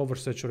 There's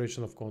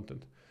oversaturation of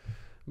content.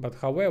 But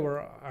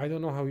however, I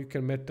don't know how you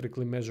can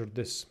metrically measure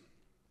this.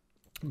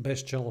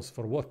 Best channels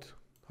for what?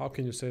 How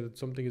can you say that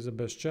something is a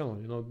best channel?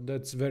 You know,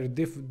 that's very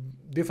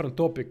different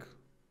topic.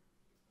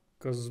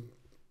 Because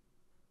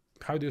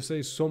how do you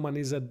say someone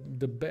is at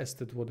the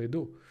best at what they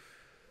do?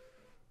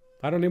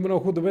 I don't even know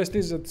who the best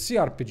is at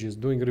CRPGs,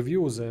 doing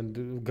reviews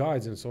and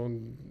guides and so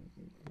on.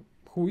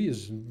 Who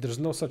is? There's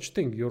no such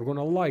thing. You're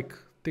gonna like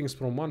things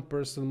from one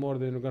person more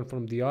than you're gonna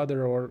from the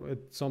other, or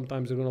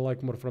sometimes you're gonna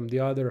like more from the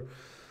other,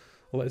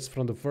 less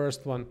from the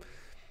first one.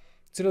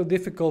 It's really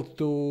difficult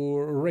to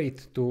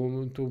rate,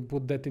 to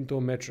put that into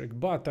a metric,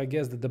 but I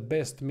guess that the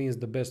best means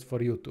the best for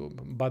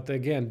YouTube. But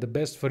again, the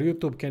best for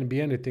YouTube can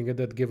be anything at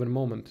that given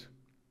moment.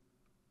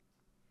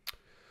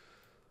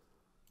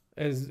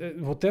 As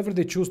whatever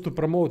they choose to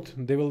promote,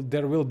 there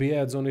will be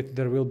ads on it,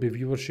 there will be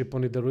viewership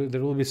on it,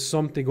 there will be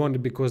something on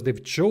it because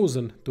they've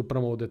chosen to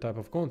promote that type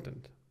of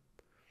content.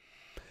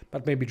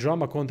 But maybe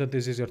drama content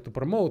is easier to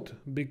promote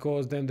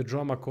because then the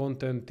drama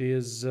content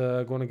is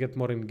going to get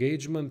more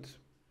engagement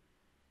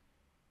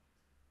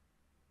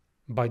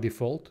by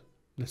default.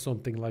 There's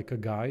something like a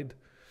guide.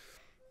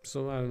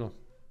 So I don't know.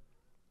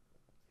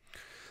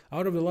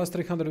 Out of the last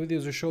 300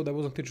 videos you showed, I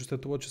wasn't interested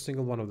to watch a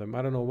single one of them.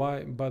 I don't know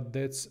why, but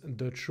that's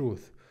the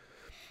truth.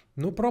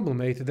 No problem,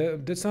 mate.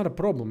 That's not a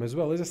problem as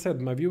well. As I said,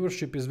 my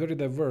viewership is very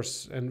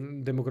diverse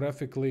and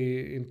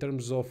demographically in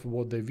terms of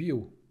what they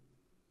view.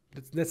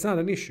 That's not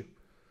an issue.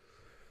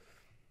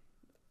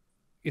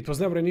 It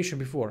was never an issue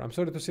before. I'm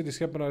sorry to see this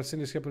happen. I've seen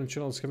this happen in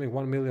channels having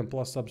 1 million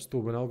plus subs too.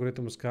 When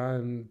algorithms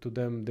came to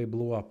them, they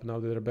blew up. Now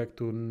they're back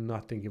to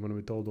nothing even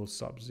with all those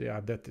subs. Yeah,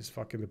 that is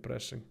fucking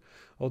depressing.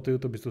 Also,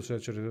 YouTube is too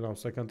saturated now,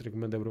 so I can't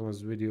recommend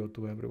everyone's video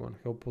to everyone.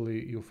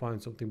 Hopefully you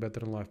find something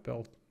better in life,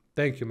 pal.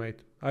 Thank you,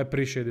 mate. I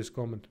appreciate this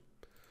comment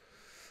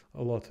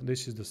a lot.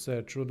 This is the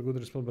sad truth. Good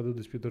response, but do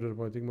dispute the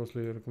point. I think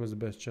mostly recommends the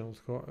best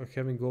channels.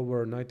 Having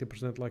over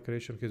 90% like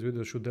ratio on his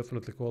videos should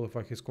definitely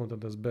qualify his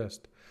content as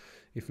best,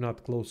 if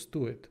not close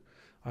to it.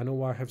 I know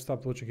why I have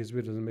stopped watching his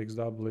videos and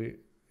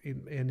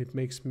it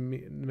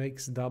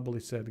makes doubly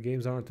sad.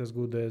 Games aren't as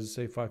good as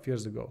say 5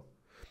 years ago.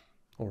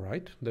 All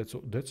right, that's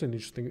an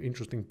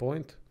interesting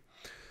point.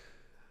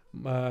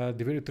 The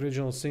very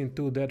original Sin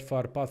 2,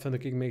 Deadfire, Pathfinder,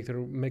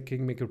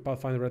 Kingmaker,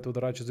 Pathfinder, Red of the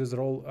Righteous, these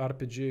are all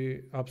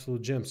RPG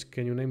absolute gems.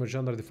 Can you name a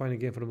genre-defining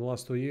game from the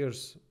last 2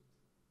 years?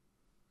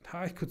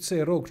 I could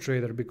say Rogue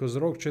Trader, because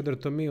Rogue Trader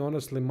to me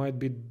honestly might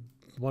be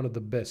one of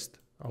the best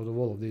out of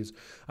all of these.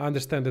 I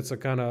understand that's a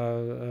kind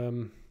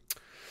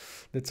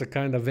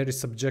of very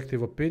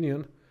subjective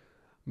opinion,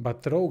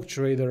 but Rogue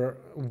Trader,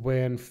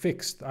 when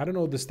fixed, I don't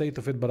know the state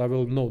of it, but I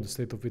will know the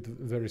state of it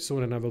very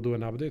soon, and I will do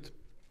an update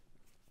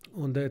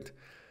on that.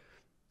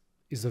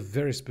 Is a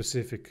very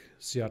specific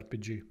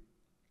CRPG.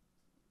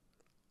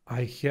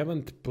 I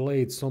haven't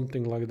played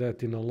something like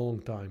that in a long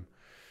time.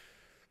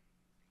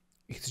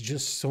 It's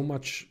just so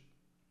much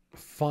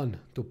fun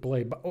to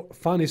play, but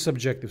fun is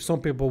subjective. Some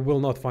people will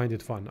not find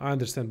it fun, I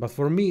understand, but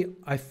for me,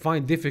 I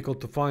find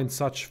difficult to find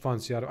such fun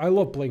CRPGs. I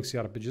love playing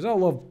CRPGs. I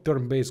love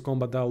turn-based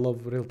combat. I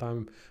love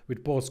real-time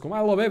with post-combat.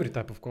 I love every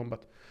type of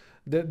combat.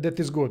 That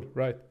is good,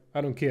 right? I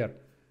don't care.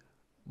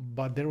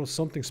 But there was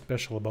something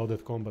special about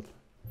that combat.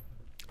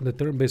 The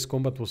turn-based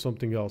combat was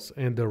something else,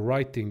 and the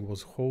writing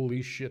was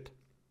holy shit.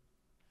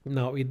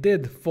 Now, it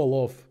did fall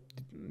off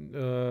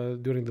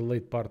during the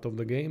late part of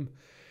the game,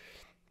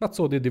 but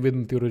so did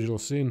Divinity Original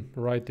Sin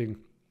writing,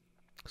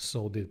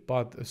 so did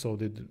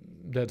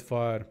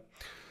Deadfire.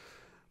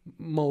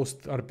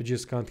 Most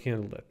RPGs can't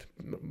handle that.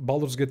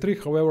 Baldur's Gate 3,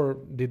 however,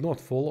 did not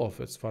fall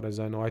off as far as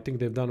I know. I think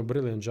they've done a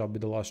brilliant job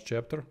with the last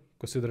chapter,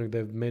 considering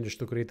they've managed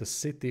to create a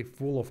city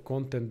full of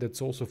content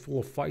that's also full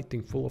of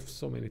fighting, full of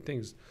so many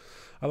things.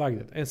 I like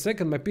that. And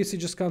second, my PC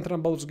just can't run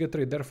Baldur's Gate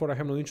 3, therefore I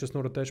have no interest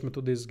nor attachment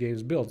to this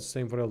game's builds.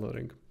 Same for Elden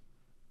Ring.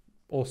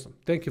 Awesome.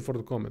 Thank you for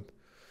the comment.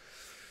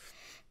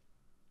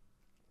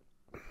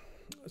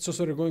 So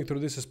sorry going through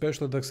this,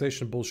 especially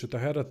taxation bullshit. I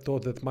had a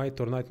thought that might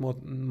or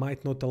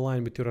might not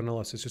align with your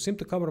analysis. You seem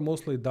to cover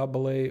mostly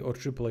AA or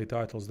AAA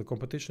titles. The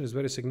competition is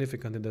very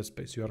significant in that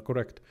space. You are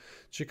correct.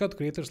 Check out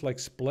creators like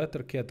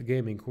Splattercat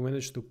Gaming, who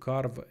managed to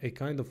carve a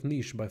kind of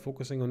niche by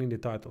focusing on indie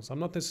titles. I'm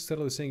not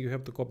necessarily saying you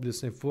have to copy the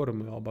same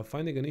formula, but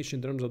finding a niche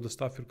in terms of the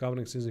stuff you're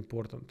covering is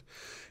important.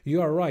 You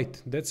are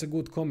right. That's a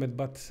good comment,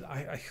 but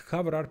I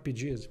cover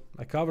RPGs.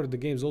 I cover the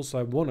games also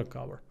I want to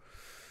cover.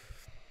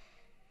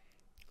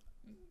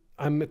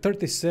 I'm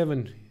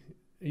 37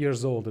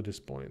 years old at this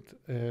point,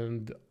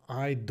 and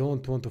I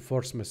don't want to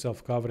force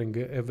myself covering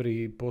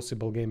every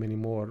possible game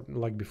anymore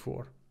like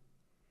before.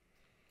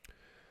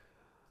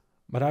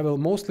 But I will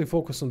mostly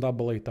focus on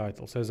AA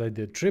titles, as I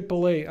did.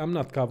 AAA, I'm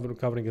not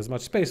covering as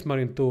much. Space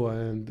Marine 2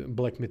 and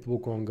Black Myth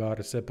Wukong are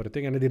a separate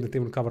thing, and I didn't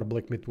even cover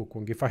Black Myth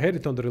Wukong. If I had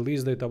it on the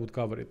release date, I would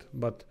cover it,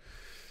 but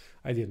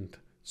I didn't.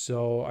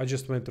 So I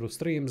just went through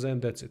streams,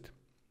 and that's it.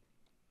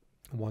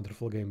 A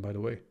wonderful game, by the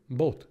way.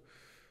 Both.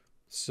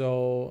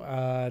 So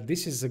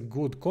this is a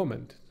good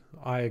comment.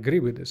 I agree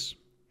with this.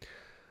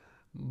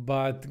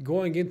 But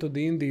going into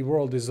the indie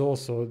world is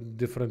also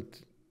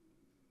different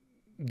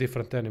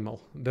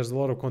animal. There's a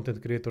lot of content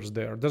creators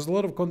there. There's a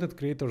lot of content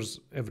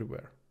creators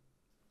everywhere.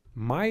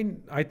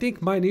 I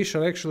think my niche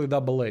are actually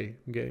AA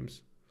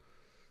games.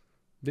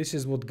 This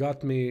is what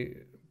got me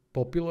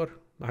popular.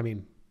 I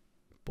mean,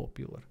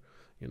 popular,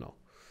 you know,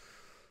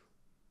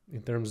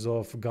 in terms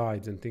of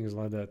guides and things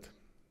like that.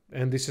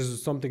 And this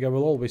is something I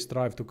will always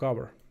strive to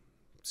cover.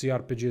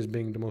 CRPGs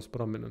being the most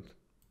prominent.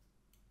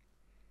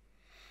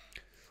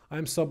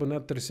 I'm sub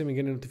not receiving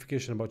any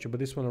notification about you, but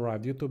this one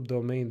arrived. YouTube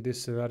domain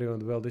this scenario,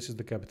 and well, this is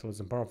the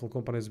capitalism. Powerful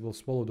companies will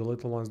swallow the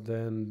little ones,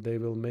 then they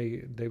will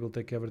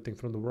take everything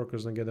from the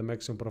workers and get the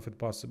maximum profit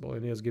possible.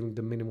 And yes, giving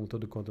the minimum to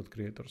the content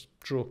creators.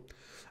 True.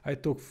 I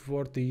took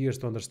 40 years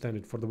to understand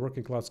it. For the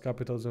working class,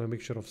 capitalism, a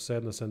mixture of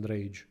sadness and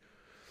rage.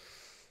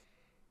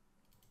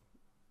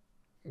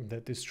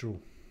 That is true.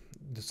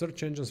 The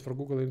search engines for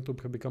Google and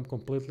YouTube have become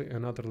completely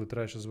and utterly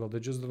trash as well. They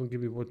just don't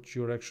give you what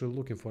you're actually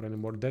looking for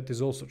anymore. That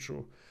is also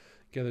true.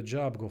 Get a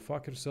job, go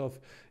fuck yourself.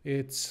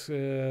 It's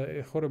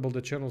horrible the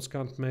channels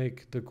can't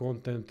make the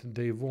content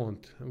they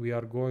want. We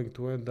are going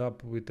to end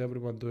up with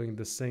everyone doing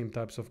the same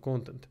types of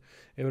content.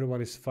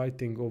 Everyone is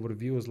fighting over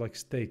views like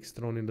steaks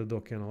thrown in the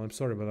dog kennel. I'm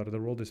sorry, but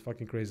the world is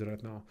fucking crazy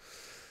right now.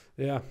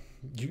 Yeah,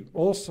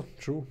 also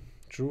true.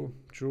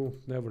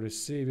 Never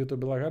receive.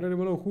 YouTube be like, I don't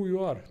even know who you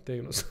are,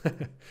 Thanos.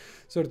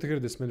 Sorry to hear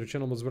this, man. Your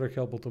channel was very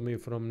helpful to me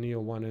from Neo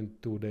 1 and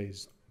 2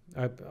 days.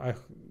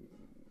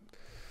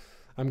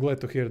 I'm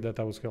glad to hear that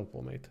I was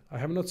helpful, mate. I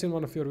have not seen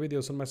one of your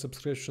videos on my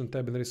subscription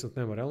tab in recent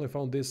memory. I only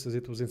found this as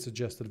it was in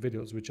suggested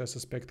videos, which I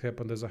suspect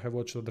happened as I have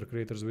watched other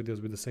creators'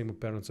 videos with the same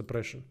apparent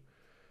suppression.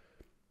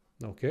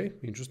 Okay,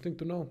 interesting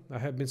to know. I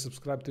have been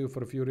subscribed to you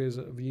for a few years,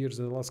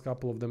 and the last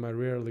couple of them I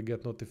rarely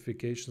get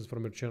notifications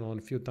from your channel, and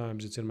a few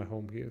times it's in my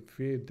home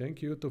feed.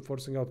 Thank you to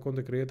forcing out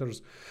content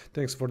creators.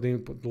 Thanks for the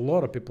input. A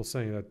lot of people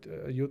saying that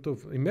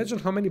YouTube. Imagine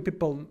how many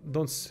people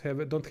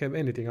don't have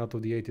anything out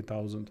of the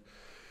 80,000.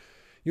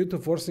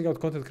 YouTube forcing out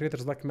content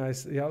creators like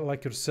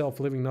yourself,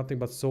 living nothing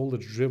but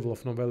soulless drivel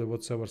of no value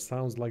whatsoever.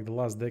 Sounds like the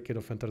last decade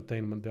of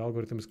entertainment. The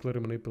algorithm is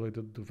clearly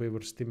manipulated to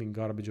favor steaming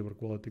garbage over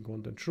quality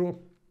content. True.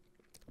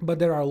 But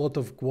there are a lot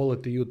of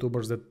quality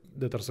YouTubers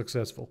that are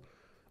successful.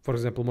 For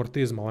example,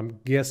 Mortismal.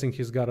 I'm guessing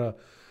he's got a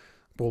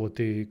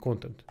quality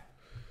content.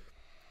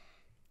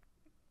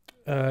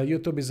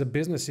 YouTube is a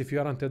business. If you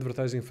aren't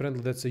advertising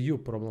friendly, that's a you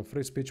problem.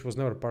 Free speech was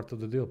never part of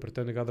the deal.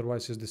 Pretending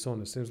otherwise is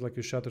dishonest. Seems like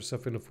you shot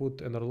yourself in the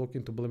foot and are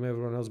looking to blame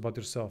everyone else but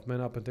yourself.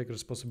 Man up and take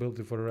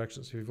responsibility for your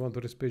actions. If you want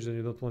free speech, then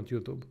you don't want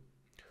YouTube.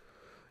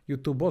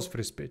 YouTube was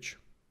free speech.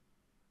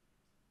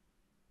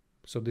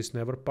 So this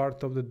never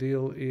part of the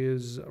deal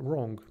is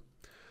wrong.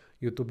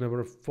 YouTube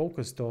never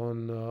focused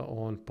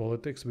on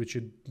politics, which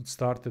it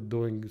started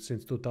doing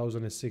since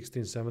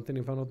 2016-17,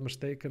 if I'm not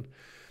mistaken.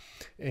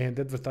 And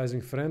advertising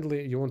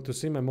friendly. You want to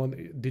see my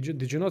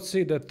did you not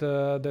see that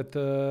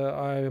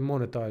I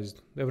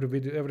monetized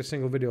every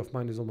single video of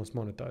mine is almost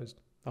monetized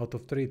out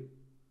of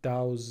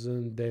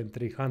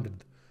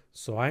 3,300.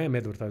 So I am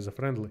advertiser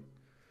friendly.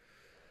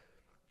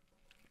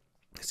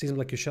 It seems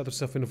like you shot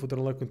yourself in the foot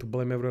and looking to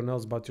blame everyone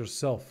else but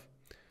yourself.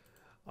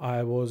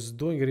 I was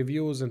doing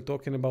reviews and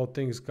talking about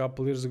things a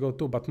couple years ago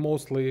too, but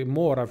mostly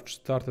more I've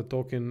started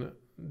talking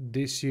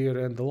this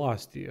year and the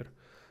last year.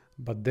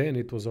 But then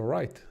it was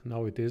alright.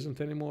 Now it isn't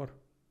anymore.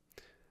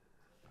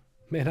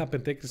 Man up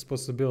and take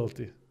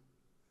responsibility.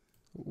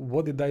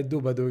 What did I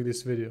do by doing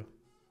this video?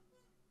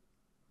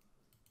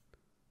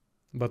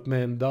 But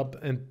manned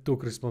up and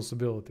took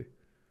responsibility.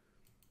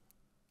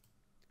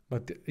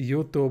 But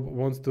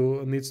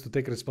YouTube needs to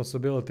take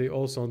responsibility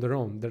also on their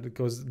own,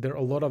 because there are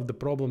a lot of the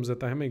problems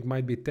that I make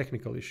might be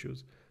technical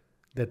issues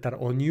that are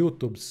on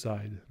YouTube's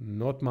side,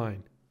 not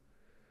mine.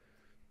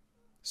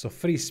 So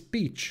free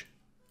speech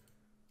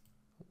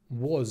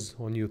was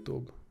on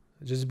YouTube.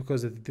 Just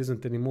because it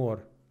isn't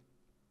anymore,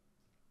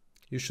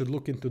 you should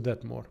look into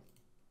that more.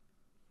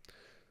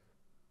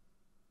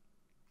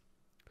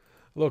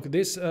 Look,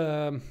 this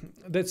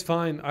that's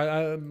fine.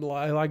 I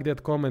like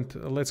that comment.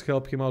 Let's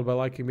help him out by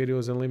liking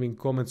videos and leaving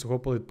comments.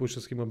 Hopefully it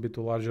pushes him a bit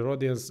to a larger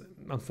audience.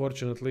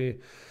 Unfortunately,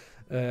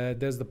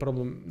 that's the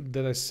problem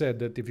that I said,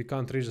 that if you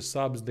can't reach the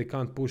subs, they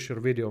can't push your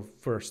video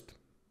first.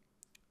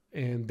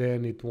 And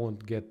then it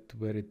won't get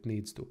where it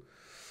needs to.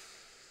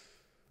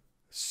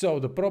 So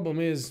the problem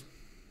is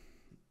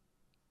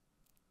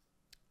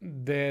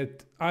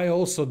that I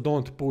also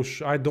don't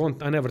push. I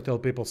never tell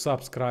people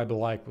subscribe,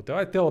 like, whatever.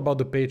 I tell about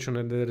the Patreon,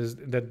 and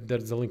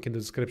there's a link in the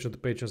description to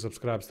Patreon,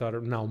 subscribe,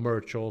 start now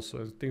merch also,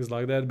 and things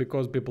like that,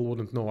 because people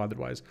wouldn't know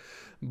otherwise.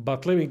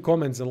 But leaving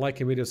comments and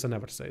liking videos, I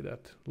never say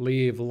that.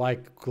 Leave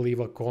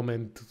a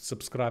comment,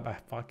 subscribe. I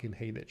fucking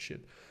hate that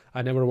shit.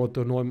 I never want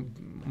to annoy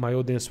my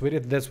audience with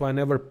it. That's why I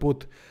never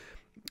put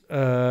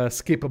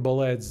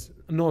skippable ads,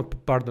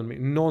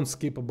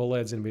 non-skippable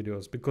ads in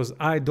videos, because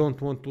I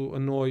don't want to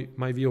annoy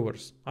my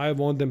viewers. I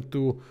want them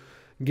to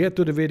get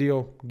to the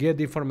video, get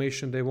the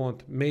information they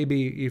want.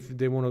 Maybe if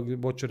they want to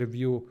watch a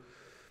review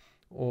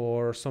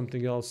or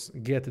something else,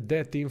 get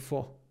that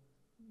info.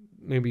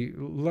 Maybe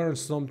learn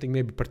something,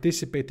 maybe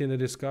participate in the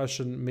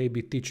discussion,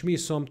 maybe teach me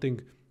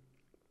something,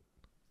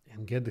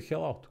 and get the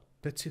hell out.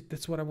 That's it.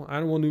 That's what I want.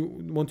 I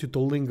don't want you to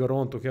linger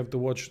on to have to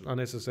watch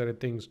unnecessary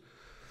things.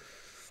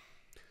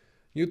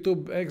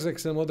 YouTube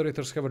execs and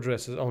moderators have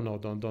addresses. Oh no,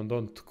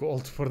 don't call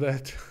for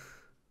that.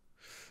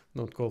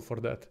 Don't call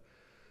for that.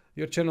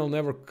 Your channel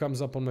never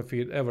comes up on my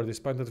feed ever,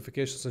 despite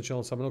notifications and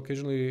channel summon.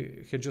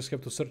 Occasionally, you just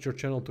have to search your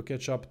channel to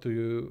catch up to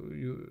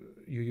you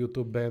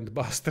YouTube banned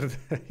bastard.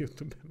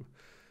 YouTube.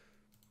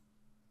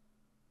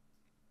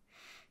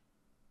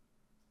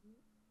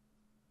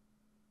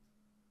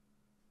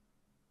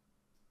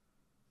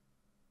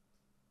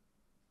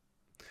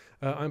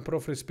 I'm pro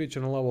free speech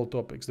and allow all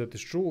topics. That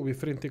is true. We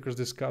free thinkers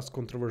discuss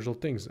controversial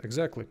things.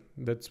 Exactly.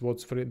 That's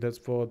what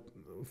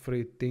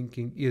free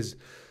thinking is.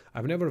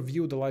 I've never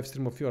viewed a live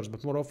stream of yours,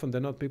 but more often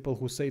than not, people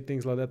who say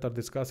things like that are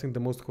discussing the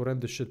most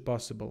horrendous shit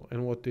possible,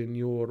 and what in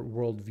your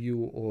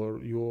worldview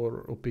or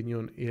your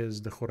opinion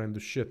is the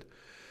horrendous shit.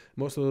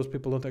 Most of those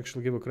people don't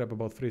actually give a crap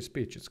about free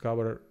speech. It's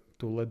cover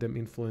to let them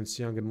influence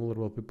young and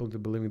vulnerable people into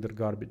believing they're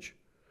garbage.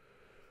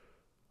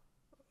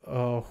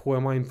 Who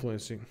am I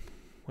influencing?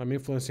 I'm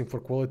influencing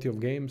for quality of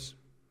games,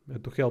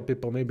 to help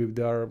people maybe if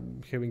they are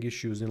having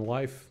issues in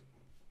life,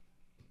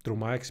 through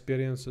my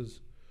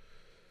experiences.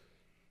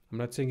 I'm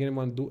not saying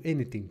anyone do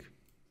anything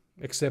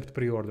except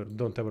pre-order.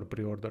 Don't ever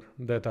pre-order.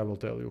 That I will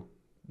tell you.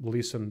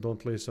 Listen,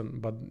 don't listen,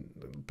 but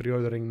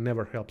pre-ordering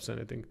never helps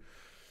anything.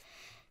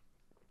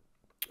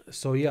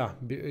 So yeah,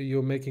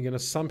 you're making an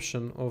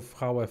assumption of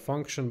how I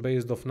function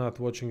based off not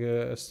watching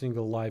a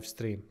single live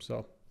stream.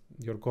 So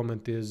your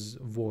comment is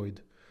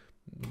void,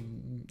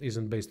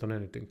 isn't based on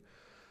anything.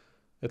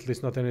 At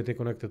least not anything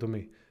connected to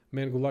me.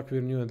 Man, good luck with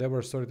your new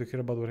endeavor. Sorry to hear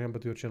about what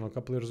happened to your channel. A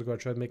couple years ago I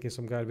tried making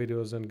some guide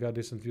videos and got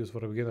decent views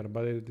for a beginner,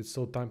 but it's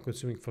so time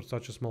consuming for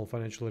such a small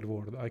financial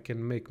reward. I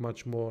can make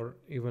much more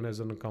even as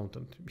an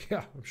accountant.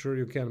 Yeah, I'm sure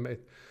you can, mate.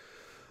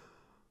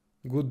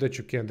 Good that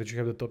you can, that you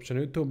have that option.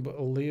 YouTube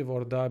live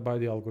or die by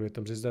the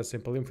algorithms. It's that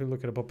simple. If you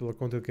look at popular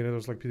content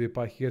creators like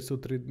PewDiePie, he has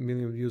 2-3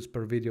 million views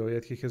per video,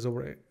 yet he has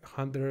over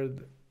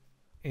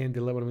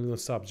 111 million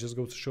subs. Just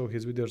goes to show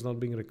his videos not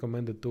being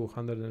recommended to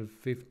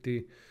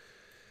 150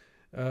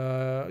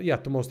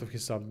 to most of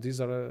his subs.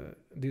 These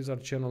are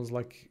channels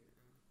like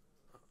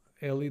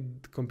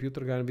Elite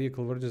Computer Guy and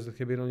Vehicle Virgins that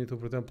have been on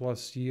YouTube for 10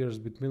 plus years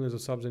with millions of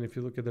subs, and if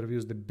you look at their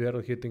views, they're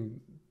barely hitting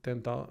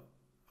 10,000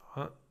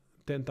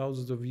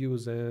 of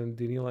views,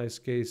 and in Eli's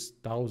case,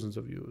 thousands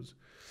of views.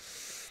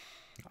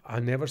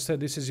 I never said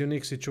this is a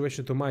unique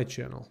situation to my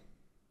channel.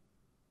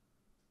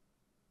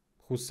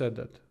 Who said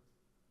that?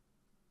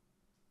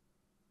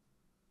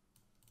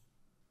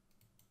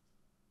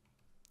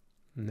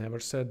 Never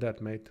said that,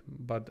 mate.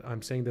 But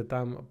I'm saying that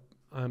I'm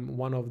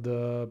one of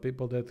the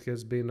people that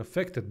has been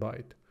affected by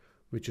it,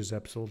 which is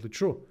absolutely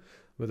true.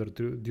 Whether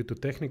due to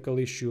technical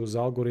issues,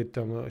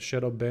 algorithm,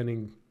 shadow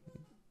banning,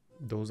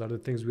 those are the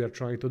things we are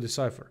trying to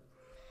decipher.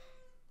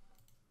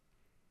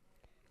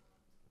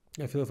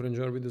 I feel for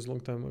enjoying videos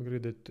long time. I agree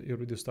that your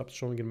video stopped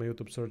showing in my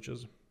YouTube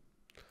searches.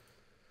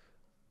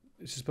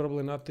 This is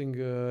probably nothing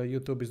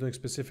YouTube is doing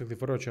specifically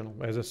for our channel,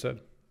 as I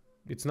said.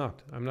 It's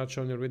not. I'm not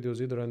showing your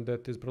videos either, and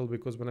that is probably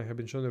because when I have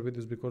been showing your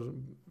videos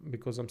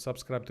because I'm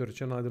subscribed to your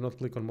channel, I do not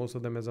click on most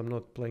of them as I'm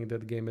not playing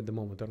that game at the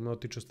moment. I'm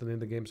not interested in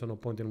the game, so no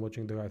point in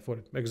watching the guide for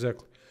it.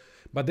 Exactly.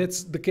 But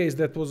that's the case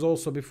that was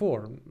also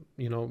before.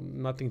 You know,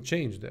 nothing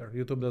changed there.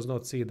 YouTube does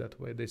not see it that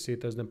way. They see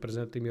it as them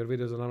presenting your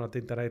videos and I'm not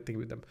interacting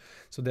with them.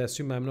 So they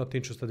assume I'm not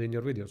interested in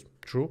your videos.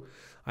 True.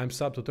 I'm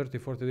sub to 30,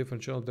 40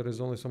 different channels. There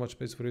is only so much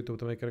space for YouTube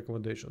to make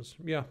recommendations.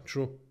 Yeah,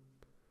 true.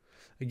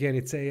 Again,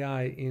 it's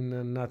AI in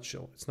a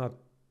nutshell. It's not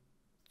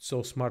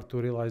so smart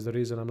to realize the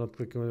reason I'm not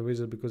clicking on the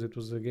wizard because it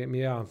was a game.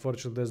 Yeah,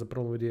 unfortunately, there's a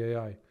problem with the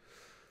AI.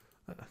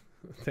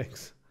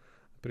 Thanks.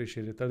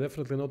 Appreciate it. I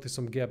definitely noticed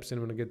some gaps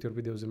in when I get your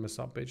videos in my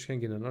sub page.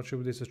 Hang in, I'm not sure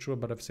if this is true,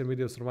 but I've seen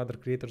videos from other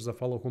creators I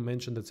follow who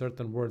mentioned that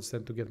certain words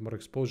tend to get more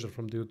exposure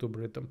from the YouTube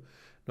rhythm.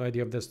 No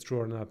idea if that's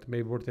true or not.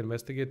 Maybe worth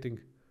investigating.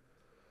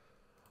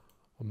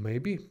 Or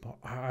maybe.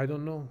 I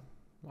don't know.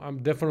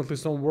 Definitely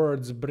some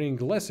words bring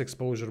less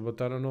exposure,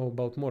 but I don't know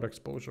about more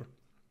exposure.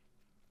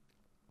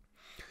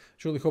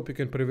 Surely hope you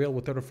can prevail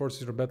whatever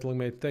forces you're battling,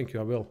 mate. Thank you,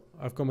 I will.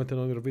 I've commented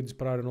on your videos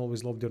prior and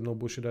always loved your no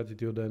bullshit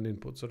attitude and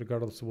input. So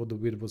regardless of what the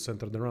video was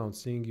centered around,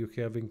 seeing you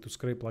having to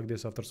scrape like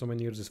this after so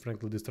many years is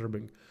frankly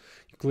disturbing.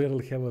 You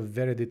clearly have a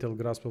very detailed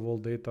grasp of all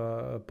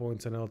data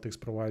points analytics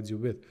provides you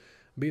with.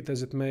 Be it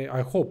as it may,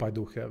 I hope I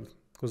do have,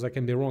 because I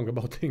can be wrong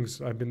about things.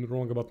 I've been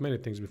wrong about many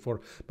things before,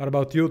 but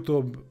about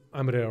YouTube,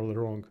 I'm rarely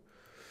wrong.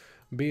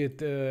 Be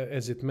it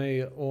as it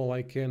may, all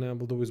I can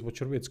will do is watch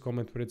your vids,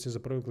 comment where it says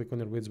approve, click on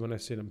your vids when I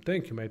see them.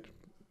 Thank you, mate.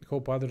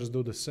 Hope others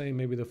do the same.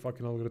 Maybe the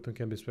fucking algorithm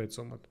can be swayed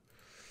somewhat.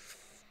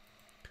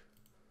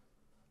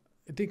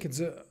 I think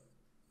it's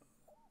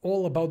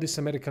all about this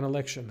American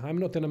election. I'm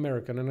not an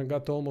American and I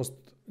got almost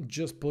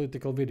just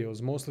political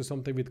videos, mostly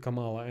something with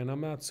Kamala, and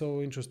I'm not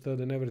so interested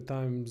in every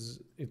time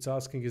it's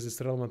asking is this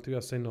relevant to you,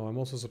 I say no. I'm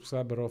also a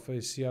subscriber of a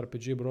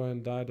CRPG bro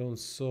and I don't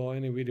saw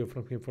any video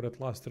from him for the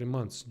last 3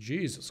 months.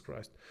 Jesus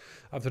Christ.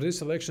 After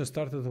this election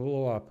started to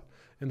blow up,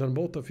 and on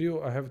both of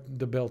you, I have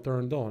the bell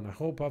turned on. I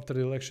hope after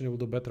the election you will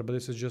do better, but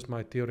this is just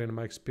my theory and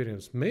my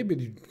experience.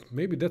 Maybe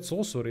that's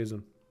also a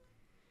reason.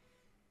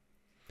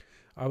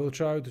 I will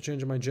try to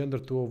change my gender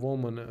to a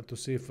woman to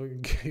see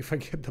if I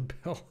get the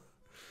bell.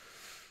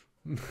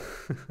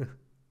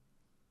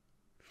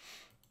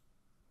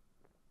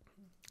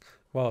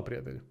 Hvala,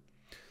 prijatelju.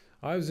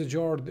 I've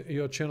enjoyed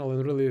your channel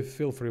and really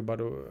feel for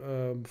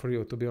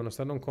you, to be honest.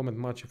 I don't comment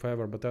much if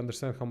ever, but I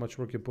understand how much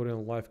work you put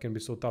in life can be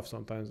so tough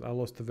sometimes. I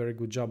lost a very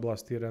good job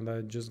last year and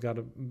I just got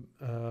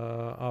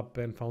up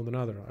and found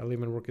another. I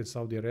live and work in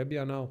Saudi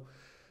Arabia now.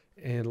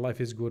 and life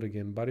is good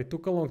again. But it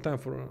took a long time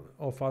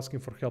of asking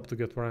for help to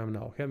get where I am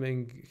now.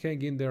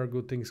 Hang in there,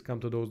 good things come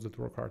to those that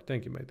work hard.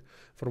 Thank you, mate.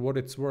 For what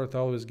it's worth, I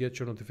always get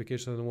your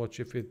notifications and watch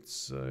if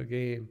it's a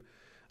game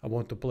I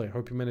want to play.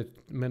 Hope you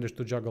manage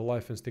to juggle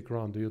life and stick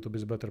around. The YouTube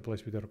is a better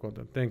place with your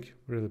content. Thank you,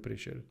 really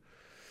appreciate it.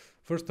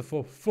 First of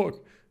all,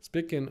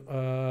 speaking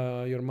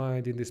your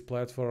mind in this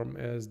platform,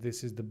 as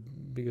this is the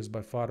biggest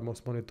by far,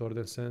 most monitored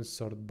and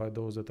censored by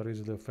those that are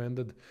easily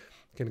offended,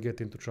 can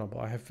get into trouble.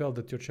 I have felt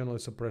that your channel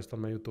is suppressed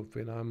on my YouTube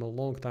feed. I'm a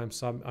long time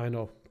sub. I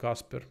know,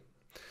 Casper.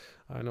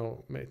 I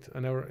know, mate.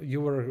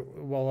 You were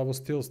while I was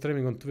still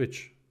streaming on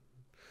Twitch.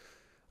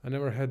 I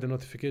never had the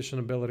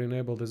notification bell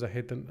enabled as I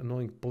hate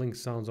annoying blink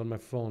sounds on my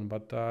phone,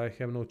 but I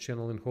have no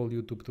channel in whole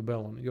YouTube to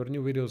bell on. Your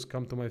new videos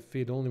come to my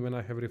feed only when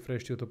I have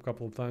refreshed YouTube a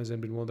couple of times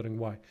and been wondering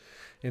why.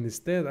 And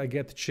instead I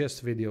get chess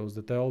videos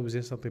that I always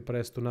instantly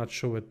press to not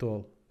show at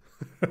all.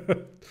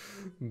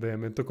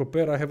 Damn, and to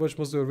compare, I have watched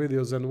most of your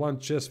videos and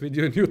one chess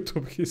video in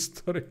YouTube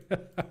history.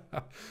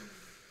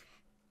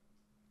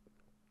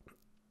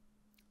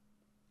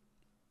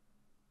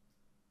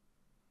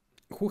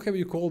 Who have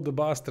you called the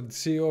bastard?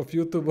 CEO of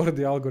YouTube or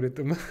the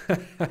algorithm?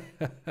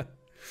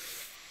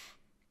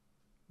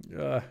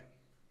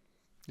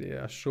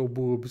 Yeah, show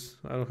boobs.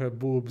 I don't have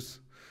boobs.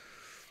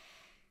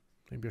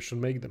 Maybe I should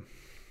make them.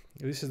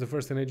 This is the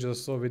first in ages I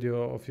saw a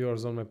video of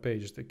yours on my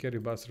page. Take care, you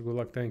bastard. Good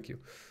luck. Thank you.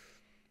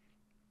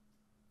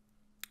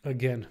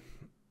 Again,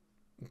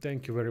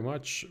 thank you very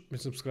much. Been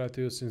subscribed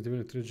to you since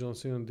Divinity John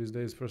Cena these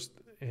days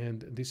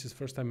and this is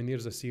first time in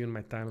years I see you in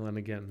my timeline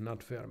again.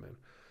 Not fair, man.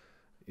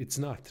 It's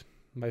not.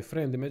 My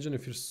friend, imagine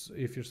if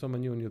you're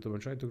someone new on YouTube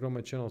and trying to grow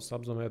my channel,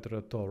 subs don't matter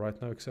at all right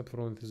now except for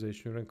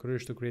monetization. You're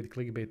encouraged to create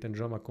clickbait and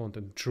drama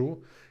content.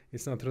 True,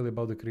 it's not really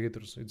about the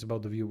creators, it's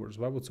about the viewers.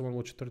 Why would someone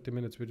watch a 30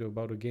 minutes video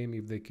about a game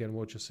if they can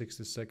watch a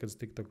 60 seconds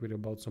TikTok video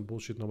about some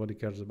bullshit nobody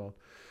cares about?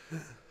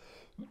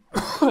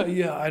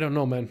 Yeah, I don't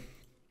know, man.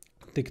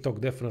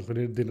 TikTok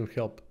definitely didn't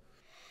help.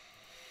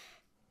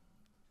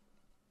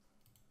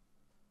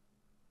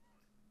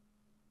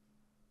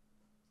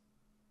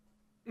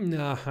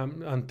 Nah,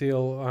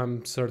 until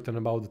I'm certain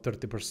about the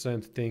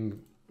 30% thing,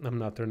 I'm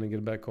not turning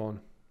it back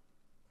on.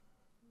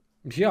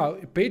 Yeah,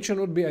 Patreon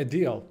would be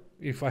ideal.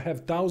 If I have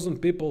 1,000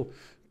 people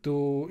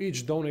to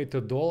each donate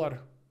 $1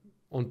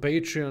 on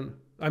Patreon,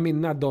 I mean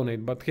not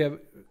donate, but have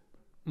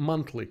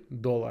monthly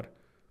 $1.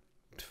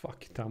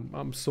 Fuck it,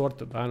 I'm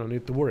sorted. I don't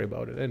need to worry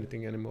about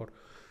anything anymore.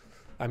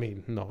 I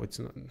mean, no, it's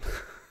not.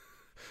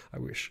 I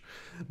wish,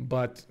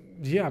 but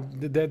yeah,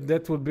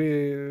 that would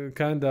be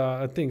kind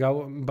of a thing.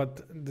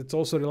 But it's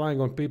also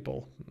relying on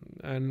people,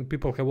 and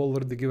people have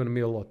already given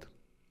me a lot,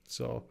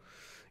 so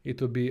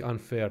it would be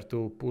unfair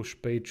to push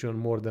Patreon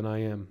more than I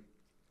am.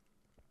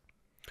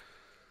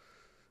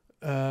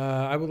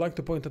 I would like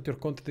to point out your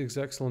content is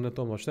excellent and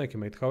so much. Thank you,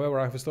 mate. However,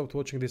 I have stopped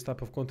watching this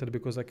type of content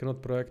because I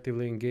cannot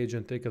proactively engage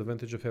and take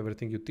advantage of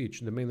everything you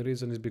teach. The main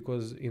reason is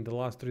because in the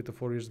last 3 to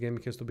 4 years,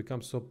 gaming has to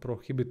become so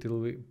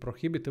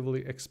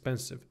prohibitively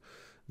expensive.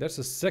 There's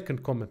a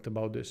second comment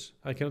about this.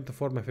 I cannot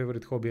afford my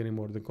favorite hobby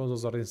anymore. The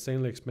consoles are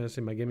insanely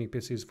expensive. My gaming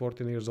PC is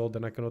 14 years old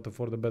and I cannot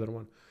afford a better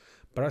one.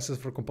 Prices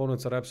for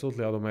components are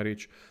absolutely out of my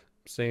reach.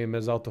 Same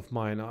as out of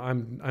mine.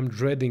 I'm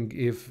dreading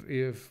if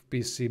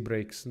PC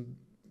breaks.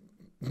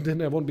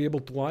 Then I won't be able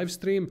to live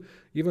stream,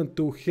 even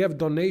to have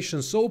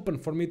donations open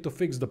for me to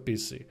fix the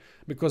PC,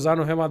 because I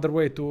don't have other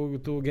way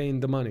to gain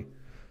the money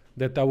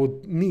that I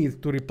would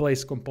need to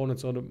replace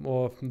components of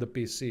the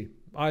PC.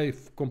 I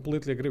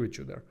completely agree with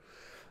you there.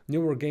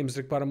 Newer games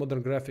require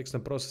modern graphics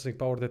and processing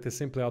power that is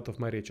simply out of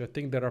my reach. I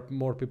think there are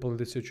more people in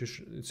this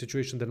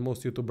situation than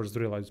most YouTubers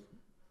realize.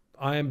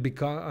 I'm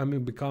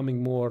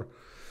becoming more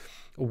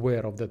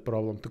aware of that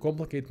problem. To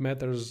complicate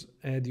matters,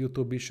 add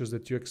YouTube issues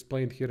that you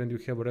explained here and you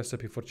have a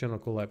recipe for channel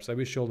collapse. I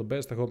wish you all the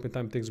best. I hope in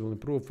time things will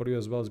improve for you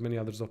as well as many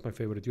others of my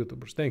favorite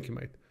YouTubers. Thank you,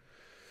 mate.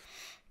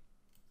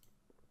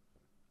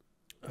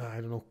 I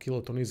don't know,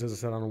 Kiloton is, as I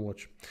said, I don't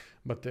watch.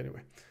 But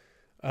anyway.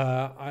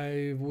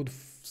 I would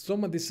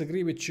somewhat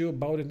disagree with you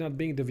about it not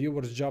being the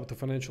viewer's job to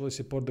financially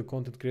support the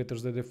content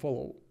creators that they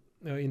follow.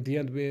 In the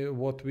end,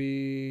 what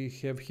we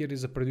have here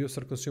is a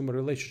producer-consumer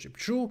relationship.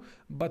 True,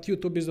 but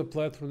YouTube is the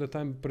platform that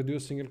I'm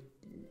producing a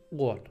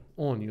lot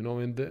on, you know,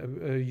 and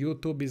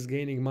YouTube is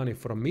gaining money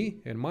from me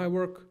and my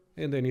work,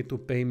 and they need to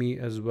pay me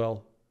as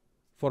well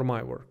for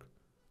my work.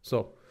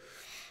 So,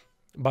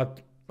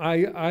 but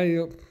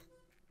I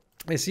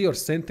see your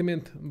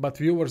sentiment, but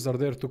viewers are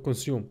there to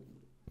consume.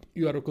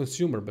 You are a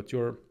consumer, but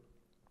you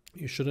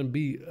shouldn't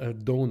be a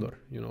donor,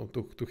 you know,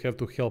 to have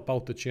to help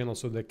out the channel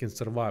so they can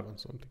survive on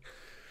something.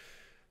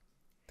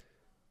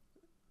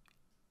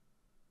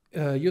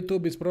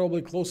 YouTube is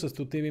probably closest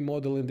to TV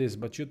model in this,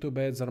 but YouTube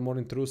ads are more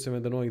intrusive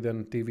and annoying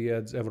than TV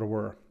ads ever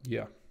were.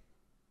 Yeah.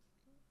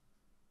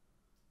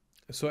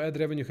 So ad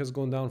revenue has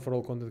gone down for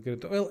all content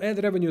creators. Well,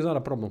 ad revenue is not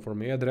a problem for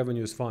me. Ad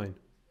revenue is fine.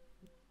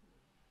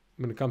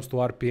 When it comes to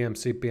RPM,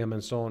 CPM,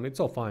 and so on, it's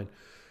all fine.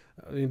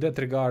 In that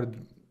regard,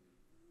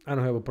 I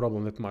don't have a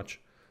problem that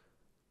much.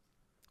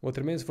 What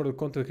remains for the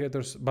content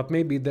creators, but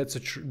maybe that's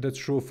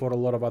true for a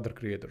lot of other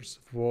creators.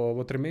 For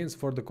what remains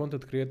for the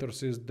content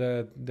creators is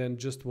that then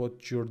just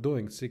what you're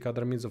doing, seek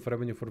other means of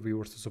revenue for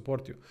viewers to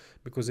support you,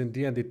 because in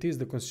the end it is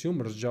the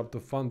consumer's job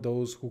to fund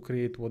those who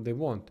create what they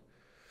want.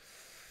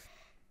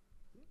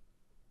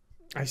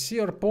 I see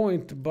your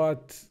point,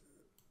 but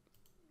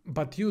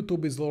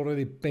YouTube is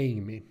already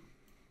paying me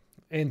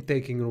and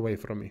taking away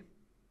from me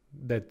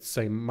that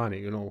same money.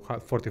 You know,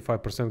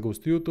 45% goes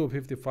to YouTube,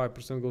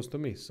 55% goes to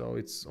me. So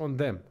it's on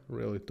them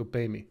really to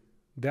pay me.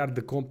 They are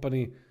the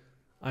company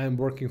I am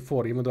working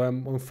for, even though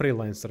I'm a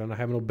freelancer and I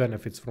have no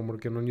benefits from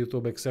working on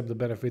YouTube except the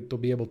benefit to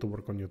be able to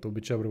work on YouTube,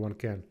 which everyone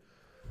can.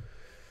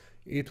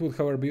 It would,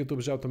 however, be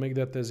YouTube's job to make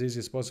that as easy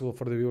as possible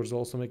for the viewers,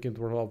 also making it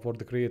worthwhile for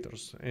the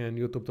creators. And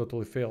YouTube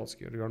totally fails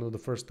here. You are not the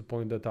first to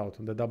point that out.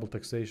 And the double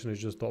taxation is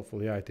just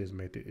awful. Yeah, it is,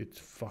 mate. It's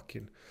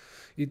fucking.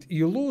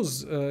 You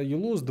lose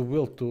the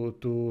will to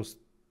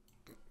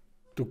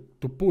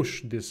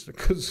push this,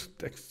 because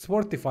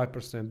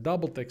 45%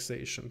 double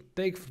taxation.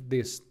 Take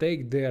this,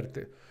 take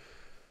that.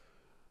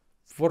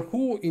 For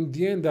who in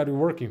the end are you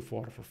working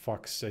for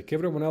fuck's sake?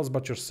 Everyone else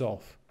but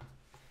yourself.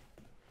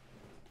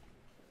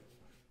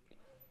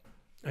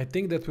 I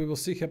think that we will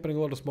see happening a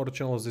lot of smaller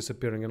channels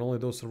disappearing, and only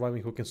those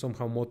surviving who can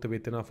somehow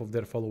motivate enough of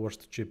their followers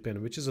to chip in,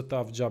 which is a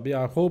tough job.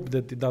 Yeah, I hope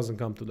that it doesn't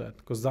come to that,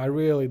 because I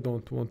really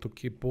don't want to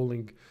keep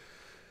pulling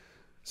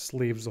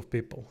sleeves of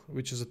people,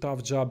 which is a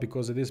tough job,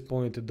 because at this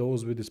point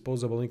those with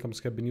disposable incomes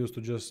have been used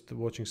to just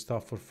watching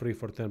stuff for free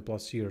for 10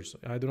 plus years.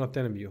 I do not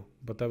envy you,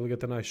 but I will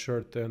get a nice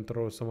shirt and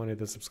throw some money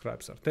that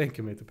subscribes. Thank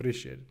you, mate,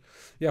 appreciate it.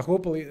 Yeah,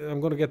 hopefully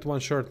I'm gonna get one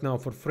shirt now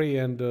for free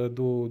and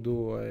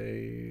do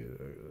a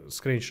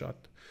screenshot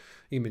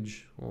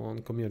image on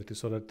community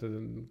so that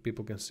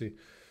people can see.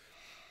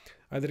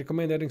 I'd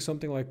recommend adding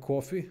something like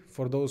coffee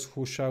for those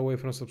who shy away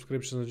from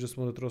subscriptions and just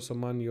want to throw some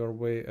money your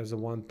way as a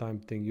one-time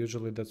thing.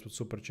 Usually that's what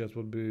super chats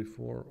would be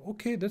for.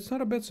 Okay, that's not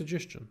a bad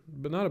suggestion,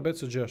 but not a bad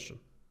suggestion.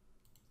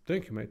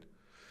 Thank you, mate.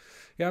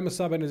 Yeah, I'm a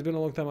sub and it's been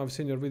a long time I've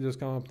seen your videos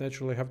come up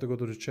naturally. I have to go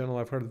to the channel.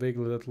 I've heard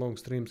vaguely that long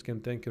streams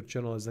can thank your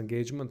channel as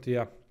engagement.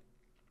 Yeah,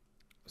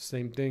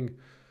 same thing.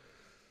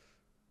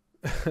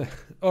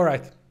 All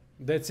right.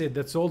 That's it.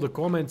 That's all the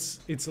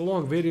comments. It's a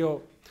long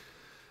video,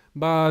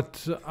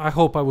 but I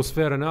hope I was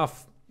fair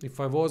enough. If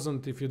I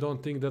wasn't, if you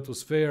don't think that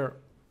was fair,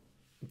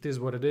 it is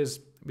what it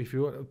is.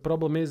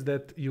 Problem is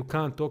that you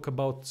can't talk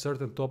about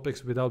certain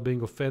topics without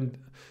being offensive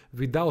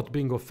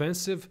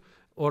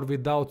or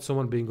without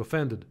someone being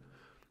offended,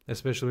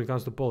 especially when it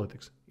comes to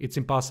politics. It's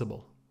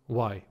impossible.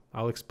 Why?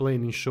 I'll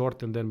explain in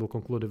short and then we'll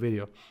conclude the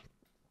video.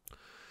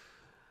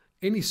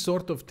 Any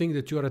sort of thing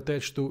that you are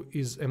attached to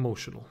is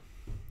emotional.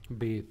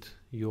 Be it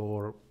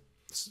your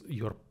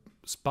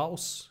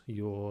spouse,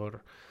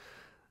 your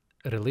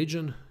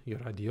religion, your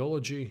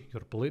ideology,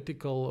 your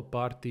political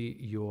party,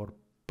 your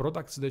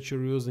products that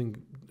you're using,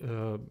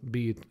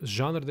 be it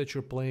genre that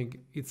you're playing,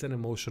 it's an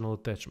emotional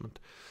attachment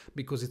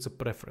because it's a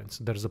preference.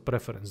 There's a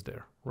preference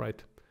there,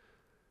 right?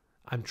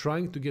 I'm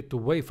trying to get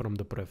away from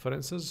the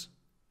preferences,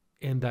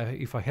 and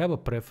if I have a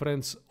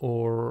preference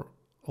or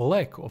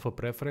lack of a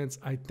preference,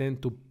 I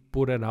tend to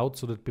put it out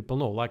so that people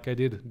know, like I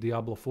did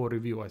Diablo 4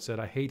 review. I said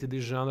I hated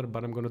this genre,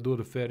 but I'm going to do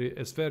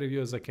as fair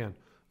review as I can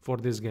for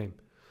this game.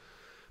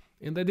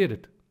 And I did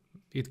it.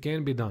 It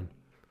can be done.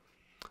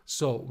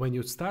 So when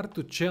you start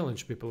to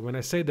challenge people, when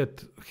I say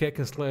that hack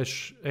and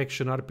slash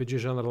action RPG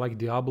genre like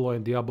Diablo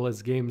and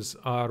Diablo-esque games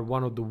are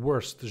one of the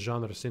worst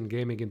genres in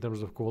gaming in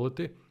terms of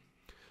quality,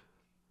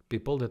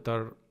 people that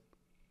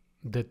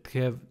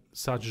have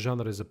such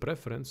genre as a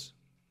preference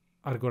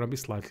are going to be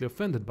slightly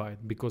offended by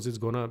it because it's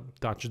going to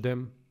touch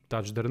their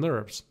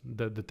nerves,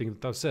 the thing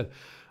that I've said.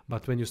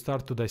 But when you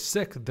start to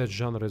dissect that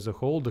genre as a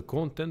whole, the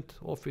content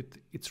of it,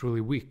 it's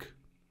really weak.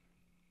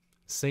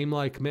 Same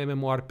like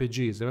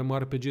MMORPGs.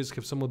 MMORPGs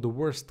have some of the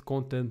worst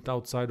content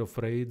outside of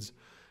raids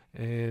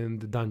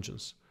and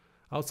dungeons.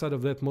 Outside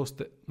of that,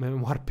 most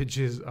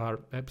MMORPGs are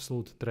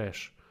absolute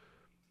trash.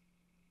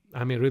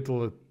 I mean,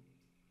 literal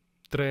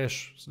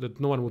trash that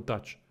no one would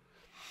touch.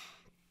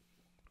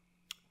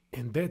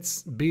 And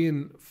that's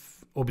being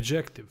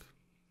objective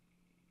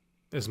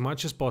as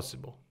much as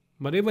possible.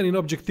 But even in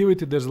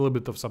objectivity, there's a little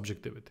bit of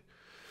subjectivity.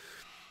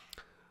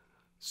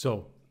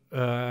 So,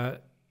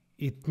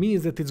 it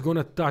means that it's going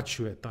to touch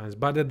you at times.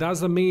 But it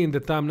doesn't mean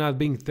that I'm not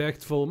being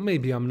tactful.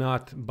 Maybe I'm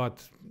not,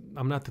 but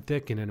I'm not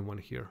attacking anyone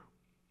here.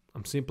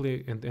 I'm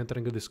simply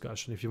entering a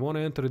discussion. If you want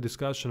to enter a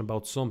discussion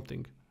about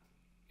something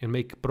and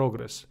make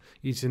progress,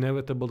 it's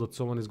inevitable that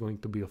someone is going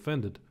to be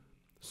offended.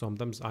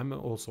 Sometimes I'm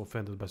also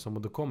offended by some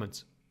of the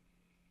comments.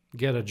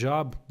 Get a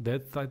job,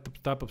 that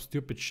type of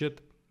stupid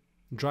shit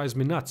drives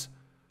me nuts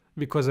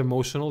because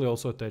emotionally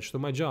also attached to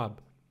my job.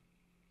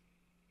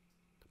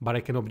 But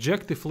I can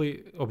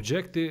objectively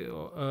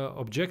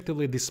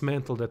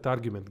dismantle that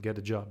argument, get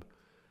a job.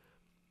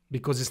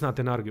 Because it's not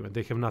an argument.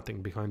 They have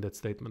nothing behind that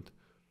statement.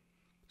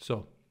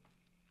 So,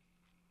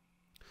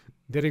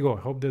 there you go.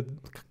 I hope that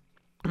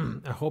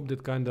I hope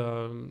that kind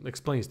of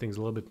explains things a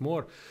little bit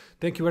more.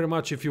 Thank you very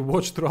much if you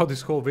watched throughout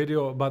this whole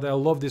video, but I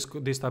love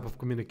this type of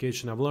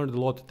communication. I've learned a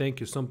lot.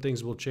 Thank you. Some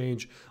things will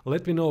change.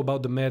 Let me know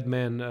about the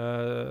Madman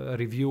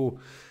review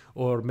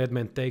or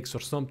Madman takes or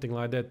something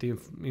like that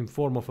in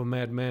form of a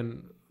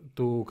Madman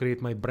to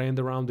create my brand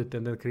around it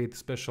and then create a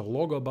special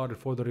logo about it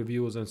for the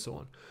reviews and so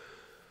on.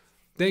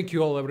 Thank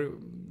you all.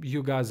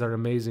 You guys are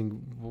amazing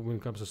when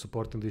it comes to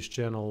supporting this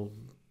channel.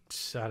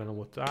 I don't know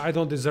what. I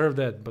don't deserve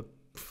that, but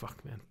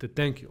fuck, man.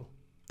 Thank you.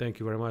 Thank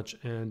you very much.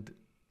 And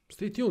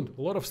stay tuned.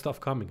 A lot of stuff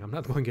coming. I'm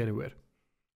not going anywhere.